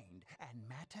 mind and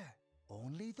matter.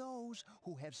 Only those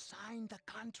who have signed the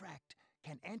contract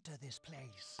can enter this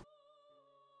place.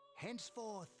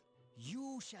 Henceforth,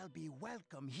 you shall be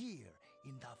welcome here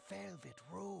in the Velvet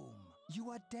Room.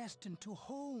 You are destined to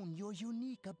hone your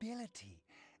unique ability,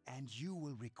 and you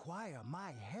will require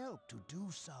my help to do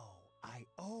so. I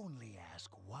only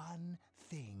ask one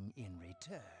thing in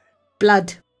return.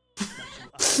 Blood.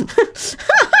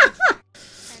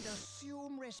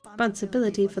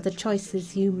 Responsibility for the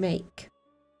choices you make.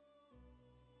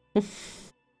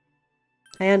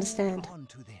 I understand.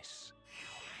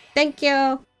 Thank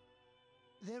you.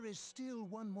 There is still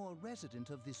one more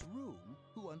resident of this room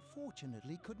who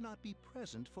unfortunately could not be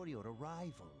present for your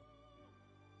arrival.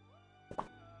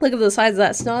 Look at the size of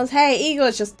that snaz. Hey,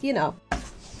 Igor's just, you know.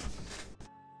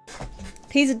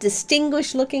 He's a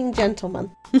distinguished looking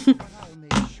gentleman. I'll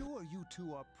make sure you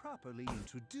two are properly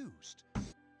introduced.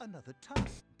 Another time,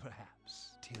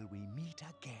 perhaps, till we meet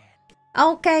again.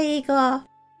 Okay, Igor.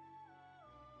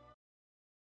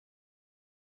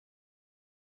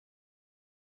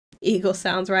 Igor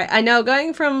sounds right. I know,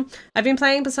 I've been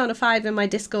playing Persona 5 in my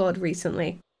Discord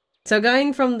recently. So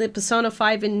going from the Persona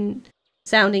 5 in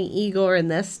sounding Igor in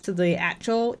this to the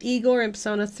actual Igor in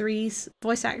Persona 3's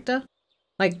voice actor,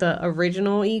 like the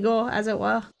original Igor, as it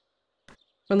were,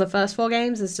 from the first 4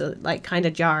 games, is like kind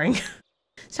of jarring.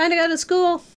 It's time to go to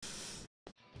school.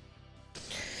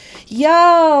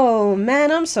 Yo,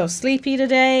 man, I'm so sleepy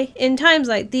today. In times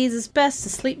like these, it's best to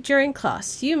sleep during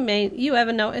class. You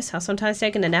ever notice how sometimes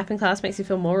taking a nap in class makes you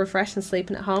feel more refreshed than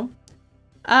sleeping at home?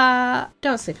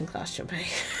 Don't sleep in class, Junpei.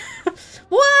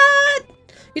 What?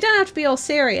 You don't have to be all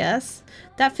serious.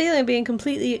 That feeling of being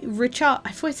completely recharged.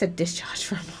 I thought I said discharged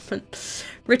for a moment.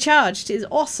 Recharged is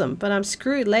awesome, but I'm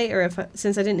screwed later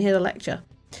since I didn't hear the lecture.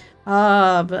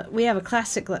 But we have a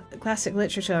classic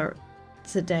literature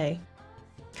today.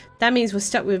 That means we're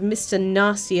stuck with Mr.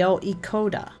 Nasty old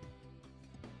Ikoda.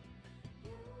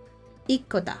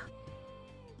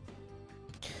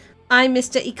 I'm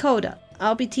Mr. Ikoda.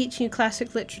 I'll be teaching you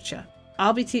classic literature.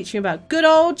 I'll be teaching you about good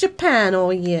old Japan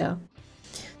all year.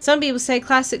 Some people say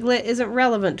classic lit isn't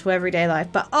relevant to everyday life,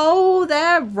 but oh,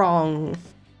 they're wrong.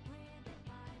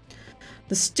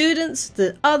 The students,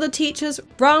 the other teachers,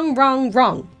 wrong, wrong,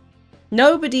 wrong.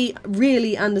 Nobody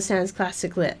really understands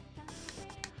classic lit.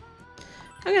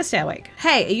 I'm gonna stay awake.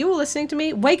 Hey, are you all listening to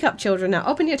me? Wake up, children, now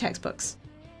open your textbooks.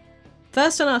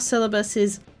 First on our syllabus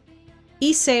is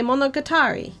Issei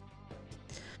Monogatari,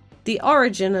 the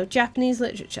origin of Japanese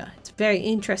literature. It's a very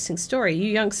interesting story.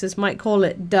 You youngsters might call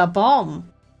it da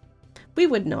bomb. We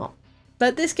would not.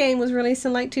 But this game was released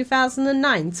in like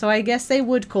 2009, so I guess they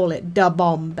would call it da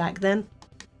bomb back then.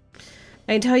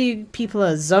 I can tell you people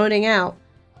are zoning out.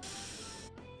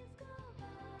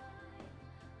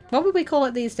 What would we call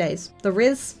it these days? The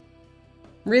Riz?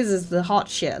 Riz is the hot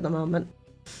shit at the moment.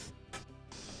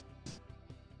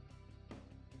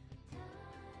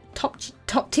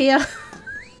 Top tier?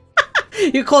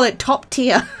 You call it top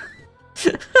tier.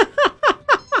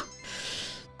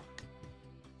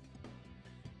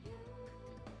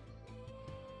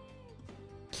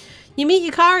 You meet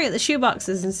Yukari at the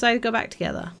shoeboxes and decide to go back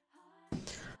together.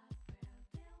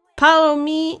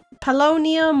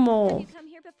 Palonia Mall. Have you come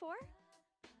here before?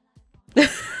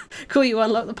 Cool, you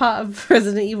unlock the part of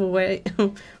Resident Evil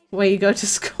where you go to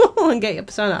school and get your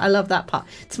persona. I love that part.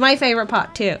 It's my favorite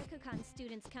part too. Bakugan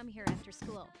students come here after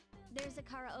school. There's a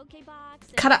karaoke box.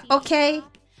 Karaoke.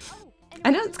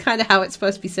 I know it's kind of how it's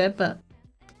supposed to be said, but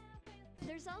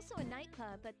There's also a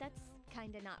nightclub, but that's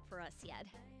kind of not for us yet.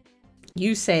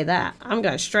 you say that. I'm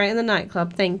going straight in the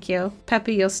nightclub, thank you.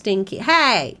 Pepper, you're stinky.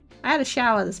 Hey! I had a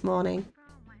shower this morning.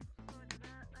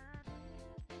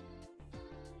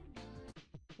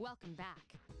 Welcome back.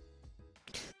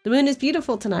 The moon is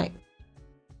beautiful tonight.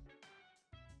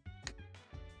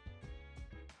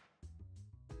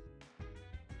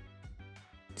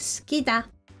 Skida.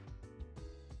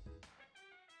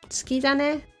 Skida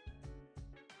ne?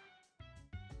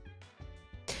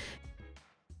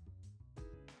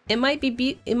 It might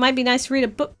be nice to read a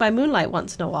book by moonlight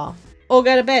once in a while. Or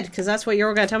go to bed, because that's what you're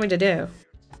all going to tell me to do.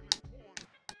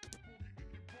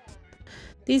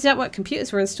 These network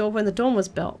computers were installed when the dorm was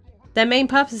built. Their main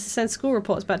purpose is to send school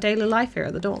reports about daily life here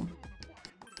at the dorm.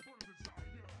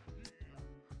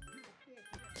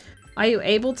 Are you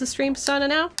able to stream Persona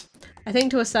now? I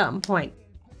think to a certain point.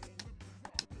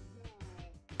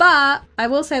 But I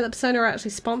will say that Persona are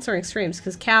actually sponsoring streams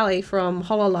because Callie from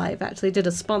HoloLive actually did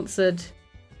a sponsored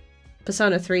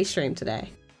Persona 3 stream today.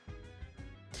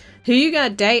 Who are you gonna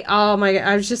date? Oh my god,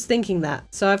 I was just thinking that.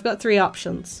 So I've got 3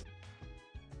 options.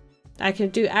 I can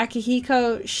do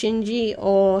Akihiko, Shinji,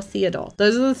 or Theodore.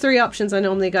 Those are the 3 options I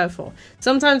normally go for.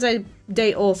 Sometimes I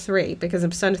date all 3 because in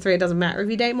Persona 3 it doesn't matter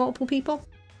if you date multiple people.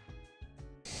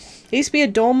 There used to be a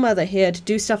dorm mother here to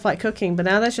do stuff like cooking, but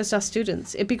now there's just us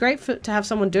students. It'd be great to have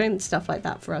someone doing stuff like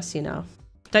that for us, you know.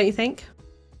 Don't you think?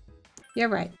 You're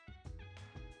right.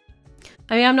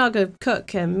 I mean, I'm not a good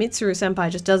cook, and Mitsuru-senpai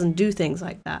just doesn't do things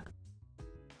like that.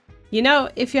 You know,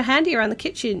 if you're handy around the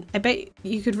kitchen, I bet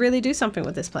you could really do something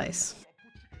with this place.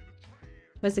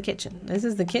 Where's the kitchen? This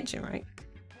is the kitchen, right?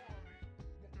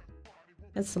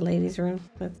 That's the ladies' room.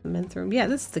 That's the men's room. Yeah,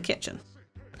 this is the kitchen.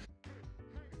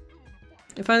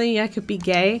 If only I could be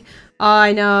gay. Oh,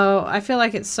 I know. I feel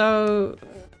like it's so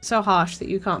harsh that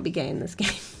you can't be gay in this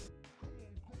game.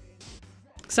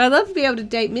 So I'd love to be able to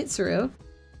date Mitsuru.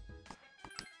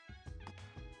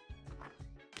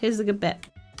 Here's the good bit.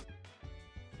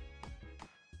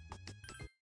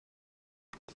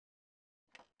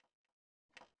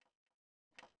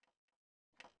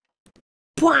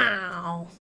 Wow.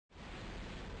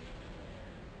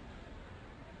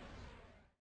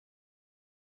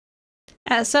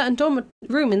 At a certain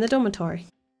room in the dormitory.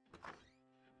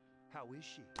 How is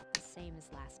she? Same as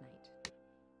last night.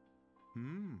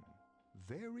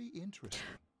 Very interesting.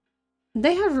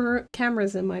 They have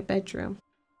cameras in my bedroom.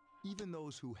 Even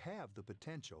those who have the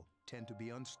potential tend to be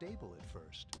unstable at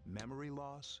first. Memory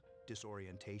loss,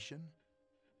 disorientation.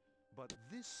 But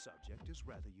this subject is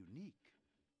rather unique.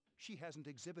 She hasn't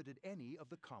exhibited any of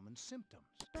the common symptoms.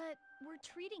 But we're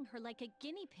treating her like a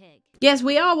guinea pig. Yes,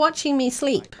 we are watching me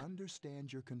sleep. I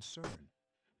understand your concern,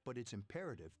 but it's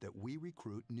imperative that we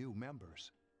recruit new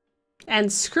members.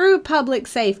 And screw public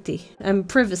safety and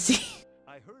privacy.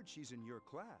 I heard she's in your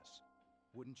class.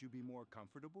 Wouldn't you be more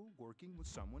comfortable working with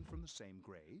someone from the same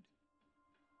grade?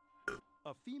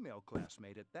 A female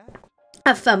classmate at that.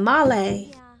 A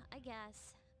famale. Yeah, I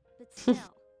guess. But still.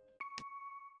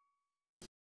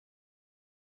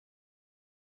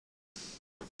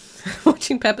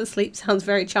 Watching Pepper sleep sounds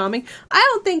very charming. I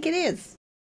don't think it is.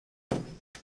 I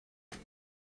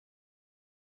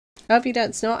hope you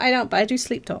don't snort. I don't, but I do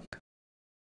sleep talk.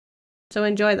 So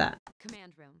enjoy that.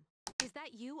 Command room. Is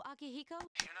that you, Akihiko?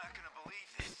 You're not gonna believe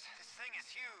this. This thing is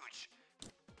huge.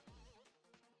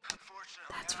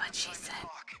 Unfortunately, that's what she said.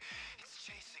 It's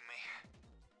chasing me.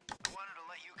 I wanted to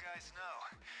let you guys know.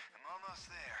 I'm almost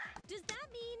there. Does that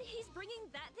mean he's bringing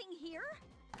that thing here?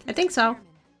 I think so.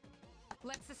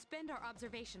 Let's suspend our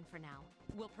observation for now.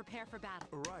 We'll prepare for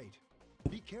battle. Right.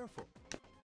 Be careful.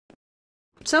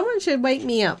 Someone should wake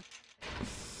me up.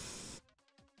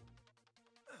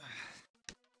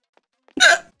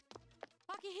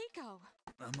 Akihiko!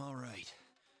 I'm all right.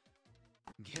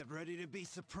 Get ready to be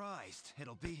surprised.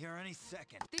 It'll be here any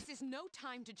second. This is no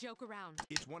time to joke around.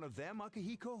 It's one of them,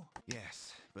 Akihiko?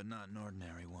 Yes, but not an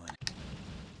ordinary one.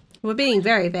 We're being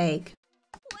very vague.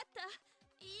 What the?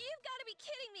 You've got to be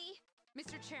kidding me.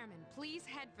 Mr. Chairman, please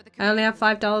head for the... I only have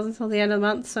 $5 until the end of the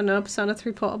month, so no Persona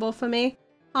 3 portable for me.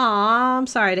 Aw, I'm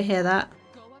sorry to hear that.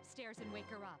 Go upstairs and wake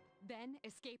her up. Then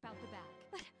escape out the back.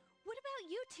 But what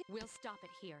about you two? We'll stop it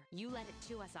here. You led it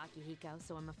to us, Akihiko,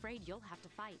 so I'm afraid you'll have to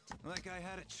fight. Like I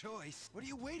had a choice. What are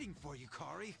you waiting for,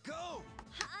 Yukari? Go!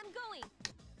 I'm going.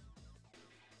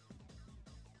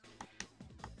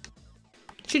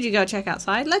 Should you go check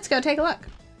outside? Let's go take a look.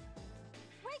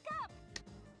 Wake up!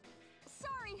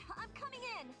 Sorry, I'm coming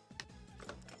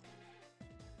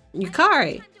in.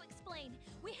 Yukari. Time to explain.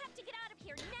 We have to get out of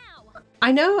here now.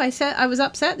 I know, I said I was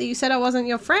upset that you said I wasn't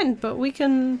your friend, but we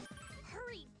can...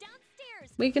 Hurry,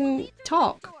 downstairs. We can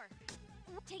talk.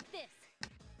 Take this.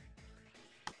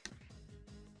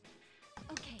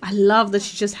 Okay. I love that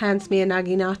she just hands me a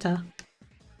Naginata.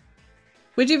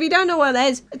 Which, if you don't know what that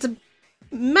is, it's a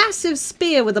massive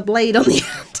spear with a blade on the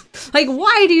end. Like,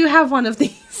 why do you have one of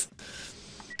these?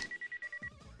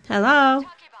 Hello?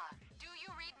 Do you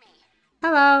read me?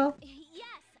 Hello?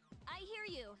 Yes, I hear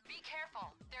you. Be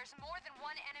careful. There's more than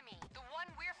one enemy. The one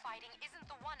we're fighting isn't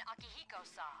the one Akihiko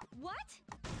saw. What?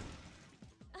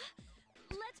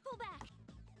 Let's pull back.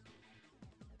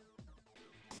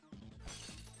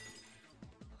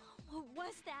 What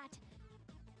was that?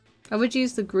 I would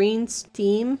use the green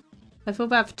steam. I feel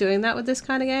bad for doing that with this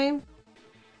kind of game.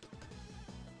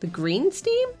 The green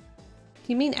steam? Do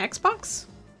you mean Xbox?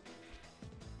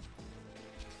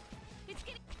 It's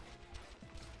getting...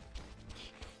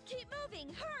 Keep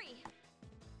moving, hurry!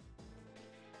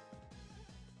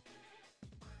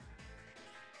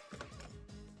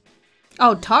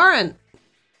 Oh, torrent!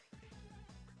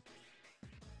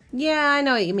 Yeah, I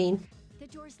know what you mean. The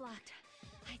door's locked.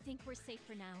 I think we're safe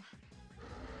for now.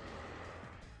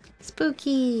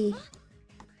 Spooky.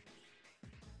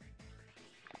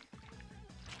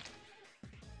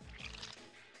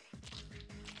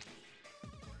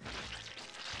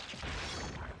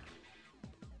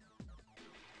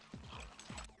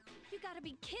 You gotta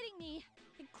be kidding me.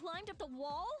 It climbed up the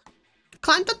wall?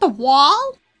 Climbed up the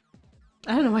wall?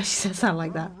 I don't know why she says that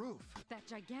like that. That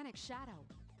gigantic shadow.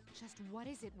 Just what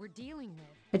is it we're dealing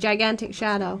with? A gigantic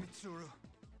shadow.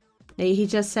 He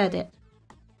just said it.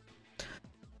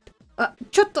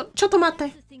 Chotto matte.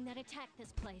 That's the thing that attacked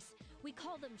this place. We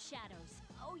call them shadows.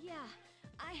 Oh yeah,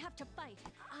 I have to fight.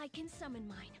 I can summon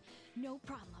mine. No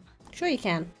problem. Sure you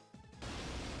can.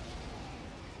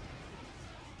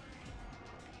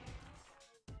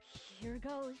 Here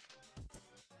goes.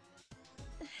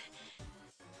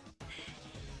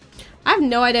 I have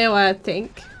no idea what I'd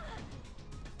think.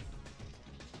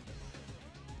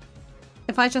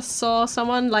 If I just saw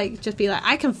someone, like, just be like,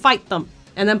 I can fight them.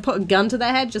 And then put a gun to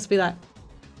their head, just be like,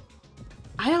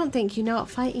 I don't think you know what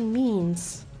fighting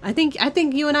means. I think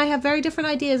you and I have very different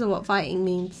ideas of what fighting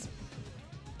means.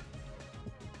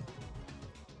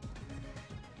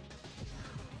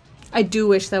 I do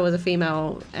wish there was a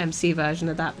female MC version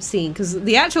of that scene, because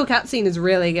the actual cutscene is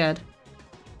really good.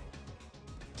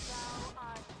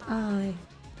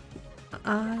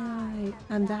 I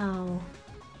am thou.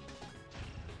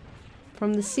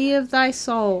 From the sea of thy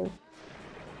soul.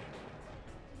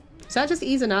 Is that just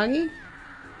Izanagi?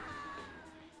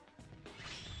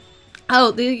 Oh,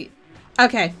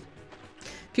 okay.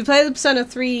 If you play the Persona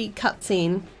 3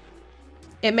 cutscene,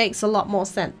 it makes a lot more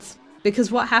sense.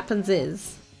 Because what happens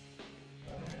is,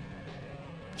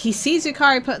 he sees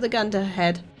Yukari put the gun to her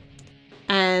head,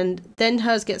 and then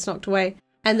hers gets knocked away,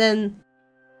 and then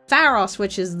Pharos,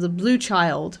 which is the blue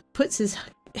child, puts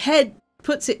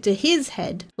it to his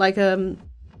head, like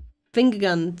finger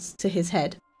guns to his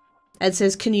head, and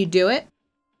says, "Can you do it?"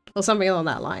 Or something along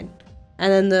that line.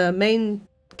 And then the main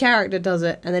character does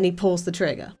it, and then he pulls the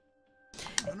trigger.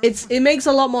 It makes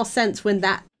a lot more sense when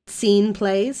that scene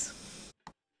plays.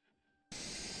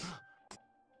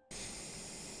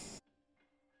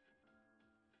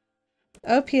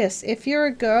 Orpheus, if you're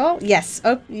a girl, yes,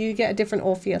 you get a different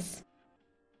Orpheus.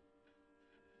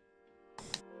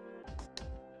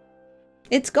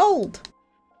 It's gold.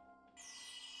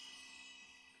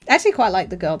 I actually quite like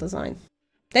the girl design.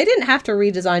 They didn't have to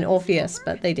redesign Orpheus,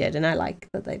 but they did, and I like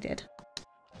that they did.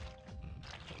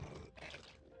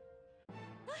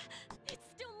 It's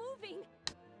still moving.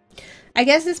 I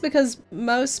guess it's because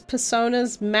most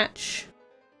personas match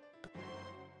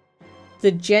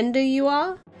the gender you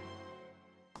are.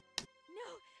 No,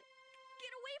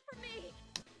 get away from me.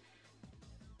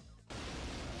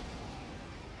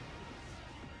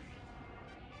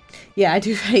 Yeah, I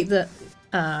do hate that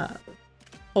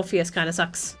Orpheus kind of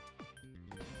sucks.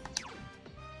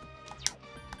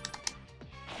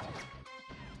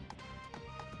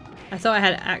 I thought I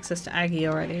had access to Aggie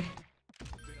already.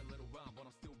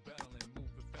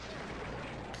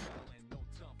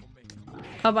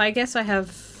 Oh, but I guess I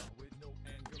have...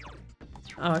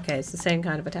 Oh, okay, it's the same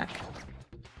kind of attack.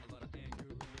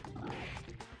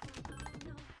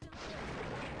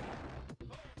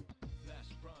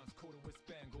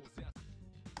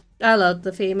 I love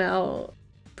the female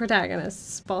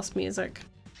protagonist's boss music.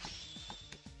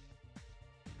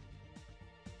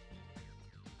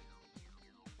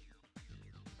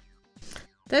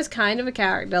 There's kind of a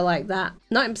character like that.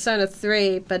 Not in Persona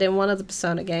 3, but in one of the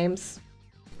Persona games.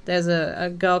 There's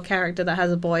a girl character that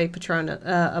has a boy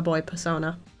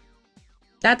persona.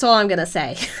 That's all I'm gonna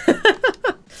say.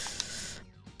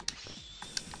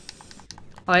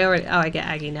 I get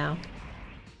Aggie now.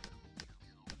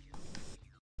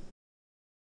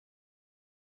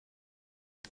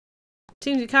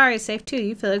 Team Yukari is safe too.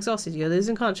 You feel exhausted. You're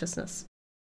losing consciousness.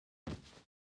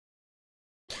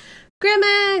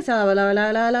 Grimax!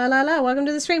 Welcome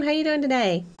to the stream. How you doing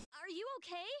today? Are you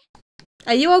okay?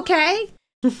 Are you okay?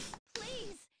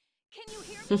 Please, can you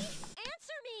hear me?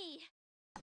 Answer me!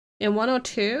 In 1 or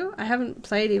 2? I haven't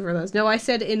played either of those. No, I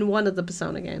said in one of the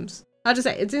Persona games. I'll just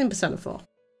say, it's in Persona 4.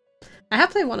 I have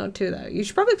played 1 or 2 though. You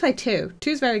should probably play 2.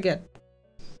 2's very good.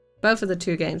 Both of the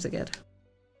 2 games are good.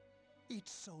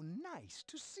 It's so nice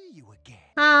to see you again.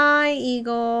 Hi,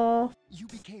 Eagle. You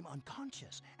became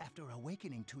unconscious after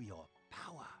awakening to your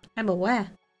power. I'm aware.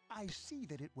 I see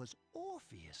that it was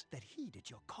Orpheus that heeded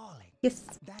your calling. Yes.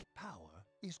 That power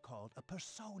is called a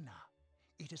persona.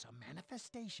 It is a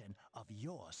manifestation of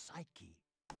your psyche.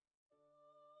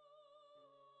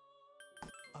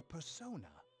 A persona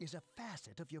is a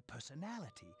facet of your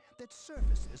personality that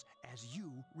surfaces as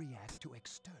you react to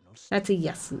external stimuli. That's a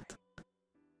yes.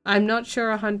 I'm not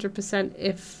sure 100%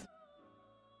 if...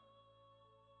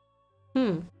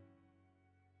 You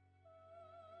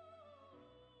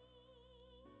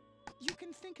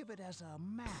can think of it as a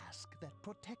mask that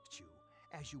protects you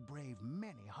as you brave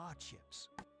many hardships.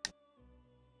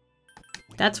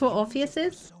 That's what Orpheus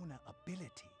is? Persona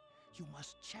ability, you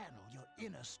must channel your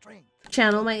inner strength.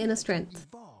 Channel my inner strength. It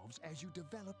evolves as you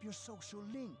develop your social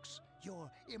links,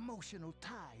 your emotional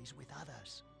ties with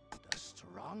others. The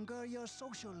stronger your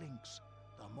social links,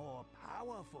 the more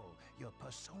powerful your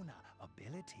persona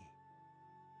ability.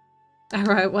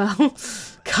 Alright, well,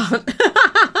 can't.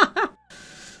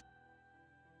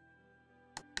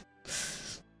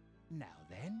 Now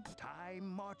then, time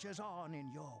marches on in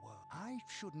your world. I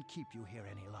shouldn't keep you here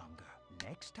any longer.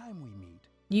 Next time we meet,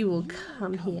 You will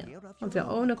come here of your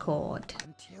own accord.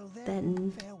 Until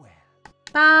Then, farewell.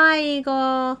 bye,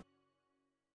 Igor.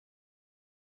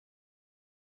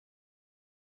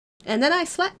 And then I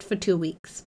slept for 2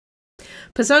 weeks.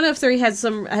 Persona 3 has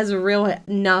a real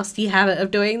nasty habit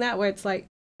of doing that, where it's like,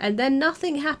 and then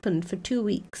nothing happened for 2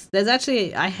 weeks. There's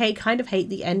actually, kind of hate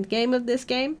the end game of this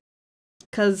game,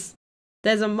 because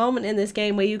there's a moment in this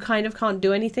game where you kind of can't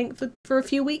do anything for a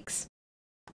few weeks.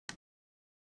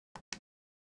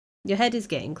 Your head is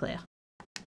getting clear.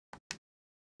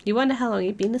 You wonder how long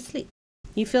you've been asleep.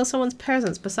 You feel someone's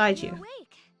presence beside you.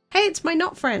 Awake. Hey, it's my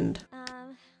not friend.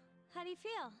 How do you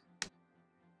feel?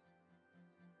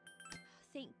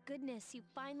 Thank goodness you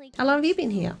finally. How long have you been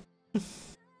here?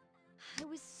 I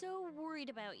was so worried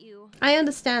about you. I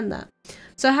understand that.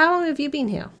 So how long have you been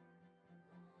here?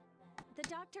 The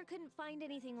doctor couldn't find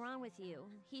anything wrong with you.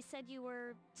 He said you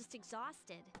were just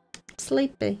exhausted.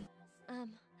 Sleepy.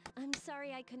 I'm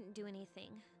sorry I couldn't do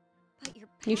anything. But your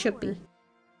power, You should be.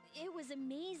 It was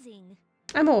amazing.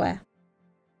 I'm aware.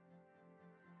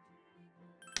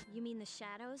 You mean the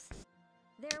shadows?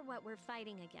 They're what we're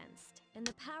fighting against. And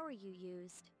the power you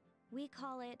used, we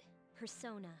call it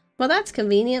persona. Well, that's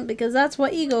convenient because that's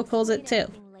what Ego calls it too.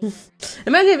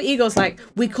 Imagine if Ego's like,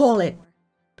 we call it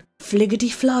fliggity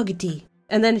floggity.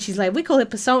 And then she's like, we call it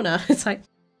persona. It's like,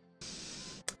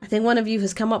 I think one of you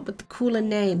has come up with the cooler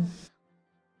name.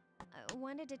 I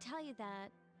wanted to tell you that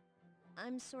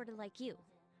I'm sort of like you.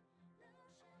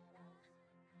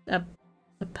 A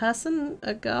person?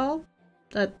 A girl?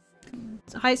 A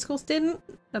high school student?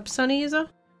 A Persona user?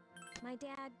 My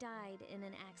dad died in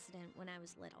an accident when I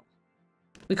was little.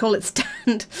 We call it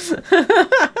stand. My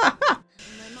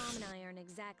mom and I aren't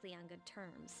exactly on good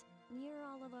terms. You're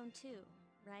all alone too,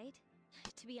 right?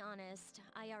 To be honest,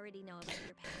 I already know about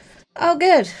your past. Oh,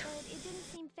 good. But it didn't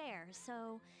seem fair,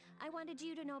 so I wanted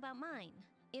you to know about mine.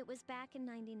 It was back in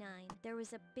 '99. There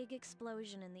was a big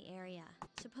explosion in the area.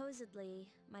 Supposedly,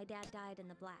 my dad died in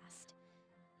the blast.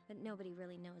 but nobody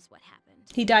really knows what happened.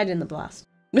 He died in the blast.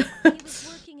 He was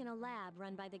working in a lab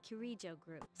run by the Kirijo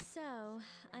group. So,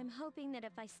 I'm hoping that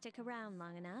if I stick around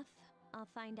long enough, I'll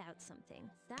find out something.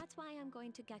 That's why I'm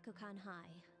going to Gekkokan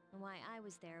High, and why I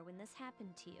was there when this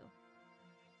happened to you.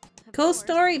 Of Cool course,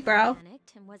 story, bro. I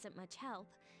panicked and wasn't much help.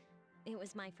 It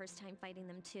was my first time fighting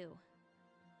them too.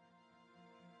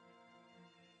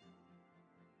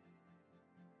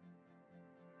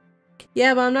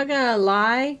 Yeah, but I'm not gonna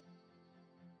lie.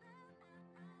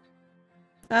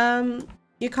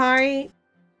 Yukari,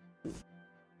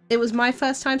 it was my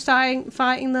first time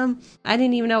fighting them. I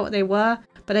didn't even know what they were,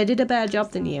 but I did a better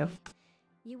job than you.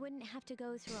 You wouldn't have to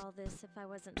go through all this if I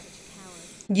wasn't such a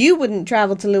coward. You wouldn't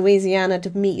travel to Louisiana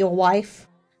to meet your wife.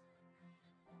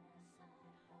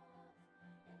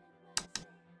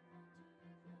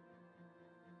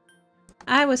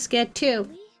 I was scared too.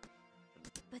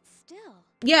 But still.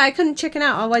 Yeah, I couldn't chicken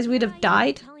out, otherwise we'd have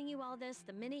died. I'm telling you all this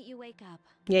the minute you wake up.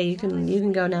 Yeah, you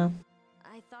can go now.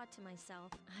 I thought to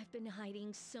myself, I've been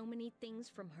hiding so many things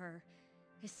from her.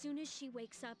 As soon as she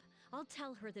wakes up, I'll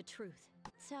tell her the truth.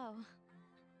 So,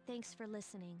 thanks for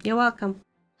listening. You're welcome.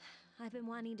 I've been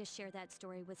wanting to share that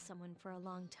story with someone for a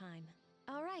long time.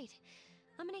 All right,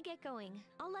 I'm gonna get going.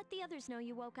 I'll let the others know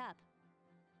you woke up.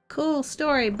 Cool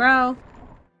story, bro.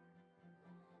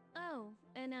 Oh,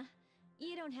 and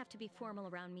you don't have to be formal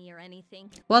around me or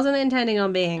anything. Wasn't intending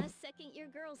on being. Us second-year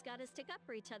girls gotta stick up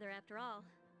for each other after all.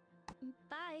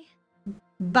 Bye.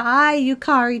 Bye,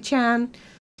 Yukari-chan.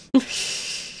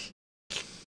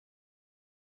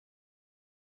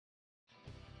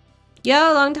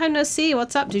 Yo, long time no see.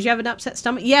 What's up? Did you have an upset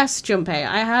stomach? Yes, Junpei.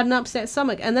 I had an upset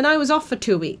stomach, and then I was off for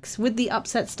 2 weeks with the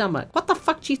upset stomach. What the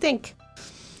fuck do you think?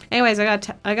 Anyways, I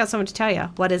got something to tell you.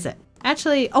 What is it?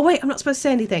 Actually, oh wait, I'm not supposed to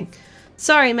say anything.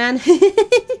 Sorry, man.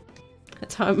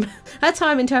 That's how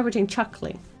I'm interpreting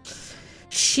chuckling.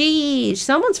 Sheesh,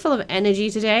 someone's full of energy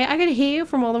today. I can hear you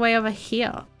from all the way over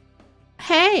here.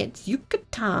 Hey, it's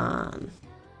Yucatan.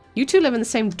 You two live in the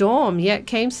same dorm, yet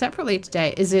came separately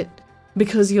today. Is it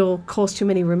because you'll cause too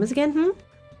many rumors again,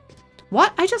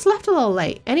 What? I just left a little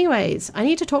late. Anyways, I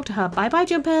need to talk to her. Bye-bye,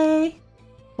 Junpei.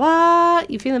 What?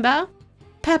 You feeling better?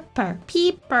 Pepper.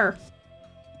 Peeper.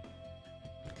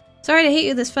 Sorry to hit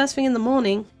you this first thing in the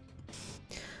morning.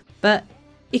 But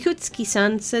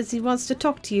Ikutsuki-san says he wants to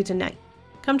talk to you tonight.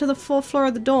 Come to the 4th floor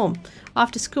of the dorm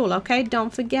after school, okay?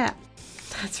 Don't forget.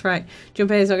 That's right.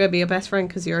 Junpei is not going to be your best friend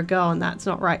because you're a girl, and that's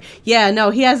not right. Yeah, no,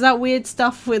 he has that weird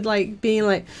stuff with, like, being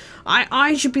like,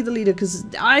 I should be the leader because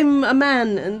I'm a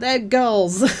man and they're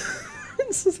girls.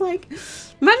 It's just like,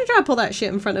 imagine trying to pull that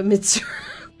shit in front of Mitsuru.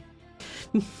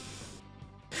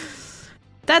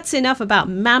 That's enough about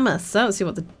mammoths. I don't see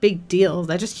what the big deal is.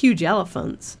 They're just huge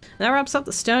elephants. And that wraps up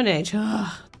the Stone Age.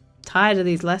 Ugh, tired of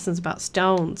these lessons about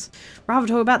stones. Rather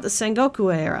talk about the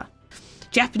Sengoku era.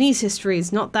 Japanese history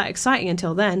is not that exciting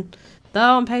until then.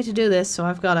 Though I'm paid to do this, so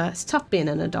I've got to. It's tough being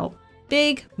an adult.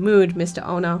 Big mood, Mr.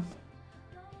 Ono.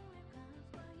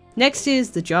 Next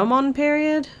is the Jomon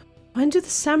period. When do the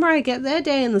samurai get their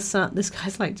day in the sun? This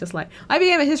guy's like, just like, I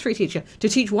became a history teacher to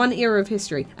teach one era of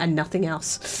history and nothing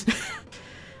else.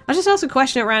 I'll just ask a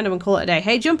question at random and call it a day.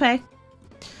 Hey, Junpei.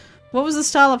 What was the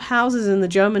style of houses in the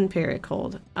Jomon period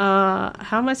called? How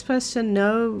am I supposed to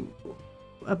know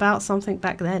about something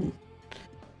back then?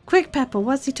 Quick, Pepper,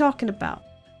 what's he talking about?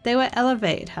 They were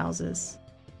elevated houses.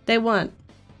 They weren't.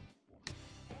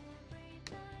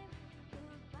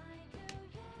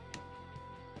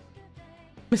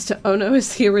 Mr. Ono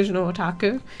is the original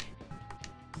otaku.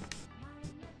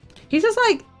 He's just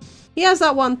like, he has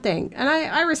that one thing, and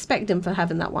I respect him for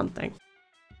having that one thing.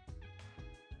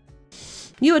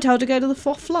 You were told to go to the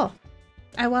 4th floor.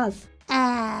 I was.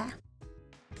 Ah.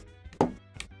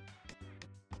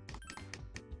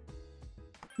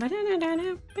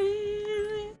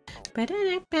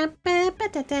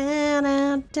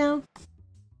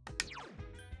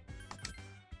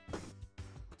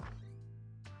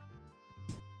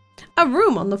 A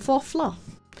room on the 4th floor.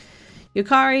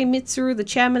 Yukari, Mitsuru, the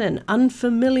chairman, and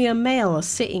unfamiliar male are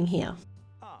sitting here.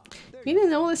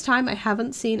 Meaning all this time I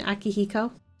haven't seen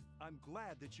Akihiko. I'm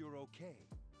glad that you're okay.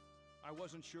 I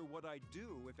wasn't sure what I'd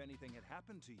do if anything had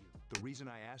happened to you. The reason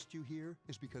I asked you here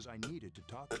is because I needed to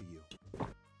talk to you.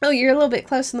 Oh, you're a little bit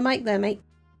close to the mic there, mate.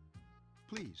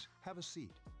 Please, have a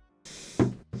seat.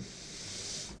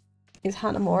 Is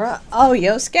Hanamura? Oh,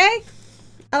 Yosuke?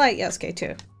 I like Yosuke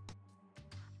too.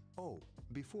 Oh,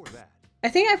 before that. I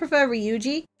think I prefer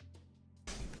Ryuji,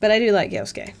 but I do like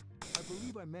Yosuke. I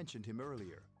believe I mentioned him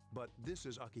earlier, but this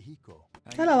is Akihiko.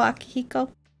 Hello,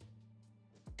 Akihiko.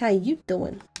 How you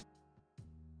doing?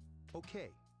 Okay,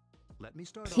 let me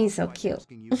start. He's so cute.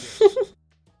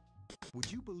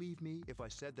 Would you believe me if I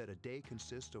said that a day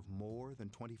consists of more than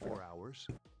 24 hours?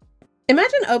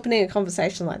 Imagine opening a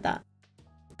conversation like that.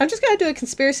 I'm just gonna do a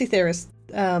conspiracy theorist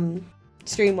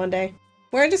stream one day.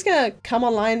 We're just gonna come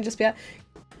online and just be like,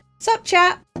 "Sup,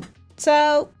 chat?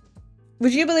 So,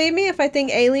 would you believe me if I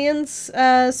think aliens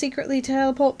secretly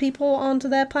teleport people onto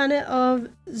their planet of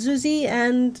Zuzi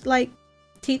and, like,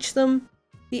 teach them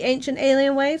the ancient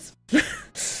alien ways?"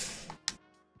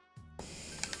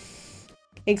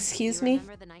 Excuse me?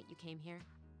 Remember the night you came here?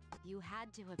 You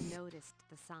had to have noticed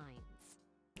the signs.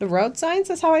 The road signs?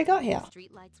 That's how I got here.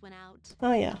 Street lights went out.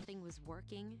 Oh, yeah. Nothing was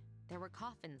working. There were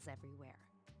coffins everywhere.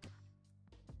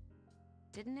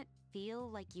 Didn't it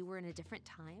feel like you were in a different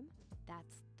time?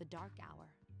 That's the dark hour.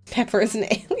 Pepper is an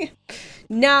alien.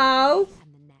 No!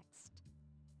 And the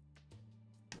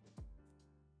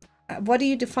next. What do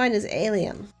you define as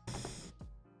alien?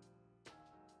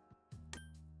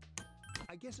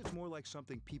 I guess it's more like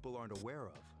something people aren't aware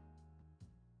of.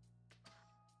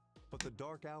 But the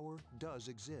dark hour does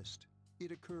exist.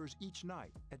 It occurs each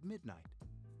night at midnight.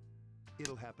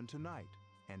 It'll happen tonight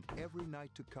and every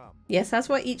night to come. Yes, that's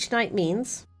what each night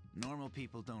means. Normal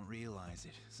people don't realize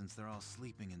it, since they're all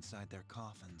sleeping inside their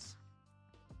coffins.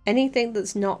 Anything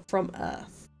that's not from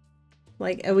Earth.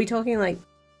 Like, are we talking like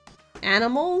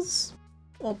animals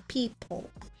or people?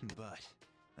 But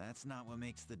that's not what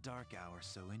makes the dark hour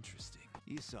so interesting.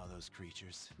 You saw those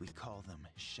creatures. We call them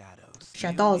shadows.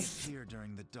 Shadows. They appear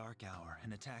during the dark hour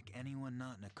and attack anyone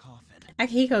not in a coffin.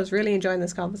 Akihiko's really enjoying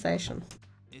this conversation.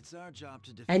 It's our job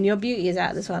to and your beauty is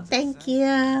out as well. Thank you.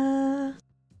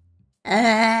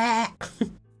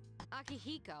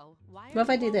 Akihiko, why What if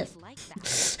I do this? like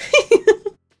that?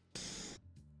 If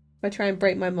I try and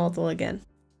break my model again.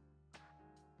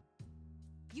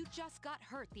 You just got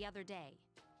hurt the other day.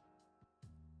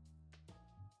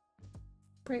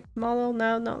 Break model?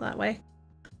 No, not that way.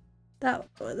 That.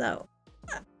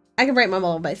 I can break my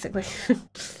model, basically.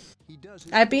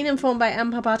 I've been informed by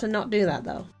Papa to not do that,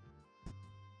 though.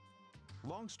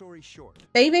 Long story short.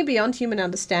 They may be beyond human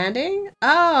understanding?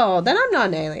 Oh, then I'm not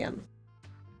an alien.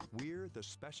 We're the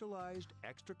Specialized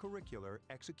Extracurricular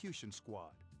Execution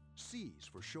Squad. C's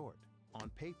for short. On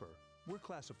paper, we're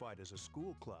classified as a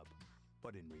school club.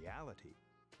 But in reality,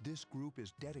 this group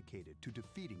is dedicated to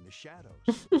defeating the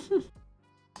shadows.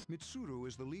 Mitsuru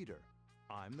is the leader.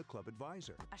 I'm the club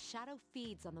advisor. A shadow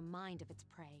feeds on the mind of its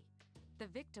prey. The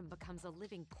victim becomes a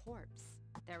living corpse.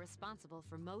 They're responsible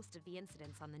for most of the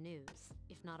incidents on the news,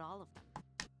 if not all of them.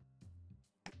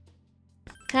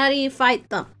 How do you fight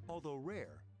them? Although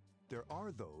rare, there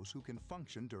are those who can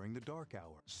function during the dark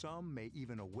hour. Some may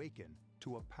even awaken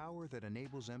to a power that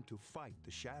enables them to fight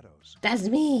the shadows. That's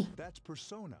me. That's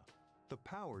Persona, the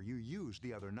power you used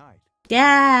the other night.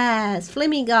 Yes,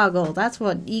 Flimmy Goggle. That's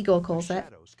what Igor calls it.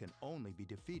 Shadows can only be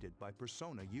defeated by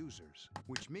Persona users,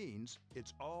 which means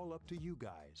it's all up to you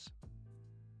guys.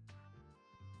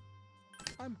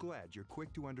 I'm glad you're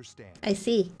quick to understand. I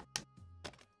see.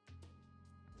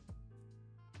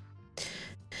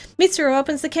 Mitsuru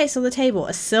opens the case on the table.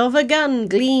 A silver gun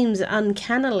gleams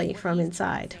uncannily from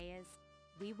inside.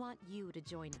 We want you to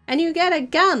join us. And you get a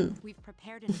gun. We've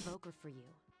prepared an evoker for you.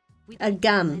 A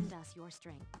gun. Lend us your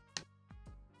strength.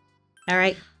 All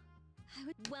right.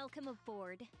 Welcome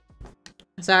aboard.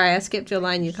 Sorry, I skipped your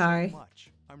line, Yukari. So much.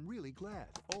 I'm really glad.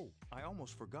 Oh, I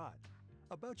almost forgot.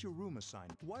 About your room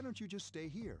assignment. Why don't you just stay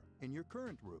here, in your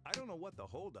current room? I don't know what the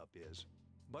holdup is,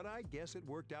 but I guess it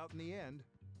worked out in the end.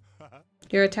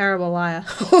 You're a terrible liar.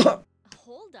 Hold up.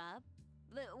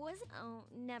 Oh,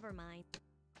 never mind.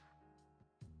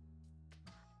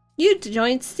 You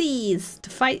joined C's to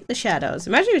fight the shadows.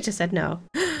 Imagine if you just said no.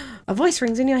 A voice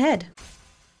rings in your head.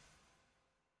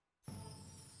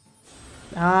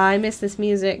 Ah, I miss this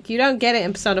music. You don't get it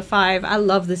in Persona 5. I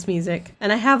love this music.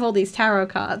 And I have all these tarot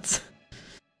cards.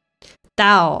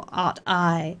 Thou art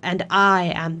I, and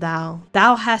I am thou.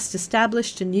 Thou hast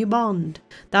established a new bond.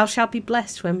 Thou shalt be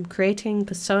blessed when creating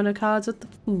Persona cards with the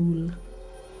Fool.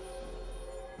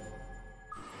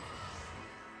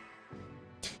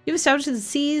 You've established the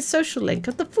C's social link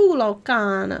of the Fool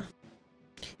Arcana.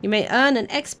 You may earn an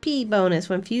XP bonus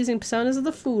when fusing Personas of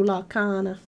the Fool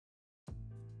Arcana.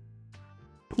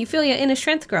 You feel your inner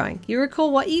strength growing. You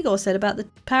recall what Igor said about the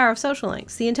power of social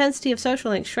links. The intensity of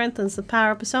social links strengthens the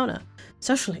power of Persona.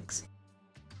 Social links.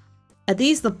 Are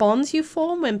these the bonds you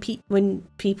form when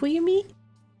people you meet?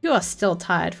 You are still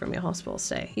tired from your hospital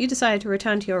stay. You decided to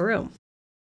return to your room.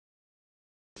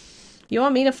 You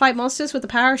want me to fight monsters with the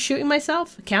power of shooting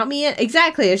myself? Count me in.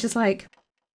 Exactly. It's just like,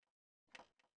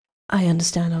 I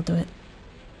understand. I'll do it.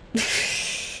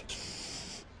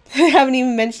 I haven't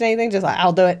even mentioned anything. Just like,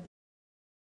 I'll do it.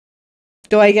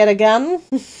 Do I get a gun?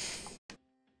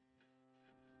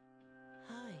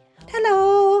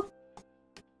 Hello.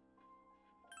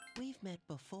 We've met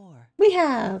before. We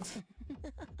have.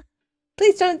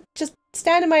 Please don't just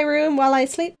stand in my room while I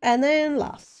sleep and then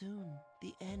laugh. Soon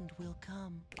the end will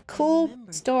come. Cool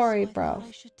story, bro.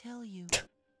 I should tell you.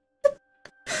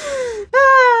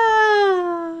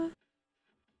 Ah!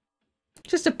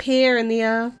 Just appear in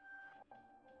the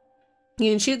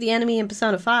You can shoot the enemy in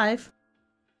Persona 5.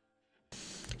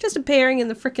 Just appearing in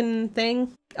the frickin'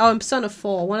 thing. Oh, in Persona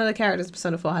 4. One of the characters in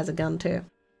Persona 4 has a gun too.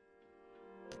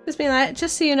 Just being like,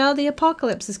 just so you know, the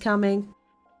apocalypse is coming.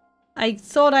 I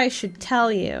thought I should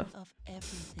tell you. Of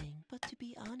everything, but to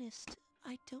be honest,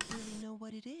 I don't really know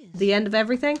what it is. The end of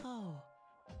everything? Oh,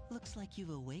 looks like you've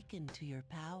awakened to your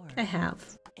power. I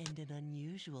have. And an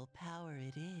unusual power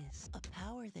it is. A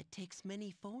power that takes many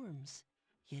forms,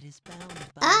 yet is bound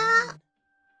by one.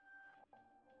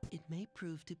 It may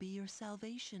prove to be your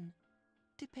salvation,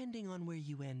 depending on where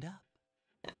you end up.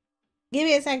 Give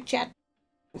me a sec, chat.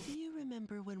 Do you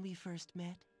remember when we first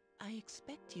met? I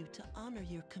expect you to honor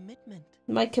your commitment.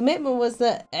 My commitment was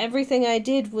that everything I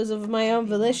did was of my own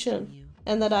volition,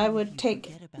 and that I would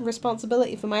take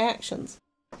responsibility for my actions.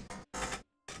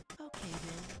 Okay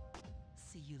then.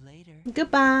 See you later.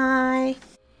 Goodbye.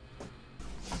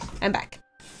 I'm back.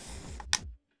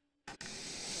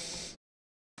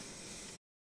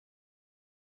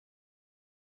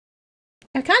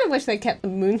 I kind of wish they kept the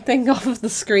moon thing off of the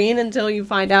screen until you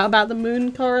find out about the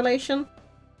moon correlation.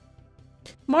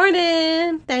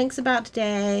 Morning! Thanks about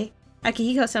today.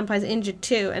 Akihiko-senpai's injured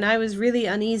too, and I was really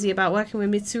uneasy about working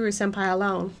with Mitsuru-senpai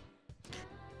alone.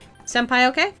 Senpai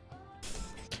okay?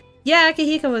 Yeah,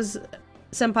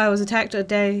 Akihiko-senpai was attacked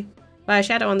by a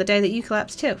shadow on the day that you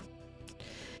collapsed too.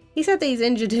 He said that he's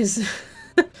injured his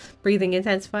breathing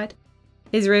intensified.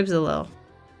 His ribs a little.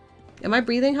 Am I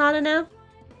breathing harder now?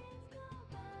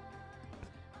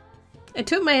 I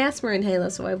took my asthma inhaler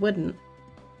so I wouldn't.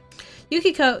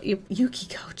 Yukiko,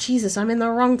 Jesus, I'm in the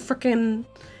wrong frickin'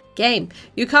 game.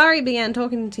 Yukari began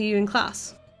talking to you in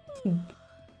class. I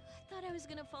thought I was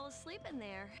gonna fall asleep in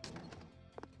there.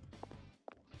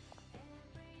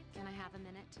 Can I have a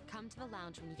minute? Come to the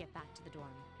lounge when you get back to the dorm.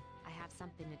 I have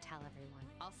something to tell everyone.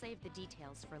 I'll save the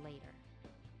details for later.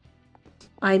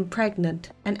 I'm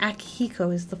pregnant, and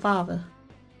Akihiko is the father.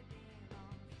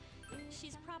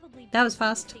 She's probably That was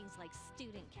fast. things like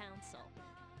student council,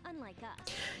 unlike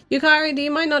us. Yukari, do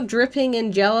you mind not dripping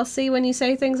in jealousy when you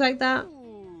say things like that?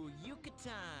 Ooh,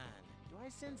 Yucatan. Do I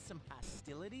sense some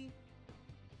hostility?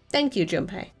 Thank you,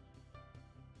 Junpei.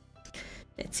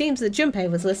 It seems that Junpei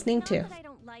was listening too. Not that I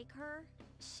don't like her.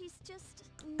 She's just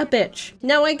A bitch.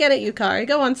 No, I get it, Yukari.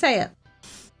 Go on, say it.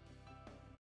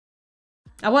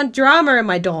 I want drama in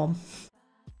my dorm.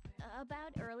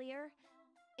 About earlier.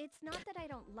 It's not that I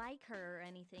don't like her or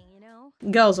anything, you know?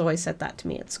 Girls always said that to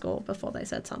me at school before they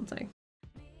said something.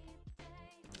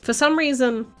 For some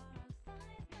reason,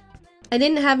 I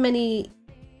didn't have many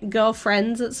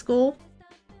girlfriends at school.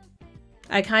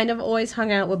 I kind of always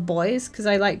hung out with boys because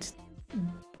I liked,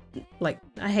 like,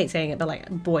 I hate saying it, but like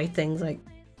boy things like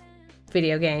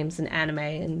video games and anime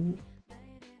and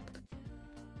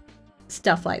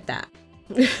stuff like that.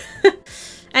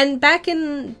 And back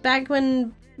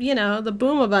when, you know, the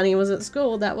Boomer Bunny was at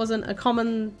school, that wasn't a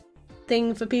common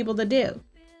thing for people to do.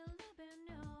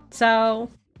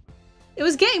 So it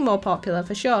was getting more popular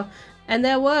for sure. And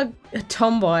there were a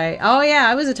tomboy. Oh yeah,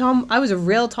 I was a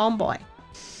real tomboy.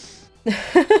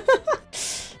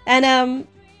 And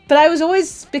but I was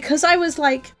always, because I was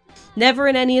like never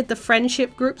in any of the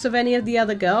friendship groups of any of the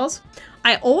other girls,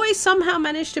 I always somehow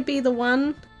managed to be the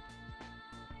one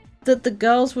that the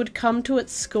girls would come to at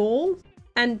school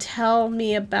and tell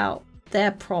me about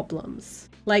their problems.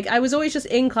 Like, I was always just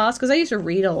in class because I used to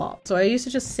read a lot. So I used to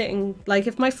just sit in, like,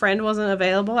 if my friend wasn't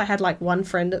available, I had like one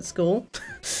friend at school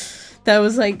that I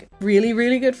was like really,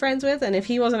 really good friends with. And if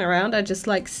he wasn't around, I'd just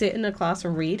like sit in a class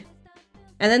and read.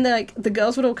 And then the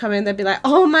girls would all come in, they'd be like,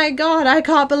 oh my god, I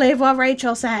can't believe what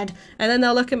Rachel said. And then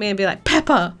they'll look at me and be like,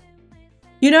 Pepper,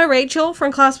 you know Rachel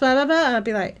from class blah blah blah? And I'd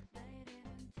be like,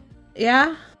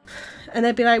 yeah. And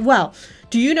they'd be like, well,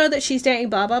 do you know that she's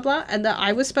dating blah blah blah? And that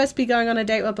I was supposed to be going on a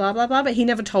date with blah blah blah, but he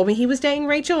never told me he was dating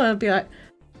Rachel? And I'd be like,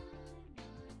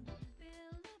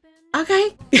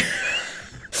 okay.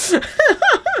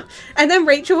 And then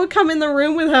Rachel would come in the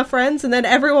room with her friends and then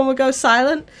everyone would go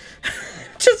silent.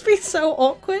 Just be so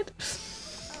awkward.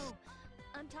 Oh,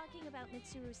 I'm talking about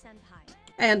Mitsuru-senpai.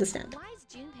 I understand. Why does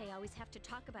Junpei always have to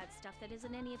talk about stuff that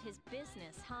isn't any of his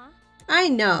business, huh? I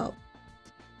know.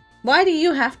 Why do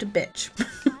you have to bitch?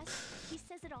 He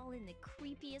says it all in the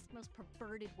creepiest, most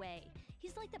perverted way.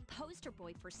 He's like the poster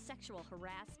boy for sexual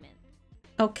harassment.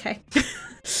 Okay.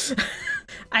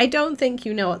 I don't think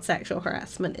you know what sexual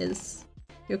harassment is,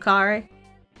 Yukari.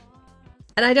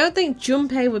 And I don't think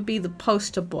Junpei would be the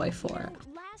poster boy for it.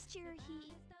 Last year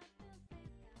he...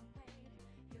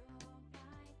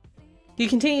 You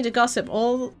continue to gossip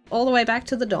all the way back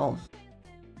to the dorm.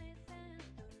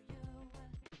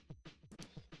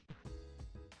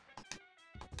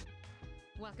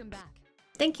 Welcome back.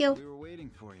 Thank you. We were waiting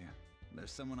for you.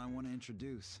 There's someone I want to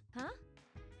introduce. Huh?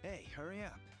 Hey, hurry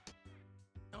up.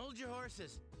 Hold your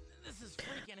horses. This is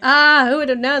freaking Ah, who would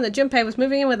have known that Junpei was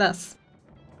moving in with us?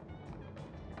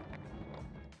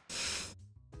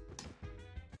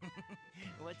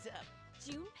 What's up?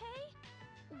 Junpei?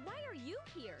 Why are you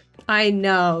here? I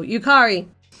know. Yukari.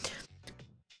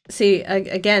 See,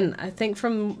 again, I think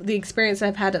from the experience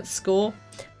I've had at school,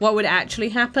 what would actually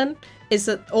happen is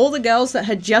that all the girls that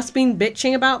had just been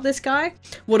bitching about this guy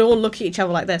would all look at each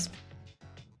other like this.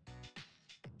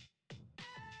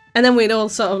 And then we'd all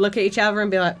sort of look at each other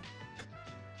and be like...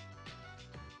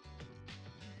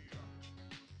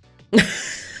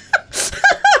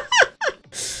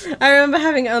 I remember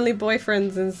having only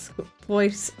boyfriend in school.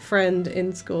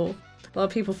 A lot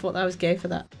of people thought that I was gay for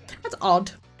that. That's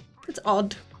odd. It's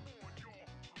odd.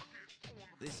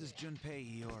 This is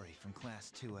Junpei Iori from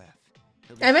class 2F.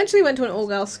 I eventually went to an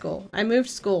all-girls school. I moved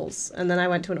schools, and then I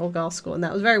went to an all-girls school, and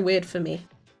that was very weird for me.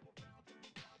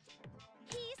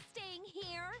 He's staying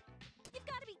here? You've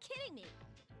got to be kidding me.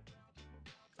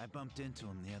 I bumped into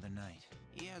him the other night.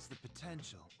 He has the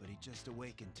potential, but he just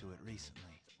awakened to it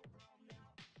recently.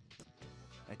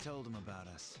 I told him about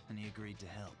us, and he agreed to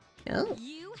help. Oh.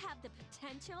 You have the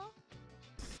potential?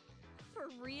 For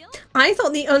real? I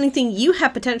thought the only thing you had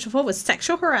potential for was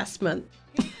sexual harassment.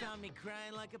 He found me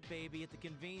crying like a baby at the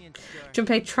convenience store.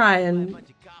 Junpei, try and...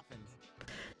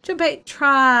 Junpei,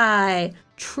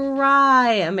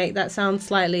 try and make that sound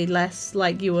slightly less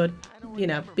like you were, you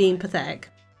know, being pathetic.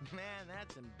 Man,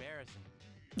 that's embarrassing.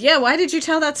 Yeah, why did you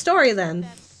tell that story then?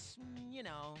 That's, you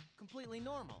know, completely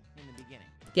normal in the beginning.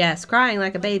 Yes, crying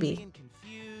like a baby. Being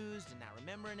confused and not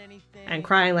remembering anything. And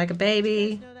crying like a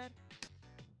baby.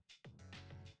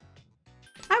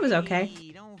 I was okay.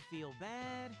 Hey, don't feel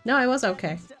bad. No, I was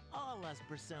okay. To all us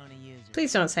Persona users.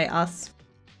 Please don't say us.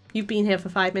 You've been here for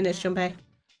 5 minutes, Junpei.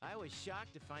 I was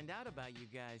shocked to find out about you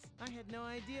guys. I had no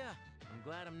idea. I'm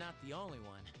glad I'm not the only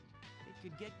one. It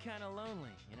could get kind of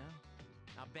lonely, you know?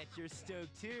 I'll bet you're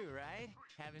stoked too, right?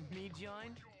 Having me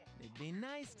join? It'd be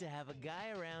nice to have a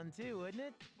guy around too, wouldn't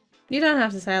it? You don't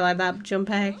have to say it like that,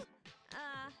 Junpei.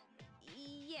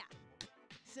 Yeah.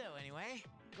 So anyway,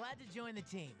 glad to join the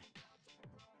team.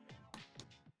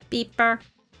 Beeper.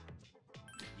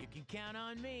 You can count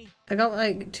on me. I got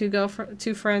like two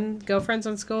girlfriends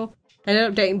on school. I ended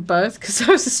up dating both because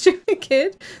I was a stupid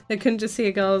kid that couldn't just see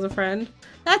a girl as a friend.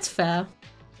 That's fair.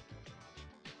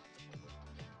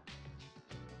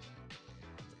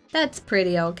 That's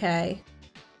pretty okay.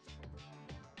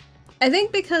 I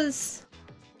think because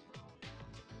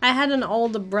I had an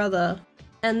older brother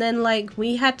and then like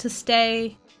we had to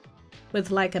stay with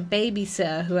like a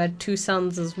babysitter who had 2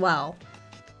 sons as well.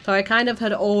 So I kind of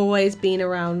had always been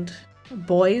around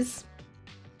boys.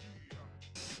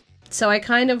 So I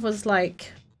kind of was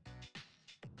like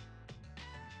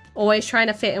always trying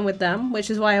to fit in with them,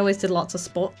 which is why I always did lots of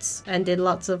sports and did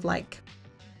lots of like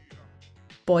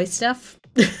boy stuff.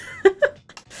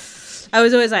 I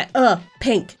was always like, ugh,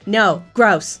 pink, no,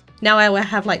 gross. Now I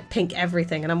have like pink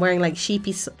everything and I'm wearing like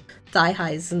sheepy thigh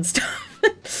highs and stuff.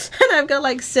 And I've got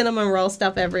like cinnamon roll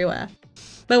stuff everywhere.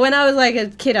 But when I was like a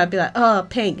kid, I'd be like, oh,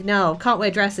 pink, no, can't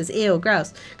wear dresses, ew,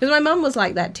 gross. Because my mum was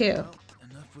like that too. Well,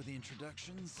 enough with the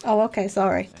introductions. Oh, okay,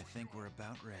 sorry. I think we're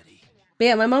about ready. But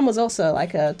yeah, my mum was also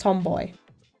like a tomboy.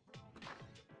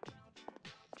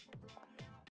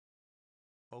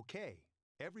 Okay,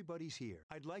 everybody's here.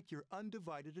 I'd like your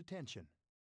undivided attention.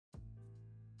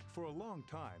 For a long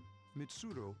time,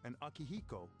 Mitsuru and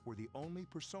Akihiko were the only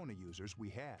Persona users we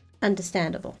had.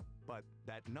 Understandable. But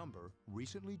that number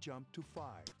recently jumped to 5.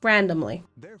 Randomly.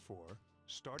 Therefore,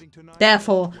 starting tonight...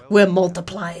 Therefore, we're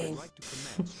multiplying. I'd like to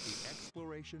commence the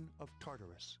exploration of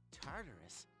Tartarus.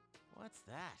 Tartarus? What's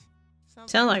that?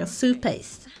 Sounds like a soup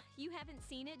paste. You haven't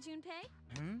seen it,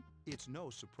 Junpei? Hmm? It's no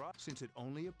surprise since it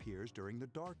only appears during the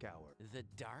dark hour. The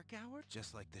dark hour?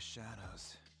 Just like the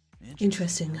shadows.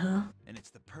 Interesting, huh? And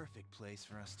it's the perfect place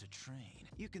for us to train.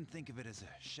 You can think of it as a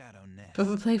shadow nest. But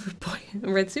we played with boy. I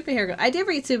read superhero. I did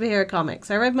read superhero comics.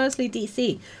 I read mostly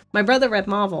DC. My brother read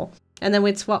Marvel, and then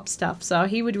we'd swap stuff. So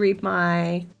he would read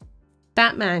my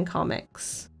Batman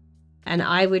comics, and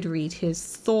I would read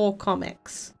his Thor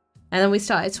comics. And then we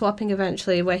started swapping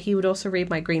eventually, where he would also read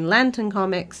my Green Lantern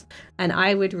comics, and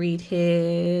I would read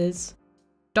his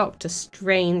Doctor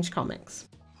Strange comics.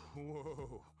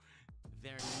 Whoa,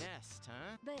 their nest,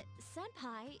 huh? But,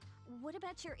 Senpai, what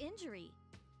about your injury?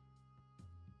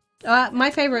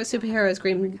 My favorite superhero is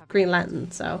Green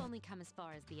Lantern, so. You've only come as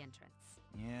far as the entrance.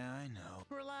 Yeah, I know.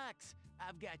 Relax,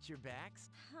 I've got your backs.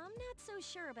 I'm not so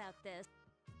sure about this.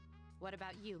 What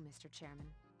about you, Mr. Chairman?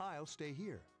 I'll stay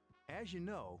here. As you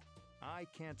know, I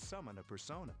can't summon a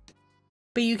persona.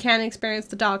 But you can experience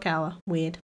the Dark Hour.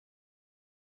 Weird.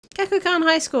 Gekukan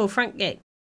High School, front gate.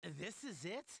 This is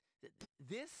it?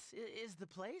 This is the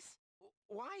place?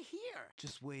 Why here?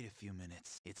 Just wait a few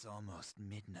minutes. It's almost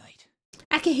midnight.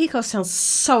 Akihiko sounds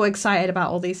so excited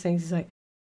about all these things. He's like,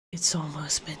 it's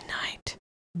almost midnight,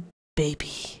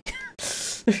 baby.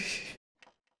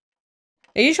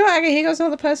 Are you sure Akihiko's not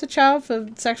the poster child for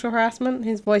sexual harassment?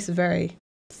 His voice is very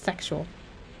sexual.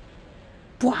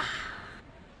 Bwah!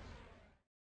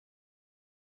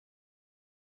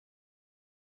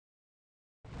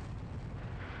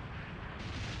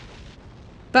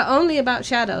 But only about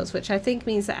Shadows, which I think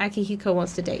means that Akihiko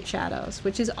wants to date Shadows,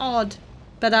 which is odd,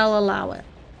 but I'll allow it.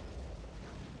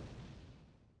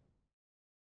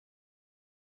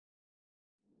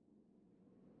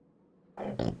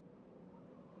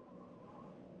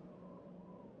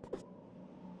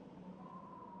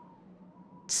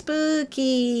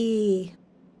 Spooky.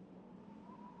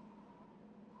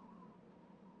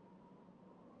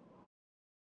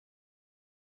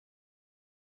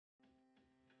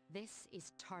 This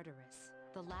is Tartarus,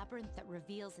 the labyrinth that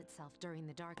reveals itself during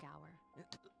the dark hour.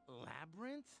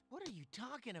 Labyrinth? What are you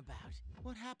talking about?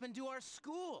 What happened to our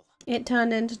school? It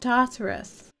turned into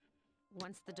Tartarus.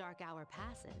 Once the dark hour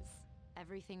passes,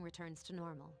 everything returns to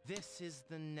normal. This is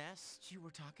the nest you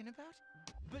were talking about?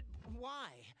 But why?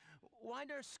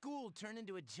 Why'd our school turn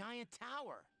into a giant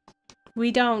tower?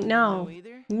 We don't know.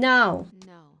 Either? No.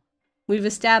 No. We've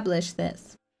established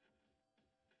this.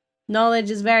 Knowledge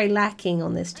is very lacking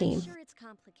on this team. I'm sure it's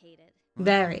complicated.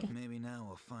 Very. Maybe now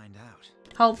we'll find out.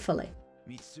 Hopefully.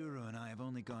 Mitsuru and I have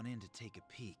only gone in to take a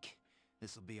peek.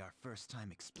 This will be our first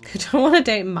time exploring. I don't want to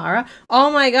date Mara.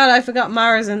 Oh my god, I forgot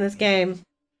Mara's in this game.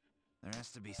 There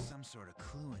has to be some sort of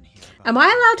clue in here. Am I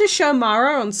allowed to show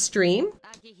Mara on stream?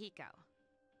 Akihiko,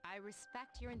 I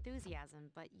respect your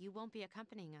enthusiasm, but you won't be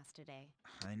accompanying us today.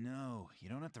 I know. You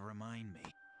don't have to remind me.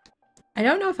 I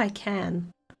don't know if I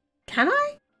can. Can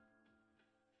I?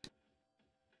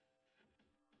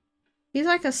 He's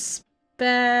like a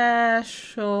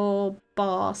special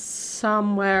boss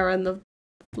somewhere in the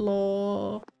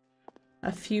floor.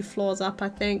 A few floors up, I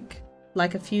think.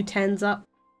 Like a few tens up.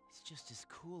 It's just as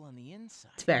cool on the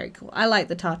inside. It's very cool. I like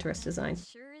the Tartarus design.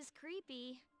 Sure is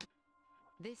creepy.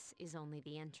 This is only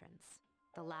the entrance.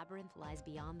 The labyrinth lies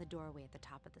beyond the doorway at the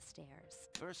top of the stairs.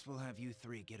 First, we'll have you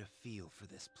three get a feel for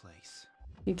this place.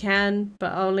 You can,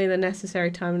 but only the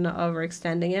necessary time, not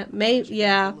overextending it. Maybe,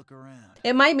 yeah.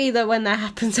 It might be that when that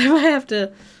happens, I might have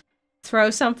to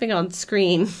throw something on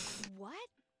screen. What?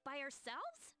 By ourselves?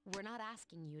 We're not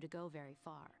asking you to go very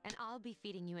far, and I'll be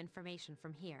feeding you information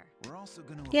from here. We're also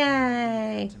going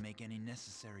Yay! to make any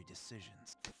necessary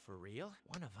decisions. For real?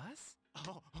 One of us?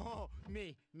 Oh,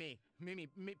 me,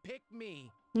 pick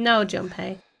me. No,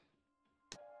 Junpei.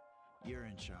 You're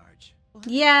in charge.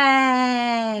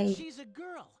 Yay! She's a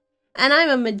girl. And I'm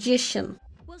a magician.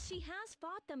 Well, she has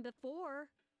fought them before.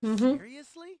 Mm-hmm.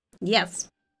 Seriously? Yes.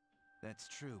 That's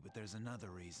true, but there's another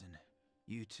reason.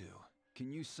 You two, can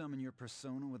you summon your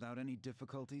persona without any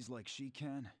difficulties like she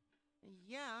can?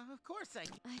 Yeah, of course I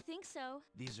can. I think so.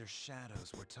 These are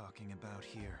shadows we're talking about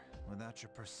here. Without your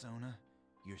persona,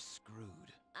 you're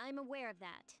screwed. I'm aware of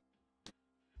that.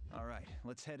 All right,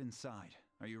 let's head inside.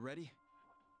 Are you ready?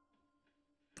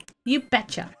 You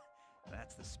betcha.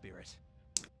 That's the spirit.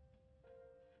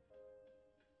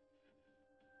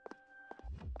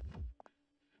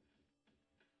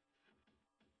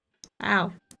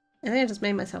 Ow. I think I just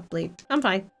made myself bleed. I'm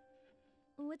fine.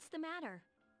 What's the matter?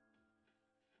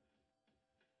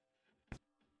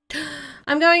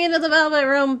 I'm going into the velvet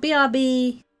room.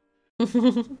 BRB.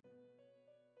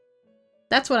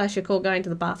 That's what I should call going to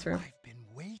the bathroom. I've been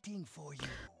waiting for you.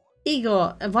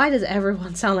 Igor, why does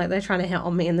everyone sound like they're trying to hit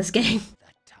on me in this game?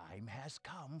 The time has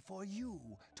come for you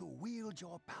to wield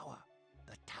your power.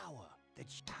 The tower.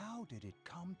 How did it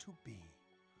come to be?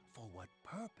 For what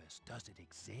purpose does it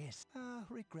exist?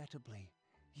 Regrettably,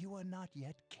 you are not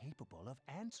yet capable of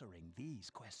answering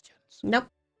these questions. Nope.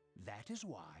 That is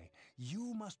why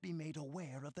you must be made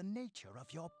aware of the nature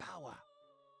of your power.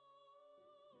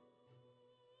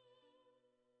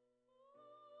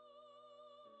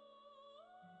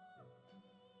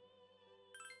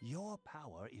 Your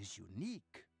power is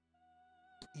unique.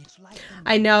 It's like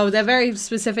I know, they're very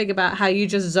specific about how you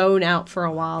just zone out for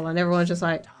a while and everyone's just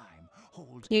like,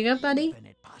 you good, buddy?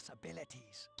 infinite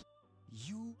possibilities.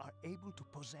 You are able to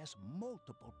possess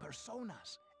multiple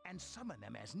personas and summon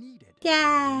them as needed. When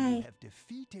Yay! you have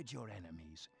defeated your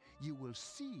enemies, you will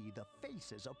see the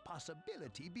faces of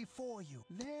possibility before you.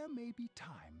 There may be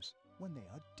times when they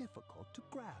are difficult to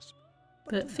grasp.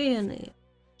 But fear not.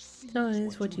 So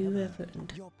is what you have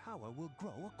earned. Your power will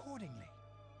grow accordingly.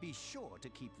 Be sure to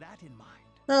keep that in mind.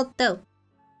 Will do.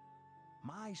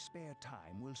 My spare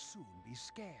time will soon be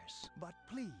scarce, but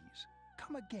please,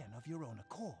 come again of your own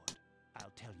accord. I'll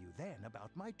tell you then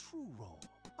about my true role.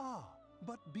 Ah,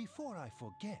 but before I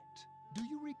forget, do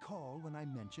you recall when I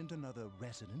mentioned another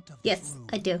resident of this Yes, room?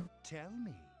 I do. Tell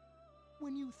me,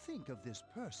 when you think of this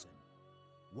person,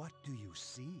 what do you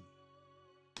see?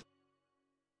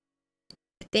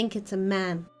 I think it's a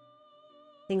man.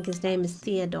 I think his name is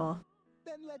Theodore.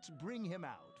 Then let's bring him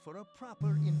out for a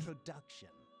proper introduction.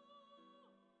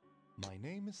 My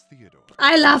name is Theodore.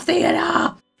 I love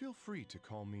Theodore! Feel free to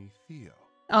call me Theo.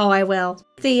 Oh, I will.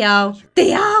 Theo!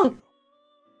 Theo!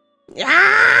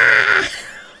 Ah!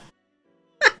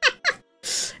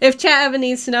 If chat ever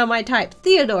needs to know my type,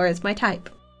 Theodore is my type.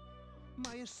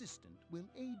 My assistant will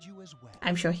aid you as well.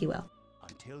 I'm sure he will.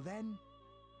 Until then,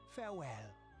 farewell.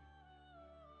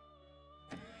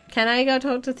 Can I go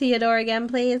talk to Theodore again,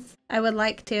 please? I would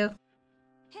like to.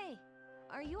 Hey,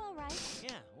 are you alright?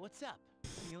 Yeah, what's up?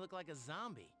 You look like a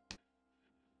zombie.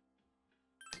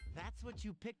 That's what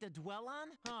you picked to dwell on?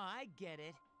 Oh, I get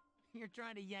it. You're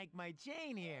trying to yank my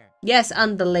chain here. Yes,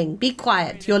 underling. Be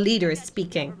quiet. Your leader is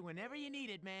speaking. Whenever you need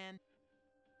it, man.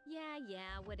 Yeah,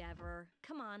 whatever.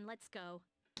 Come on, let's go.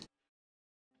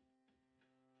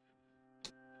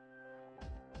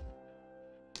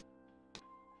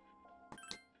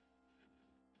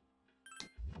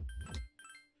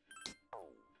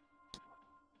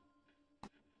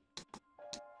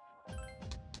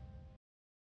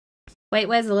 Wait,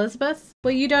 where's Elizabeth?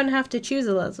 Well, you don't have to choose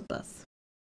Elizabeth.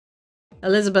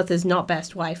 Elizabeth is not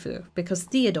best waifu, because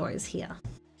Theodore is here.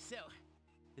 So,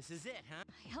 this is it, huh?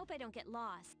 I hope I don't get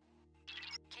lost.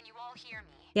 Can you all hear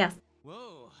me? Yes.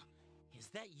 Whoa. Is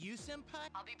that you, Senpai?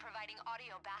 I'll be providing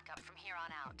audio backup from here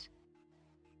on out.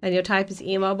 And your type is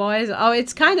emo, boys? Oh,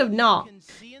 it's kind of not.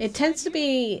 It tends to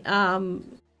be,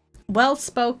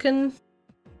 well-spoken.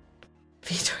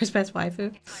 Theodore's best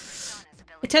waifu.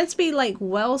 It tends to be, like,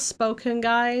 well-spoken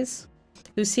guys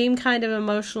who seem kind of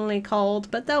emotionally cold,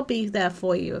 but they'll be there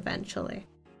for you eventually.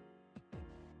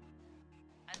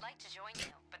 I'd like to join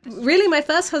you, but Really, my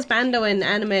first husbando in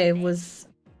anime was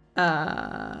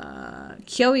Kyoya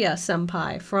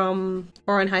Senpai from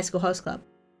Oran High School Host Club.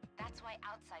 that's why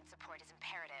outside support is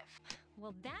imperative.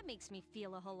 Well, that makes me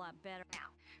feel a whole lot better. Now,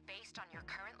 based on your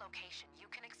current location, you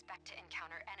can expect to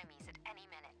encounter enemies at any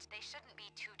minute. They shouldn't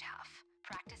be too tough.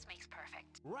 Practice makes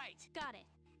perfect. Right. Got it.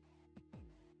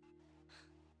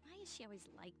 Why is she always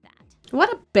like that?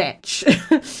 What a bitch.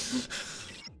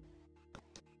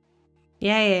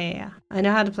 Yeah. I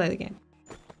know how to play the game.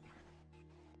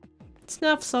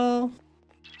 Snuff Soul.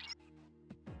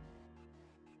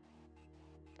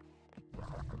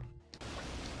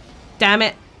 Damn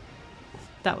it.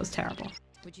 That was terrible.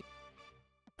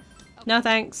 No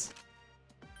thanks.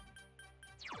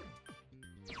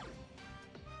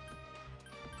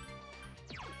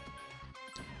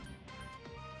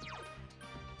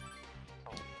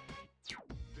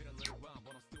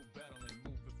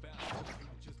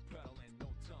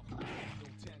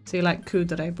 So you like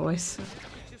kudere, boys.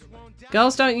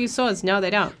 Girls don't use swords. No, they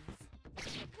don't.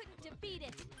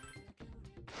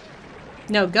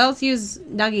 No, girls use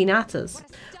naginatas,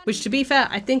 which to be fair,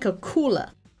 I think are cooler.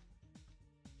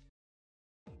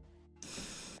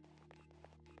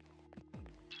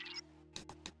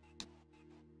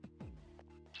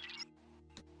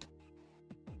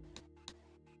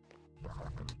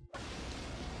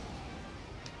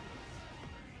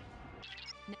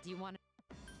 Do you want?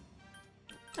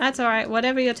 That's alright.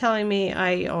 Whatever you're telling me,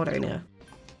 I already know.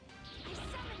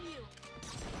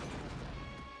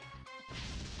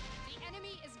 The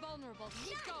enemy is vulnerable.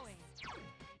 Keep going.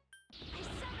 I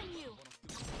summon you.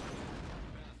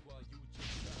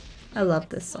 I love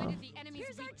this song.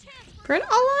 For an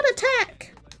all-out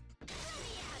attack!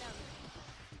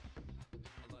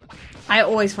 I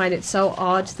always find it so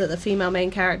odd that the female main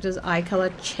character's eye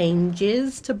color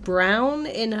changes to brown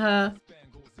in her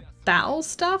battle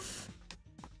stuff.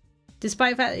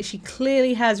 Despite the fact that she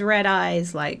clearly has red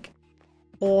eyes like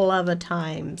all other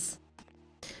times.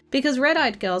 Because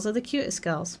red-eyed girls are the cutest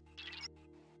girls.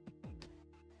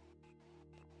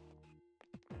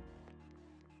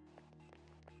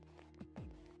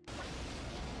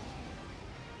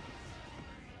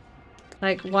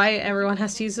 Like, why everyone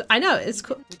has to use it. I know, it's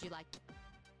cool.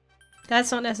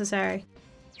 That's not necessary.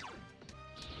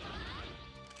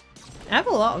 I have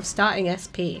a lot of starting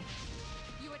SP.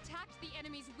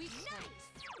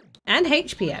 And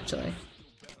HP, actually.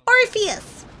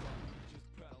 Orpheus!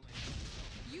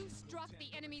 You struck the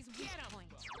enemy's weak point.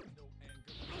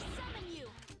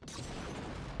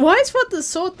 Why is what the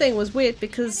sword thing was weird,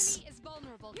 because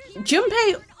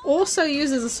Junpei also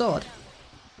uses a sword.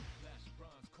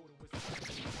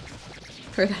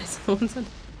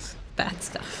 Bad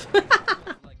stuff.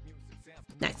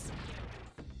 Nice.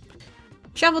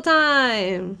 Shuffle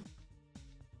time!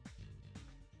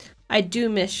 I do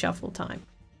miss shuffle time.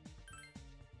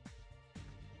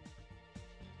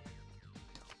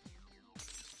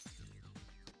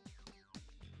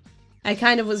 I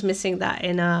kind of was missing that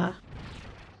in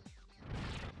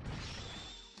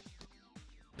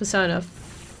Persona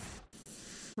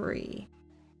 3.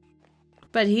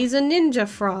 But he's a ninja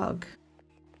frog.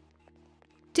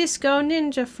 Disco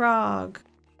ninja frog.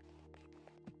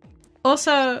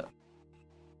 Also,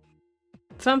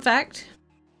 fun fact.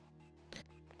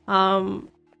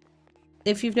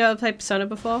 If you've never played Persona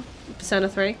before, Persona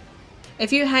 3,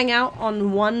 if you hang out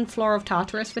on one floor of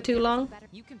Tartarus for too long,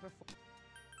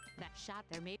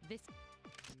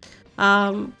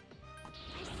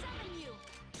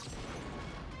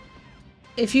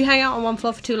 if you hang out on one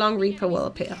floor for too long, Reaper will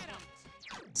appear.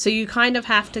 So you kind of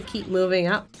have to keep moving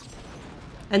up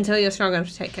until you're strong enough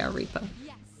to take care of Reaper.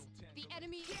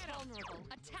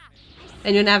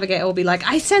 And your navigator will be like,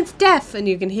 I sense death! And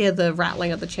you can hear the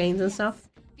rattling of the chains and stuff.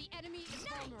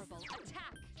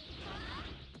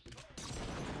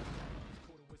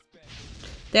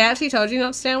 They actually told you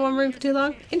not to stay in one room for too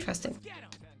long? Interesting.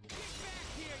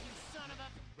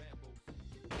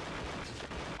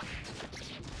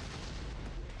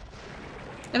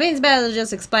 I think it's better to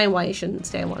just explain why you shouldn't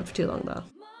stay in one for too long, though.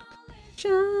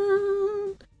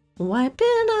 John, wiping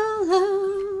all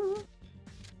out.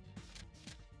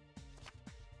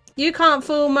 You can't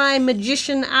fool my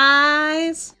magician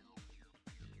eyes.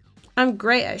 I'm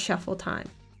great at shuffle time.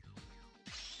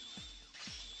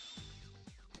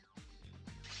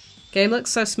 Game looks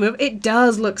so smooth. It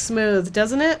does look smooth,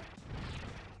 doesn't it?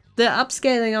 The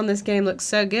upscaling on this game looks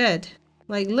so good.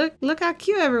 Like, look how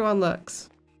cute everyone looks.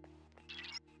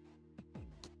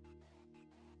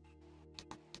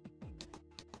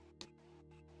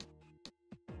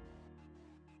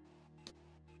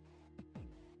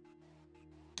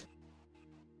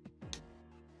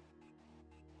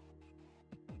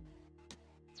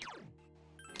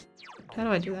 How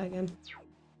do I do that again?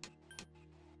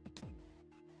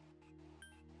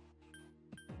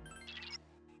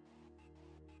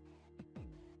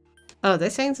 Oh,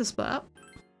 they're saying to split up?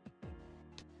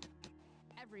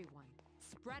 Everyone,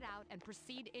 spread out and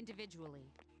proceed individually.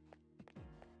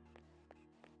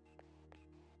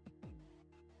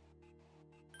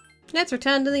 Let's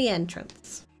return to the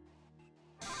entrance.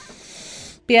 But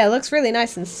yeah, it looks really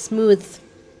nice and smooth.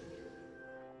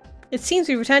 It seems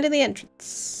we returned to the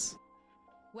entrance.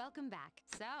 Welcome back.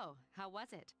 So, how was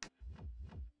it?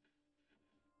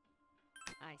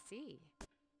 I see.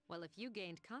 Well, if you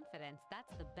gained confidence,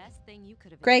 that's the best thing you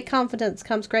could have. Great confidence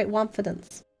comes great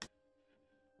confidence.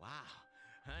 Wow,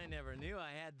 I never knew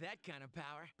I had that kind of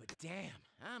power. But damn,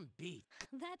 I'm beat.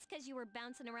 That's because you were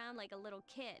bouncing around like a little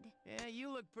kid. Yeah,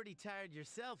 you look pretty tired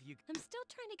yourself. I'm still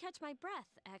trying to catch my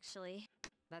breath, actually.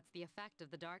 That's the effect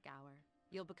of the dark hour.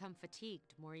 You'll become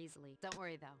fatigued more easily. Don't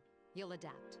worry, though. You'll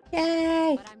adapt.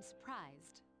 Yay! But I'm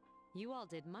surprised. You all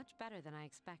did much better than I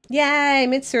expected. Yay!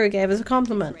 Mitsuru gave us a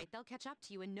compliment. Great, they'll catch up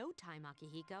to you in no time,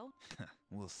 Akihiko.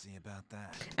 We'll see about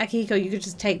that. Akihiko, you could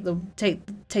just take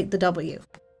the W.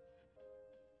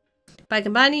 By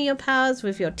combining your powers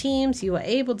with your teams, you are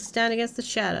able to stand against the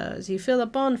shadows. You feel a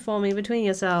bond forming between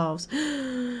yourselves.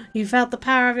 You felt the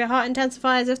power of your heart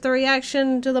intensify as if the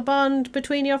reaction to the bond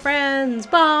between your friends.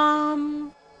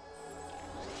 Bomb!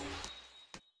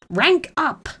 Rank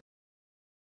up!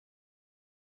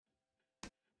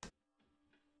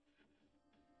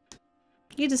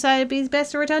 You decided it'd be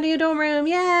best to return to your dorm room.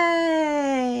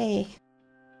 Yay!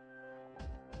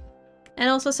 And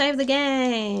also save the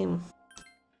game.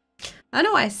 I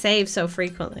know I save so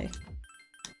frequently.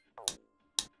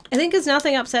 I think because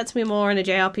nothing upsets me more in a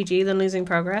JRPG than losing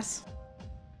progress.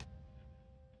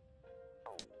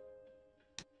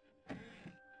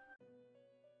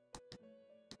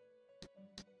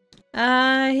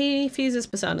 He fuses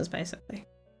personas, basically.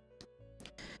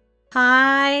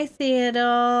 Hi,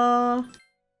 Theodore.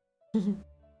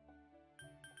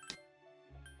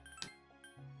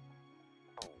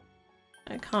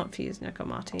 I can't fuse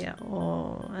Nekomata yet.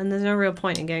 Oh, and there's no real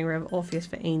point in getting rid of Orpheus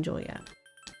for Angel yet.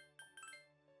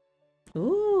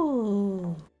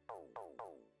 Ooh.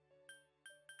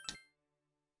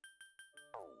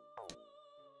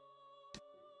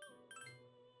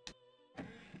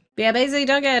 But yeah, basically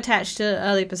don't get attached to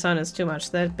early personas too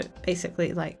much. They're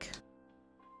basically like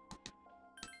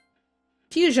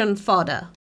fusion fodder.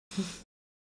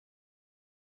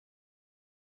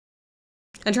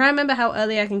 And try to remember how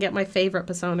early I can get my favorite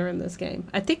persona in this game.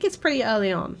 I think it's pretty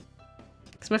early on.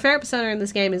 Because my favorite persona in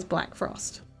this game is Black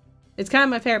Frost. It's kind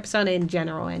of my favorite persona in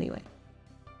general anyway.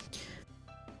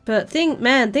 But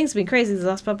man, things have been crazy the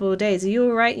last couple of days. Are you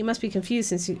alright? You must be confused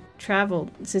since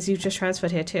you've just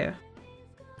transferred here too.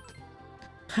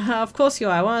 Of course you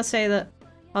are. I want to say that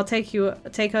I'll take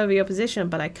over your position,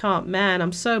 but I can't. Man,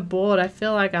 I'm so bored. I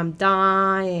feel like I'm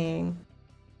dying.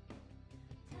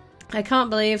 I can't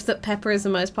believe that Pepper is the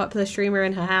most popular streamer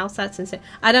in her house. That's insane.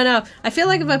 I don't know. I feel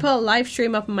like if I put a live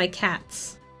stream up on my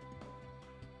cats,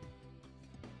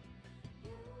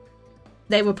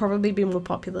 they would probably be more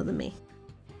popular than me.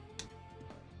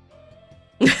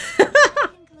 Concludes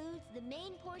the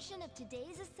main portion of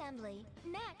today's assembly.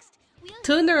 Next,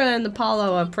 Tundra and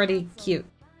Apollo are pretty cute.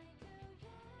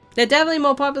 They're definitely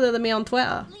more popular than me on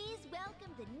Twitter. Please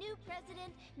welcome the new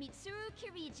president, Mitsuru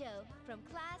Kirijo, from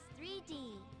Class 3D.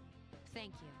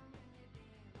 Thank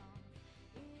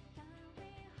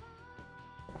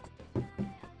you.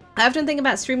 I often think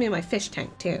about streaming my fish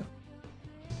tank too.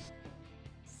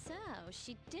 So,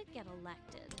 she did get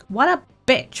elected. What a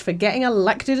bitch for getting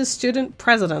elected as student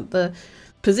president. The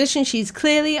position she's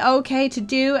clearly okay to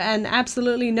do and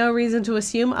absolutely no reason to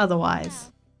assume otherwise.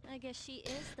 Well, I guess she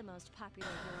is the most popular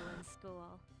girl in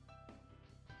school.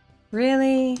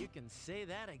 Really? You can say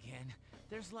that again.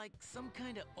 There's like some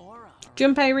kind of aura.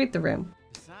 Junpei, read the room.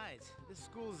 Besides, this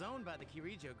school's owned by the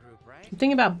Kirijo group, right? I'm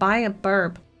thinking about buying a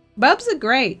burb. Burbs are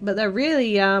great, but they're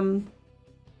really,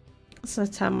 what's the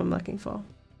term I'm looking for?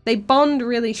 They bond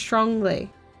really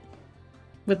strongly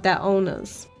with their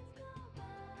owners.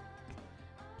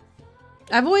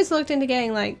 I've always looked into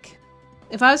getting, like,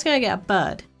 if I was going to get a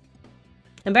bird,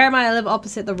 and bear in mind I live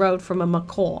opposite the road from a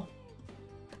macaw,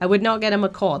 I would not get a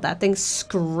macaw. That thing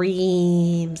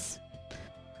screams.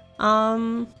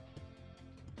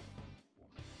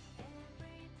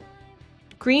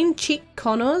 Green cheek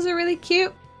conors are really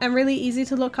cute and really easy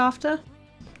to look after.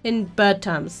 In bird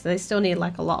terms, they still need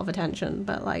like a lot of attention,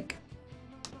 but like.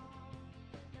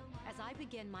 As I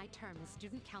begin my term as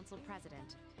student council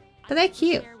president, But they're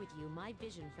cute. share with you my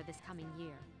vision for this coming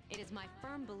year. It is my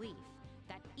firm belief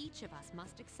that each of us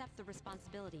must accept the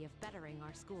responsibility of bettering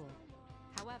our school.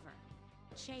 However,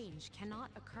 change cannot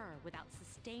occur without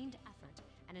sustained effort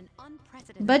and an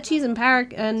unprecedented Budgies and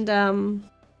parrot and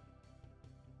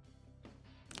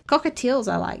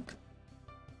cockatiels I like.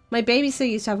 My babysitter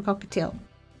used to have a cockatiel.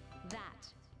 That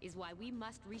is why we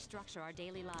must restructure our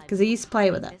daily lives. Because I used to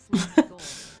play with it.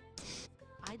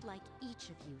 I'd like each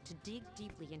of you to dig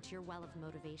deeply into your well of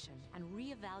motivation and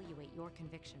reevaluate your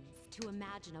convictions, to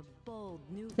imagine a bold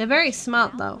new They're very future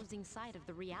smart, without though. losing sight of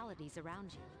the realities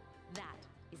around you. That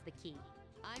is the key.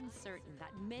 I'm certain that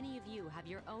many of you have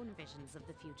your own visions of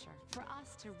the future. For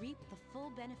us to reap the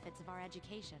full benefits of our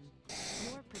education,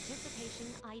 your participation,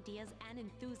 ideas, and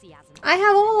enthusiasm. I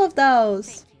have all of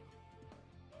those.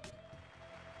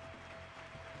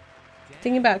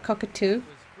 Thinking about cockatoo.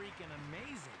 Freaking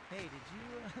amazing. Hey, did you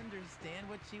understand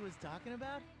what she was talking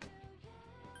about?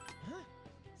 Huh?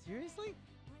 Seriously?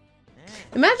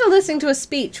 Imagine listening to a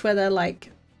speech where they're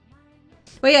like,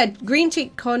 well, yeah, green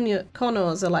cheek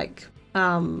conors are like,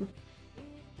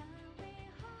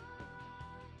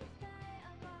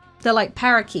 they're like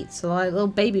parakeets, so like little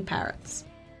baby parrots.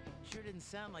 Sure didn't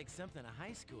sound like something a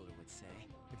high schooler would say.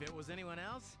 If it was anyone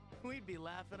else, we'd be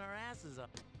laughing our asses off.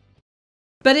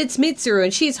 But it's Mitsuru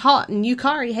and she's hot and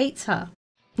Yukari hates her.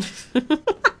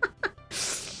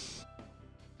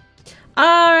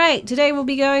 Alright, today we'll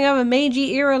be going over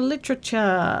Meiji era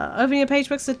literature. Open your page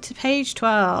books to page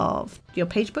 12. Your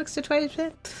page books to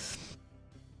 12?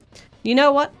 You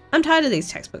know what? I'm tired of these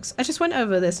textbooks. I just went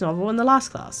over this novel in the last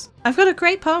class. I've got a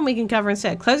great poem we can cover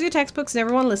instead. Close your textbooks and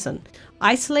everyone listen.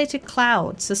 Isolated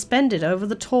cloud suspended over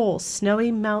the tall,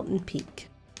 snowy mountain peak.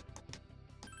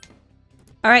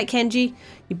 Alright, Kenji.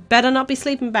 You better not be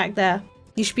sleeping back there.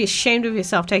 You should be ashamed of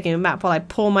yourself taking a nap while I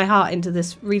pour my heart into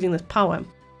this, reading this poem.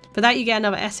 For that you get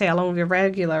another essay along with your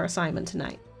regular assignment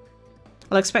tonight.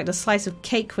 I'll expect a slice of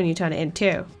cake when you turn it in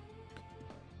too.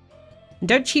 And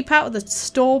don't cheap out with the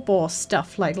store-bought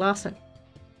stuff like last time.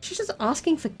 She's just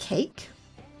asking for cake?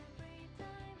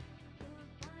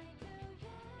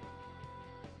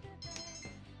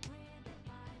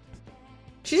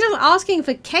 She's just asking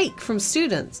for cake from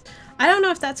students. I don't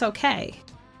know if that's okay.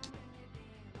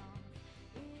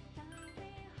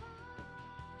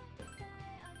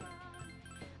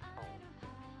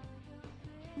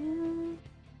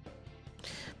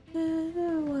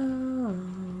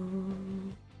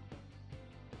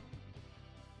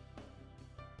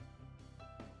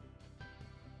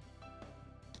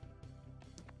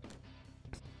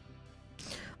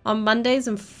 On Mondays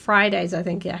and Fridays, I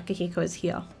think Akihiko is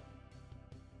here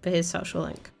for his social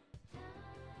link.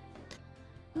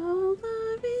 Oh,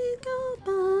 let me go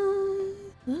by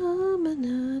the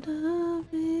minute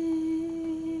of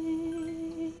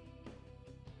me.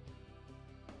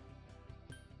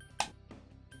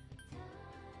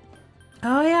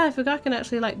 Oh yeah, I forgot I can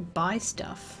actually like buy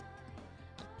stuff.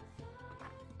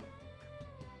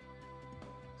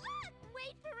 Look,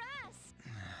 wait for us.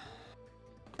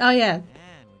 Oh yeah.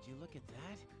 Man, would you look at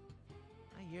that?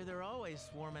 I hear they're always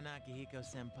swarming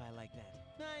Akihiko-senpai like that.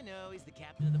 I know he's the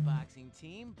captain of the boxing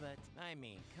team, but I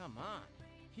mean, come on.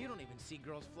 You don't even see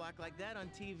girls flock like that on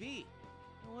TV.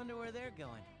 I wonder where they're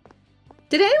going.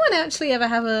 Did anyone actually ever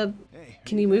have a...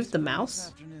 Can you move the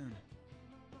mouse?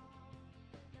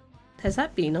 Has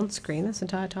that been on screen this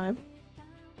entire time?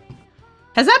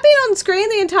 Has that been on screen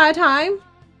the entire time?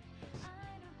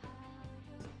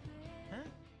 Huh?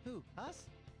 Who? Us?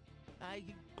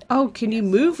 Oh, can you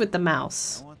move with the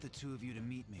mouse? I want the two of you to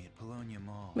meet me at Polonia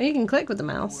Mall. Maybe you can click with the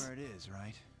mouse. Where it is,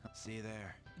 right? See you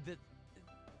there.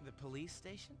 The police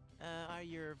station? Are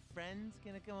your friends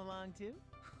gonna come along too?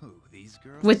 Who, these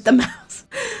girls? With the mouse.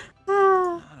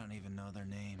 I don't even know their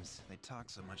names. They talk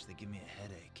so much they give me a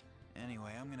headache.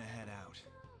 Anyway, I'm gonna head out.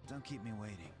 Don't keep me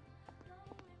waiting.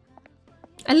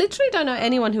 I literally don't know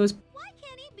anyone who was... Why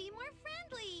can't he be more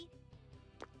friendly?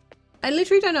 I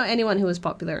literally don't know anyone who was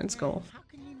popular in school. How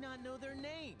can you not know their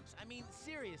names? I mean,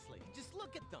 seriously, just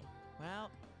look at them. Well,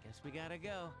 guess we gotta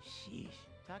go. Sheesh.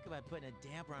 Talk about putting a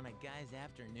damper on a guy's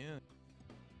afternoon.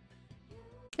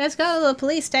 Let's go to the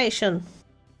police station.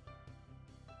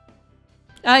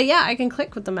 Yeah, I can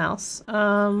click with the mouse.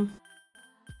 Let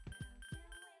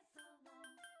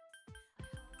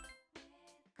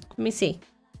me see.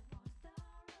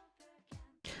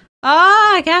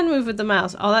 Ah, I can move with the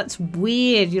mouse. Oh, that's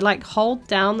weird. You like hold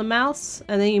down the mouse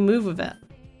and then you move with it.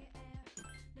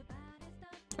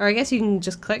 Or I guess you can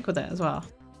just click with it as well.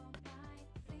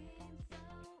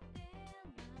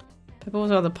 People was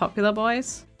one of the popular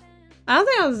boys. I don't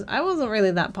think I wasn't really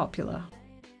that popular.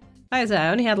 Like I said, I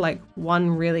only had like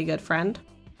one really good friend.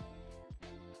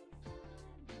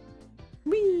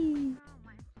 Whee!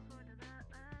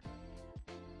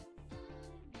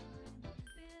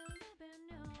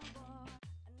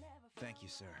 Thank you,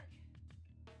 sir.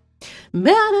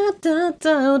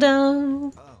 Ba-da-da-da-da.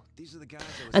 Oh, these are the guys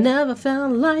I never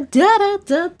felt like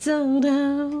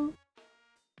da-da-da-da-da.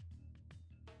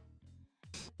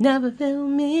 Never feel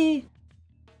me.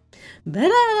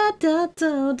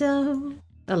 Ba-da-da-da-da-da.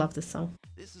 I love this song.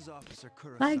 This is Officer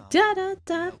Kurosawa. Like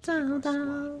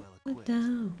da-da-da-da-da.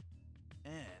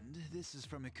 And this is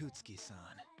from Ikutsuki-san.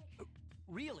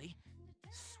 Really?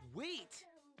 Sweet!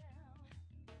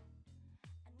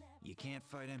 You can't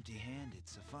fight empty-handed,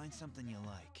 so find something you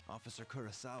like. Officer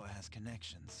Kurosawa has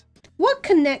connections. What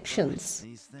connections?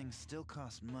 These things still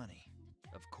cost money.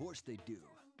 Of course they do.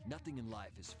 Nothing in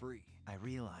life is free. I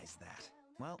realize that.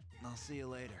 Well, I'll see you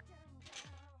later.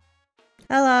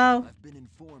 Hello. I've been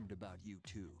informed about you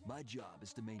two. My job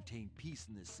is to maintain peace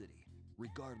in this city,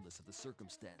 regardless of the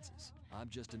circumstances. I'm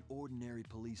just an ordinary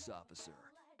police officer.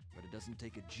 But it doesn't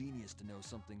take a genius to know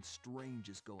something strange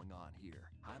is going on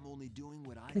here. I'm only doing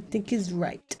what I think is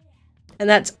right. And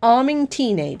that's arming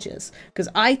teenagers. Because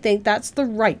I think that's the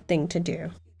right thing to do.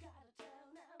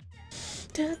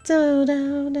 Da, da,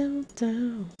 da, da,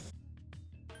 da.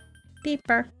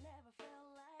 Beeper.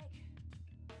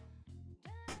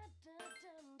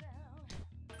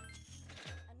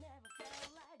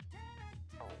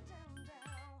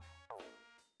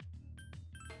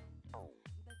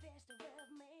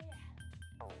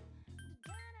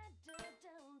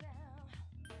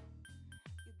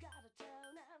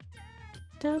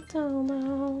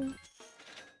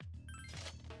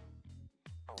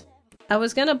 I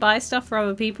was gonna buy stuff for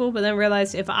other people, but then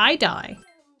realized if I die,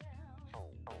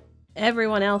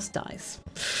 everyone else dies.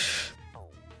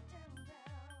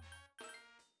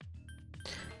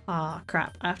 Ah,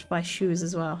 crap. I have to buy shoes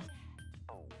as well.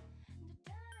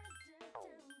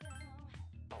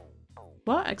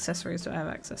 What accessories do I have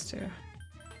access to?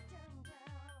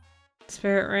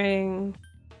 Spirit ring.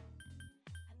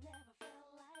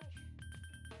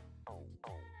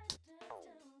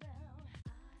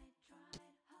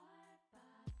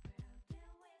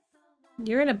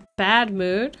 You're in a bad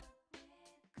mood.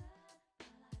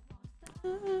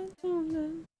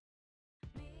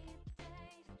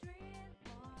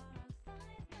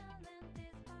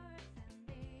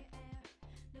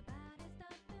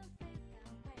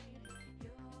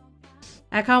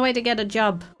 I can't wait to get a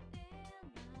job.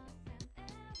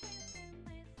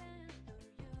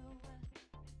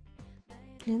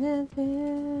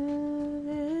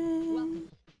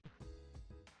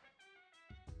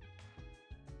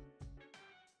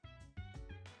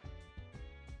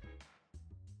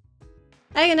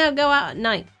 I can now go out at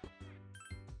night.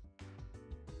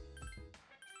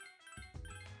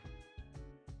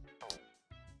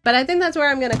 But I think that's where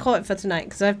I'm going to call it for tonight,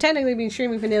 because I've technically been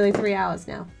streaming for nearly 3 hours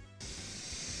now.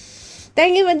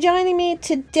 Thank you for joining me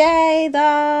today,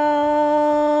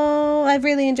 though. I've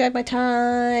really enjoyed my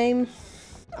time.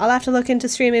 I'll have to look into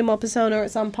streaming more Persona at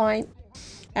some point.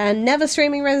 And never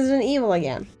streaming Resident Evil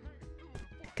again.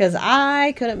 Because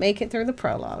I couldn't make it through the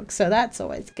prologue, so that's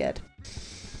always good.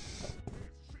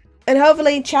 And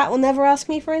hopefully chat will never ask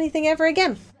me for anything ever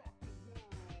again.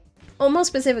 Or more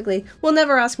specifically, will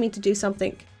never ask me to do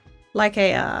something like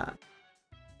a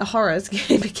horrors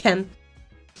game again.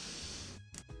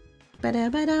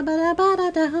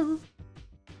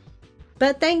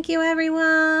 But thank you,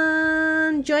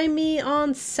 everyone. Join me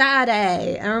on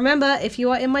Saturday. And remember, if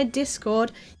you are in my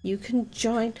Discord, you can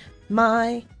join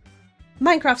my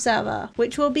Minecraft server,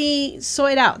 which will be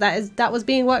sorted out. That was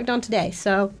being worked on today.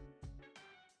 So,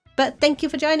 but thank you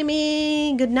for joining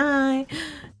me. Good night.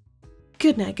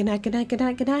 Good night. Good night. Good night. Good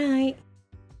night. Good night.